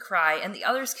starts to cry, and the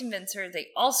others convince her they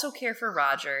also care for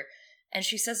Roger. And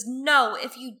she says, no,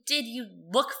 if you did, you'd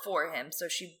look for him. So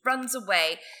she runs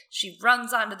away. She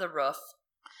runs onto the roof.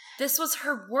 This was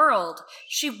her world.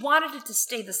 She wanted it to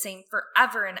stay the same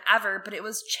forever and ever, but it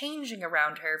was changing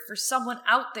around her, for someone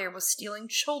out there was stealing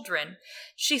children.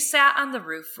 She sat on the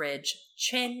roof ridge,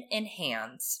 chin in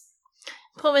hands.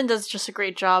 Pullman does just a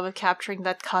great job of capturing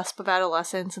that cusp of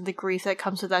adolescence and the grief that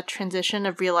comes with that transition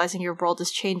of realizing your world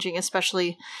is changing,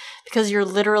 especially because you're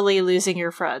literally losing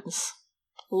your friends.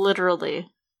 Literally.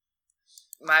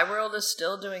 My world is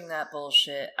still doing that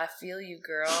bullshit. I feel you,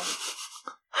 girl.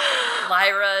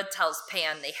 Lyra tells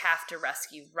Pan they have to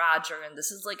rescue Roger, and this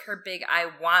is like her big I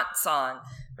Want song,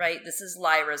 right? This is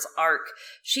Lyra's arc.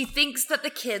 She thinks that the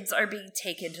kids are being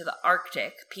taken to the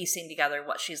Arctic, piecing together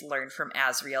what she's learned from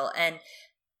Asriel, and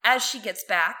as she gets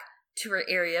back to her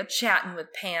area chatting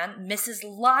with Pan, Mrs.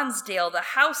 Lonsdale, the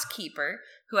housekeeper,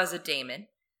 who has a daemon,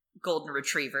 golden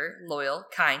retriever, loyal,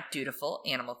 kind, dutiful,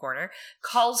 Animal Corner,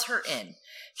 calls her in.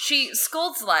 She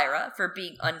scolds Lyra for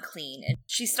being unclean, and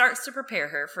she starts to prepare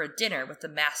her for a dinner with the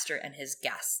master and his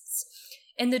guests.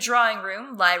 In the drawing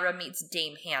room, Lyra meets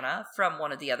Dame Hannah from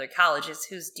one of the other colleges,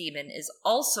 whose demon is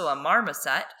also a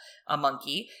marmoset, a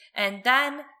monkey, and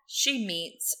then she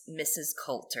meets Mrs.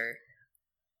 Coulter.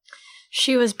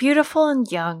 She was beautiful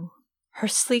and young. Her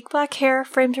sleek black hair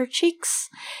framed her cheeks,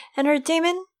 and her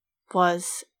daemon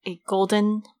was a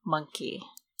golden monkey.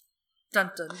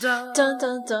 Dun dun dun. Dun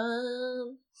dun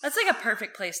dun. That's like a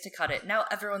perfect place to cut it. Now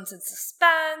everyone's in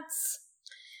suspense.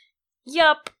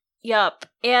 Yup.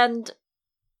 And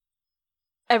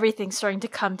everything's starting to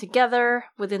come together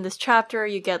within this chapter.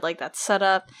 You get like that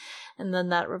setup and then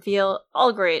that reveal.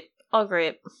 All great.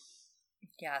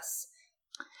 Yes.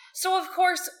 So, of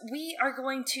course, we are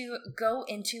going to go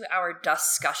into our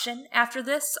discussion after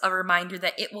this. A reminder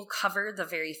that it will cover the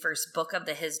very first book of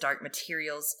the His Dark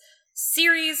Materials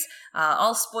series.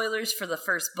 All spoilers for the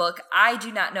first book. I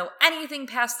do not know anything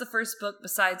past the first book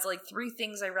besides like 3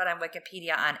 things I read on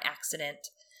Wikipedia on accident.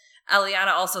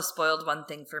 Eliana also spoiled one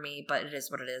thing for me, but it is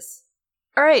what it is.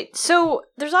 All right, so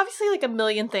there's obviously like a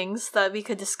million things that we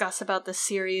could discuss about this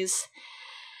series.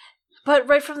 But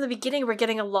right from the beginning, we're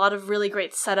getting a lot of really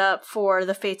great setup for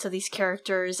the fates of these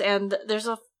characters, and there's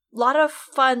a lot of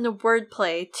fun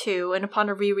wordplay, too, and upon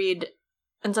a reread,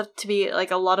 ends up to be,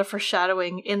 like, a lot of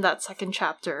foreshadowing in that second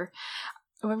chapter.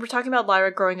 When we're talking about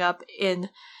Lyra growing up in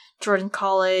Jordan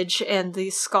College and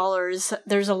these scholars,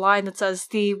 there's a line that says,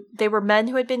 they were men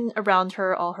who had been around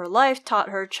her all her life, taught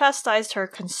her, chastised her,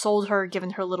 consoled her,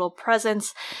 given her little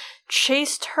presents,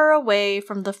 chased her away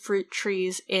from the fruit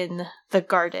trees in the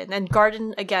garden. And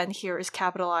garden, again, here is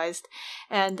capitalized.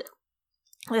 And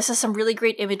this is some really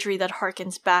great imagery that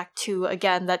harkens back to,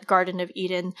 again, that Garden of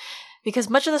Eden, because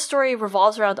much of the story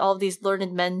revolves around all of these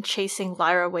learned men chasing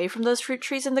Lyra away from those fruit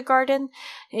trees in the garden,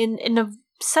 in a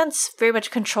sense, very much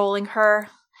controlling her.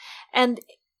 And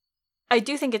I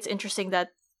do think it's interesting that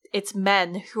it's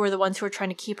men who are the ones who are trying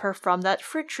to keep her from that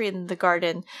fruit tree in the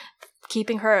garden,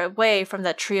 keeping her away from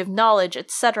that tree of knowledge,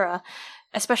 etc.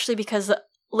 Especially because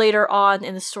later on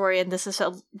in the story, and this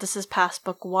is past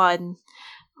book one,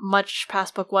 much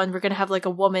past book one, we're going to have like a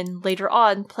woman later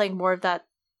on playing more of that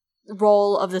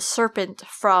role of the serpent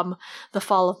from the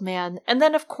fall of man. And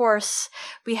then, of course,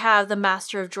 we have the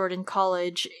master of Jordan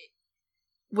College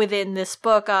within this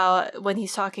book, when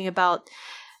he's talking about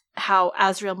how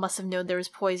Azrael must have known there was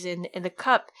poison in the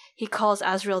cup. He calls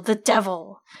Azrael the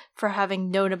devil for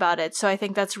having known about it. So I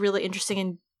think that's really interesting,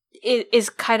 and it is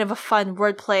kind of a fun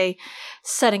wordplay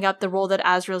setting up the role that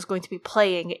Azrael is going to be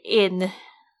playing in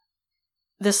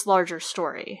this larger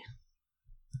story.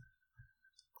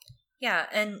 Yeah,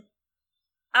 and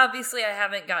obviously I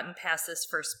haven't gotten past this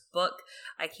first book.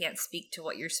 I can't speak to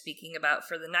what you're speaking about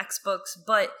for the next books,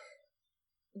 but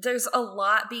there's a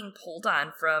lot being pulled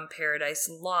on from Paradise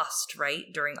Lost, right,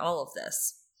 during all of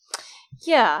this.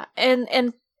 Yeah,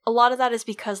 and a lot of that is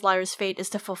because Lyra's fate is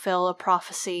to fulfill a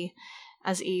prophecy,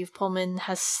 as Eve Pullman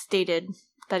has stated,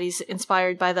 that he's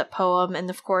inspired by that poem, and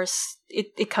of course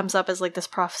it comes up as like this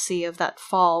prophecy of that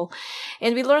fall.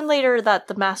 And we learn later that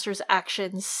the Master's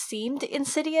actions seemed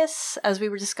insidious, as we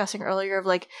were discussing earlier, of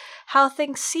like how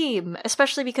things seem,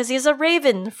 especially because he is a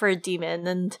raven for a demon.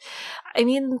 And I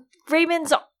mean,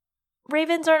 ravens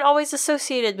aren't always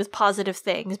associated with positive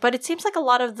things, but it seems like a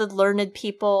lot of the learned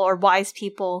people or wise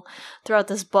people throughout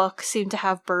this book seem to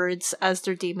have birds as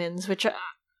their demons, which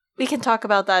we can talk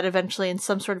about that eventually in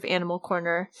some sort of animal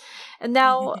corner. And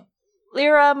now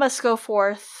Lyra must go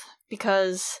forth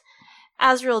because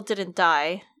Azrael didn't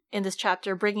die in this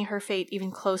chapter, bringing her fate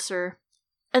even closer.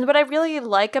 And what I really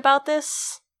like about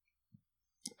this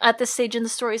at this stage in the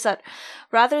story is that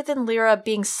rather than Lyra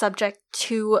being subject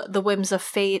to the whims of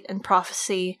fate and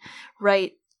prophecy,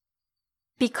 right,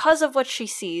 because of what she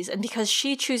sees and because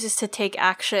she chooses to take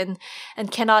action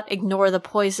and cannot ignore the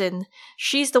poison,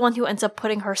 she's the one who ends up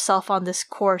putting herself on this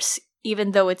course,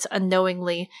 even though it's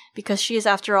unknowingly, because she is,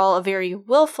 after all, a very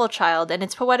willful child, and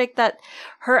it's poetic that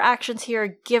her actions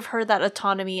here give her that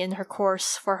autonomy in her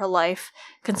course for her life,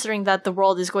 considering that the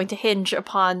world is going to hinge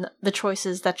upon the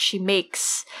choices that she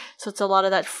makes. So it's a lot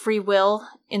of that free will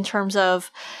in terms of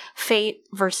fate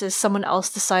versus someone else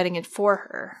deciding it for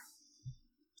her.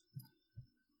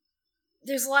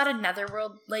 There's a lot of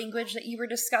Netherworld language that you were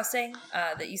discussing,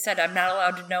 that you said I'm not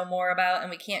allowed to know more about,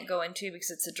 and we can't go into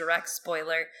because it's a direct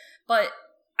spoiler. But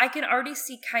I can already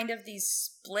see kind of these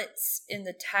splits in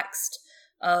the text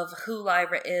of who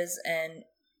Lyra is, and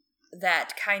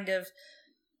that kind of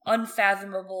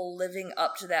unfathomable living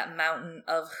up to that mountain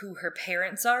of who her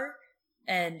parents are,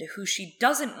 and who she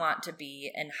doesn't want to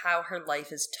be, and how her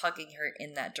life is tugging her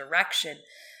in that direction.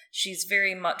 She's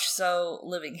very much so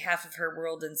living half of her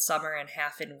world in summer and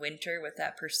half in winter with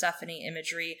that Persephone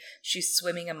imagery. She's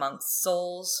swimming amongst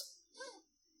souls.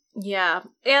 Yeah,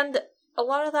 and a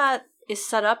lot of that is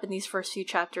set up in these first few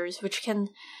chapters, which can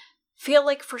feel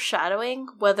like foreshadowing,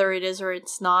 whether it is or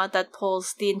it's not, that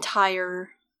pulls the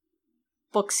entire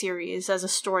book series as a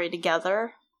story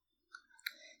together.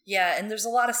 Yeah, and there's a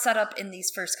lot of setup in these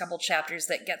first couple chapters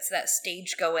that gets that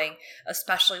stage going,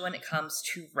 especially when it comes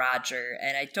to Roger.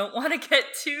 And I don't want to get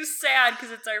too sad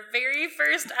because it's our very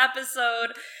first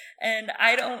episode, and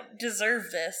I don't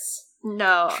deserve this.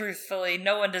 No. Truthfully,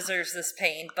 no one deserves this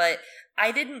pain, but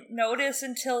I didn't notice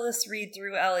until this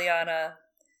read-through, Eliana.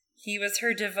 He was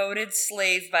her devoted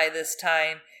slave by this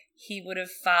time. He would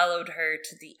have followed her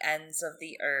to the ends of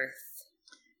the earth.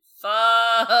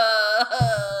 Fuck!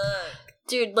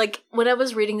 Dude, like, when I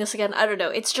was reading this again, I don't know,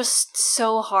 it's just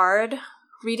so hard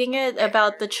reading it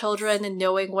about the children and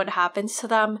knowing what happens to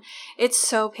them. It's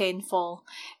so painful.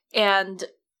 And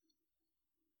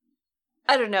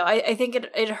I don't know, I think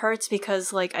it hurts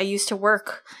because, like, I used to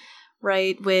work,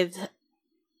 right, with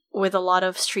a lot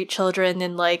of street children,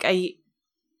 and, like,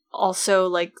 also,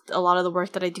 like, a lot of the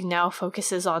work that I do now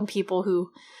focuses on people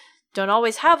who don't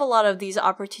always have a lot of these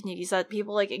opportunities that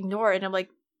people, like, ignore. And I'm like,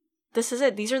 this is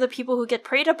it. These are the people who get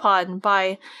preyed upon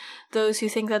by those who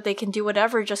think that they can do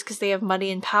whatever just because they have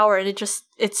money and power. And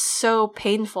it's so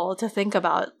painful to think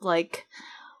about, like,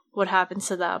 what happens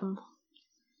to them.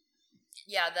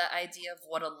 Yeah, the idea of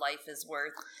what a life is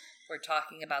worth. We're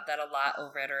talking about that a lot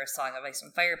over at our Song of Ice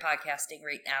and Fire podcasting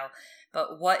right now.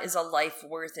 But what is a life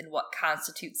worth, and what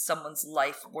constitutes someone's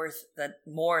life worth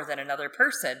more than another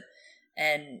person?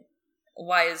 And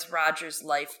why is Roger's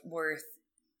life worth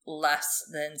less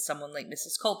than someone like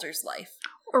Mrs. Coulter's life?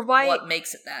 Or why? What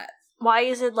makes it that? Why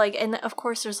is it like, and of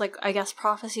course there's, like, I guess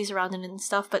prophecies around it and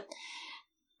stuff, but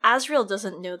Asriel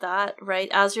doesn't know that, right?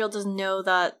 Asriel doesn't know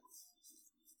that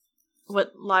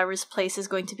what Lyra's place is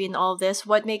going to be in all of this.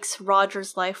 What makes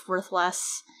Roger's life worth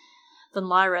less than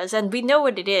Lyra's? And we know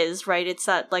what it is, right? It's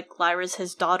that, like, Lyra's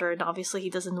his daughter, and obviously he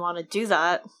doesn't want to do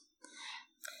that.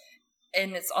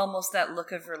 And it's almost that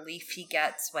look of relief he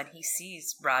gets when he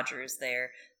sees Roger is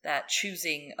there, that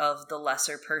choosing of the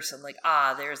lesser person, like,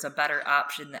 there's a better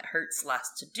option that hurts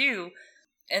less to do,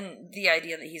 and the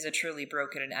idea that he's a truly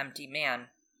broken and empty man.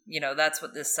 You know, that's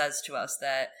what this says to us,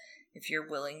 that if you're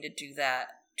willing to do that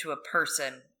to a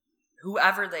person,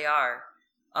 whoever they are,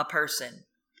 a person,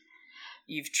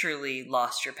 you've truly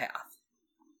lost your path.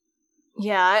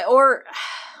 Yeah, or,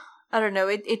 I don't know,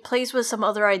 it plays with some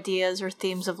other ideas or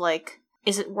themes of, like,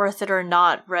 is it worth it or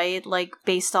not, right? Like,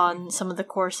 based on some of the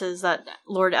courses that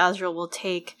Lord Asriel will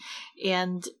take,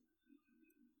 and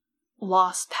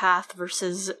lost path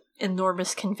versus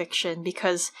enormous conviction,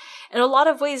 because in a lot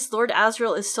of ways, Lord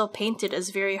Asriel is still painted as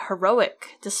very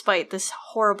heroic, despite this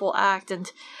horrible act,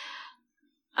 and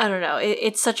I don't know,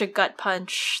 it's such a gut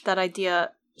punch, that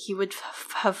idea he would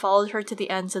have followed her to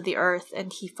the ends of the earth,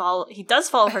 and he does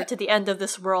follow her to the end of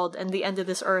this world, and the end of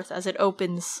this earth as it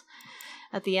opens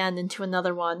at the end into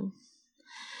another one.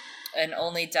 And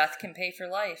only death can pay for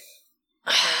life.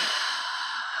 Right?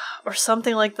 Or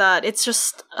something like that. It's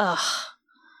just,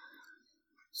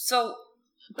 So,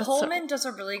 Pullman does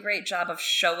a really great job of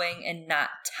showing and not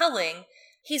telling.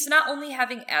 He's not only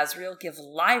having Asriel give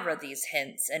Lyra these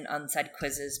hints and unsaid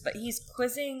quizzes, but he's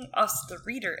quizzing us, the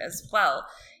reader, as well.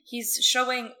 He's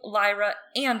showing Lyra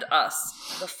and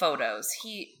us the photos.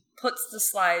 He puts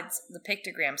the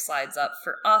pictogram slides up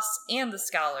for us and the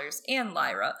scholars and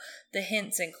Lyra, the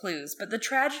hints and clues. But the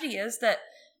tragedy is that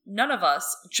none of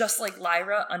us, just like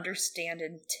Lyra, understand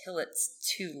until it's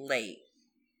too late.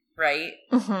 Right?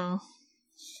 Mm-hmm.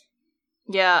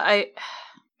 Yeah,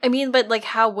 I mean, but, like,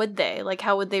 how would they? Like,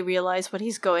 how would they realize what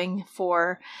he's going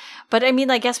for? But, I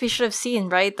mean, I guess we should have seen,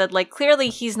 right? That, like, clearly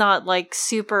he's not, like,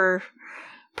 super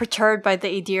perturbed by the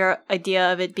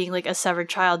idea of it being, like, a severed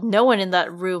child. No one in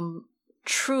that room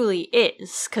truly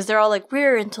is. Because they're all like,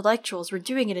 we're intellectuals. We're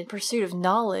doing it in pursuit of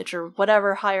knowledge or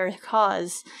whatever higher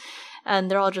cause. And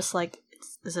they're all just like,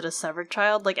 is it a severed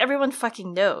child? Like, everyone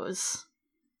fucking knows.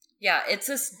 Yeah, it's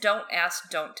this don't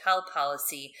ask, don't tell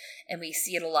policy, and we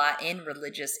see it a lot in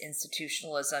religious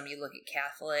institutionalism. You look at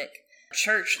Catholic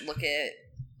Church, look at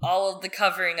all of the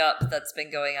covering up that's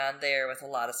been going on there with a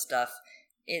lot of stuff.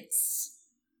 It's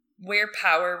where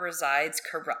power resides,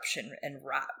 corruption and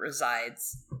rot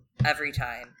resides every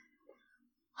time.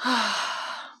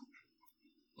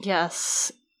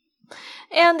 Yes.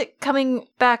 And coming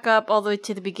back up all the way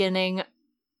to the beginning,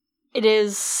 it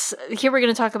is, here we're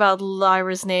going to talk about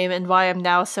Lyra's name and why I'm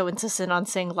now so insistent on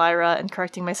saying Lyra and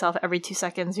correcting myself every 2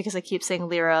 seconds because I keep saying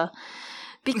Lyra.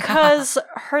 Because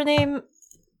her name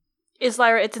is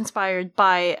Lyra. It's inspired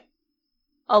by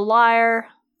a lyre,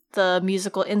 the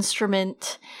musical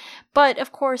instrument. But,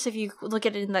 of course, if you look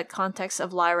at it in that context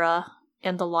of Lyra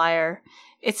and the lyre,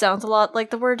 it sounds a lot like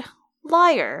the word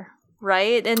liar,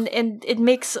 right? And it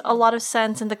makes a lot of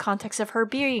sense in the context of her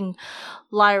being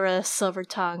Lyra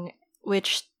Silvertongue,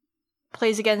 which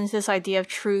plays again into this idea of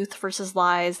truth versus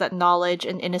lies, that knowledge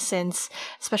and innocence,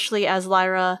 especially as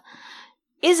Lyra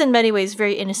is in many ways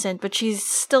very innocent, but she's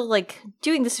still, like,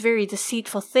 doing this very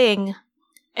deceitful thing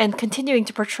and continuing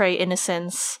to portray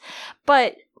innocence.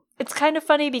 But it's kind of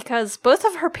funny because both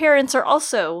of her parents are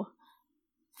also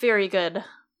very good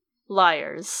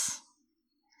liars.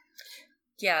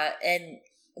 Yeah, and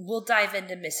we'll dive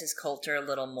into Mrs. Coulter a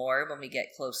little more when we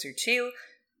get closer to.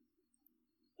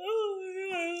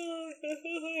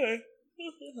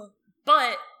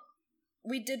 But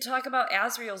we did talk about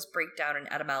Asriel's breakdown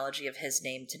and etymology of his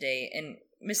name today, and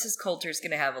Mrs. Coulter's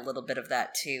going to have a little bit of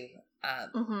that too.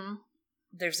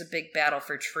 There's a big battle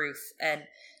for truth, and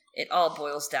it all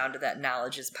boils down to that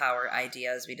knowledge is power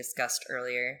idea, as we discussed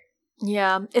earlier.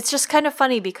 Yeah, it's just kind of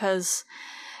funny because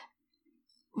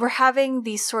we're having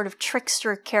these sort of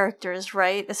trickster characters,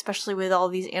 right? Especially with all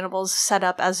these animals set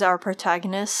up as our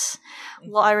protagonists.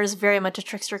 Lyra is very much a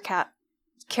trickster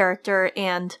character,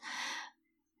 and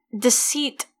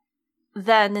deceit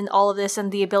then in all of this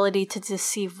and the ability to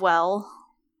deceive well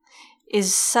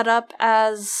is set up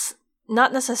as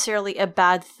not necessarily a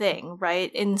bad thing,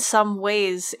 right? In some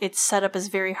ways, it's set up as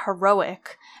very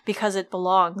heroic because it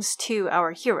belongs to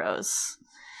our heroes.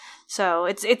 So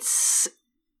it's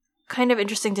kind of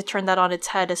interesting to turn that on its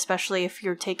head, especially if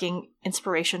you're taking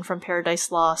inspiration from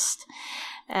Paradise Lost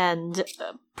and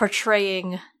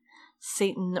portraying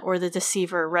Satan or the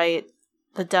deceiver, right?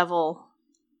 The devil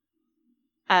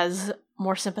as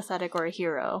more sympathetic or a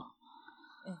hero.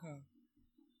 Mm-hmm.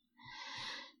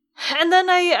 And then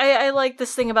I like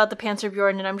this thing about the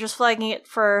Panzerbjorn, and I'm just flagging it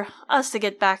for us to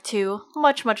get back to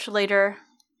much, much later.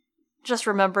 Just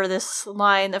remember this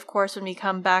line, of course, when we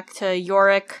come back to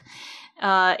Yorick,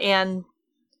 and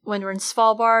when we're in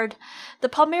Svalbard. The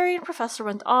Palmerian professor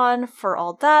went on, for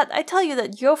all that, I tell you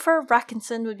that Jofur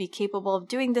Raknison would be capable of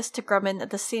doing this to Grumman. At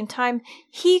the same time,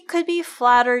 he could be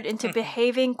flattered into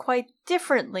behaving quite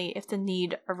differently if the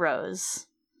need arose.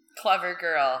 Clever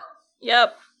girl.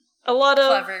 Yep. A lot of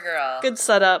clever girl. Good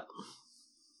setup.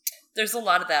 There's a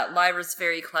lot of that. Lyra's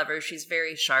very clever. She's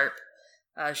very sharp.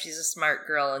 She's a smart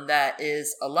girl, and that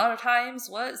is a lot of times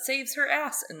what saves her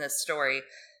ass in this story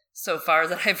so far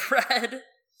that I've read.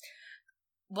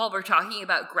 While we're talking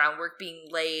about groundwork being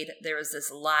laid, there was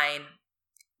this line.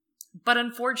 But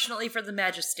unfortunately for the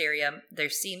Magisterium, there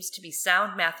seems to be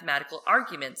sound mathematical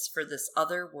arguments for this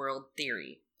other world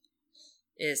theory.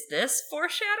 Is this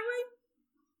foreshadowing?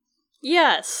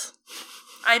 Yes.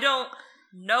 I don't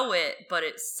know it, but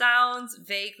it sounds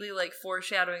vaguely like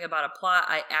foreshadowing about a plot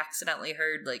I accidentally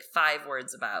heard like 5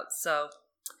 words about, so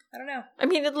I don't know. I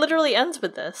mean, it literally ends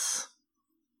with this.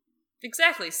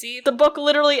 Exactly, see? The book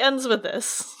literally ends with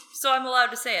this. So I'm allowed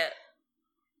to say it.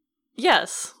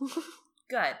 Yes.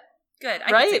 Good.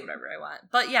 I can say whatever I want.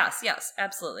 But yes,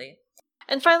 absolutely.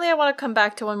 And finally, I want to come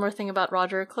back to one more thing about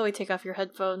Roger. Chloe, take off your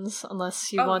headphones,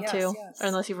 unless you want to. Yes. Or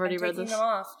unless you've already read this. I'm taking them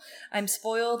off. I'm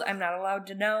spoiled. I'm not allowed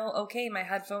to know. Okay, my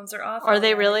headphones are off. Are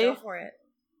they really? Go for it.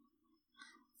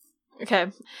 Okay.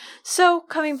 So,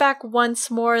 coming back once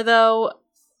more, though,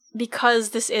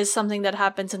 because this is something that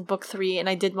happens in book 3, and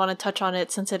I did want to touch on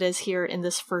it since it is here in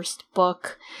this first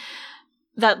book,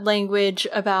 that language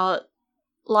about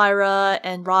Lyra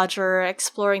and Roger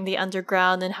exploring the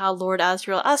underground and how Lord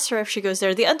Asriel asks her if she goes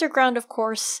there. The underground, of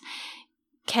course,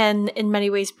 can in many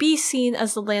ways be seen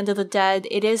as the land of the dead.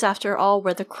 It is, after all,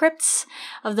 where the crypts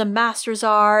of the masters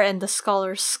are and the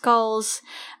scholars' skulls.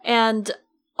 And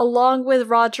along with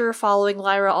Roger following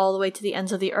Lyra all the way to the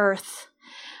ends of the earth,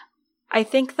 I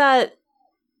think that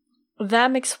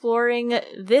them exploring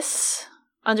this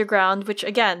underground, which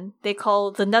again they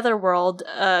call the Netherworld,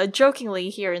 jokingly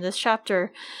here in this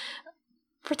chapter,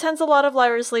 pretends a lot of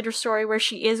Lyra's later story where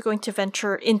she is going to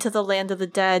venture into the land of the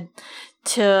dead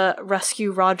to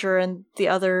rescue Roger and the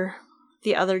other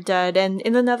dead, and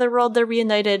in the Netherworld they're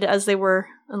reunited as they were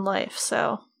in life.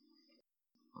 So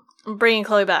I'm bringing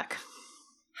Chloe back.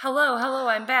 Hello,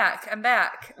 I'm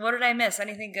back. What did I miss?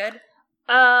 Anything good?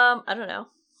 I don't know.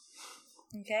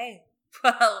 Okay.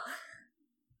 Well,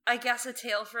 I guess a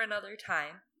tale for another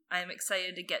time. I'm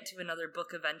excited to get to another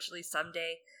book eventually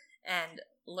someday and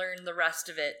learn the rest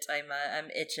of it. I'm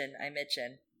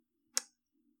itching.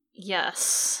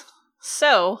 Yes.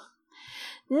 So,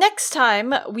 next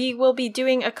time we will be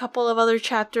doing a couple of other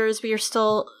chapters. We are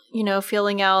still,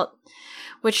 feeling out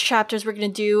which chapters we're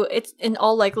going to do. It's in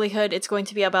all likelihood it's going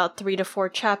to be about 3 to 4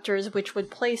 chapters, which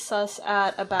would place us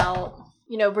at about,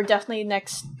 we're definitely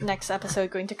next episode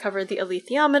going to cover the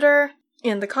alethiometer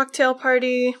and the cocktail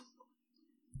party.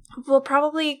 We'll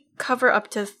probably cover up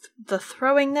to the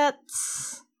throwing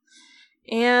nets.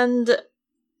 And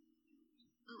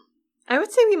I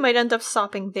would say we might end up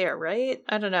stopping there, right?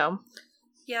 I don't know.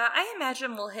 Yeah, I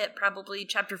imagine we'll hit probably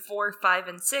chapter 4, 5,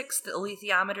 and 6, the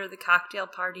alethiometer, the cocktail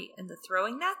party, and the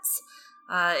throwing nets.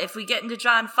 If we get into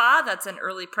John Fa, that's an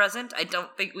early present. I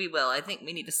don't think we will. I think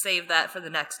we need to save that for the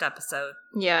next episode.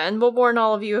 Yeah, and we'll warn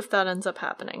all of you if that ends up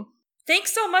happening.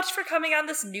 Thanks so much for coming on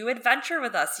this new adventure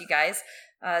with us, you guys.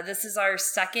 This is our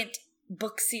second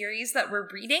book series that we're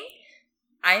reading.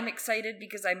 I'm excited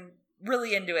because I'm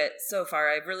really into it so far.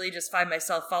 I really just find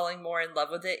myself falling more in love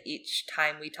with it each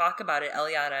time we talk about it,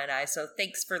 Eliana and I. So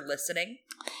thanks for listening.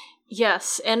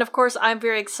 Yes, and of course I'm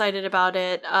very excited about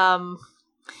it.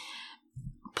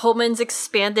 Pullman's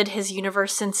expanded his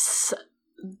universe since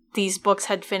these books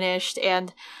had finished,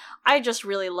 and I just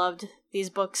really loved these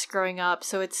books growing up,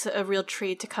 so it's a real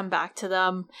treat to come back to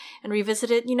them and revisit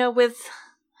it, with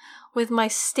with my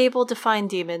stable defined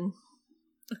demon.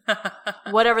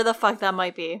 Whatever the fuck that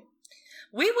might be.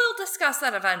 We will discuss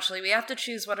that eventually. We have to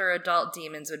choose what our adult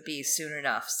demons would be soon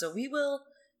enough, so we will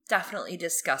definitely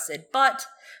discuss it. But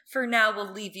for now,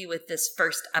 we'll leave you with this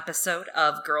first episode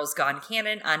of Girls Gone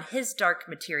Canon on His Dark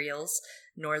Materials,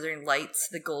 Northern Lights,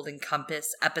 The Golden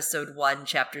Compass, Episode 1,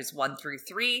 Chapters 1 through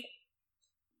 3.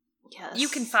 Yes. You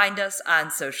can find us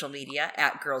on social media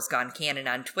at Girls Gone Canon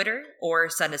on Twitter, or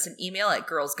send us an email at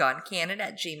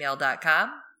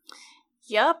girlsgonecanon@gmail.com.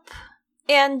 Yup.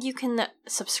 And you can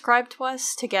subscribe to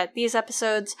us to get these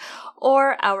episodes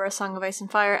or our Song of Ice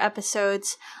and Fire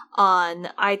episodes on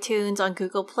iTunes, on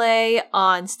Google Play,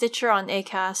 on Stitcher, on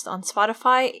Acast, on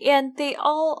Spotify, and they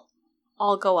all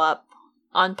go up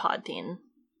on Podbean.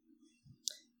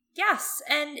 Yes,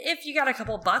 and if you got a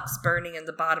couple bucks burning in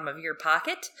the bottom of your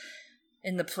pocket,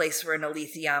 in the place where an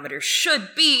alethiometer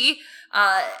should be,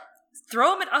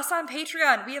 throw them at us on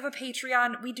Patreon. We have a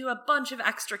Patreon. We do a bunch of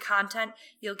extra content.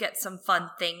 You'll get some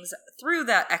fun things through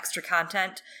that extra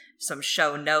content. Some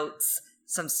show notes,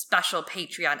 some special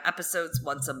Patreon episodes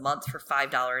once a month for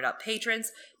 $5 and up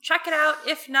patrons. Check it out.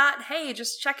 If not, hey,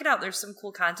 just check it out. There's some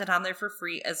cool content on there for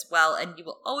free as well. And you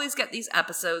will always get these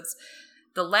episodes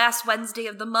the last Wednesday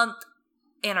of the month.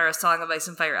 And our Song of Ice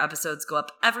and Fire episodes go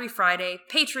up every Friday.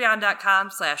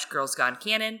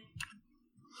 Patreon.com/girlsgonecanon.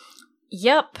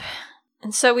 Yep.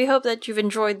 And so we hope that you've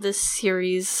enjoyed this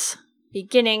series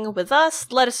beginning with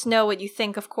us. Let us know what you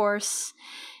think, of course,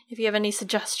 if you have any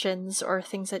suggestions or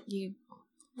things that you'd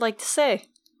like to say.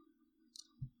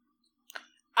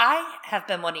 I have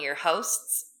been one of your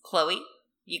hosts, Chloe.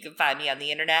 You can find me on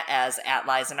the internet as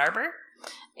 @LizenArbour.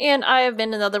 And I have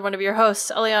been another one of your hosts,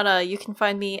 Eliana. You can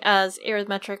find me as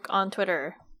Arithmetric on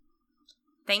Twitter.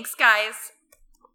 Thanks, guys.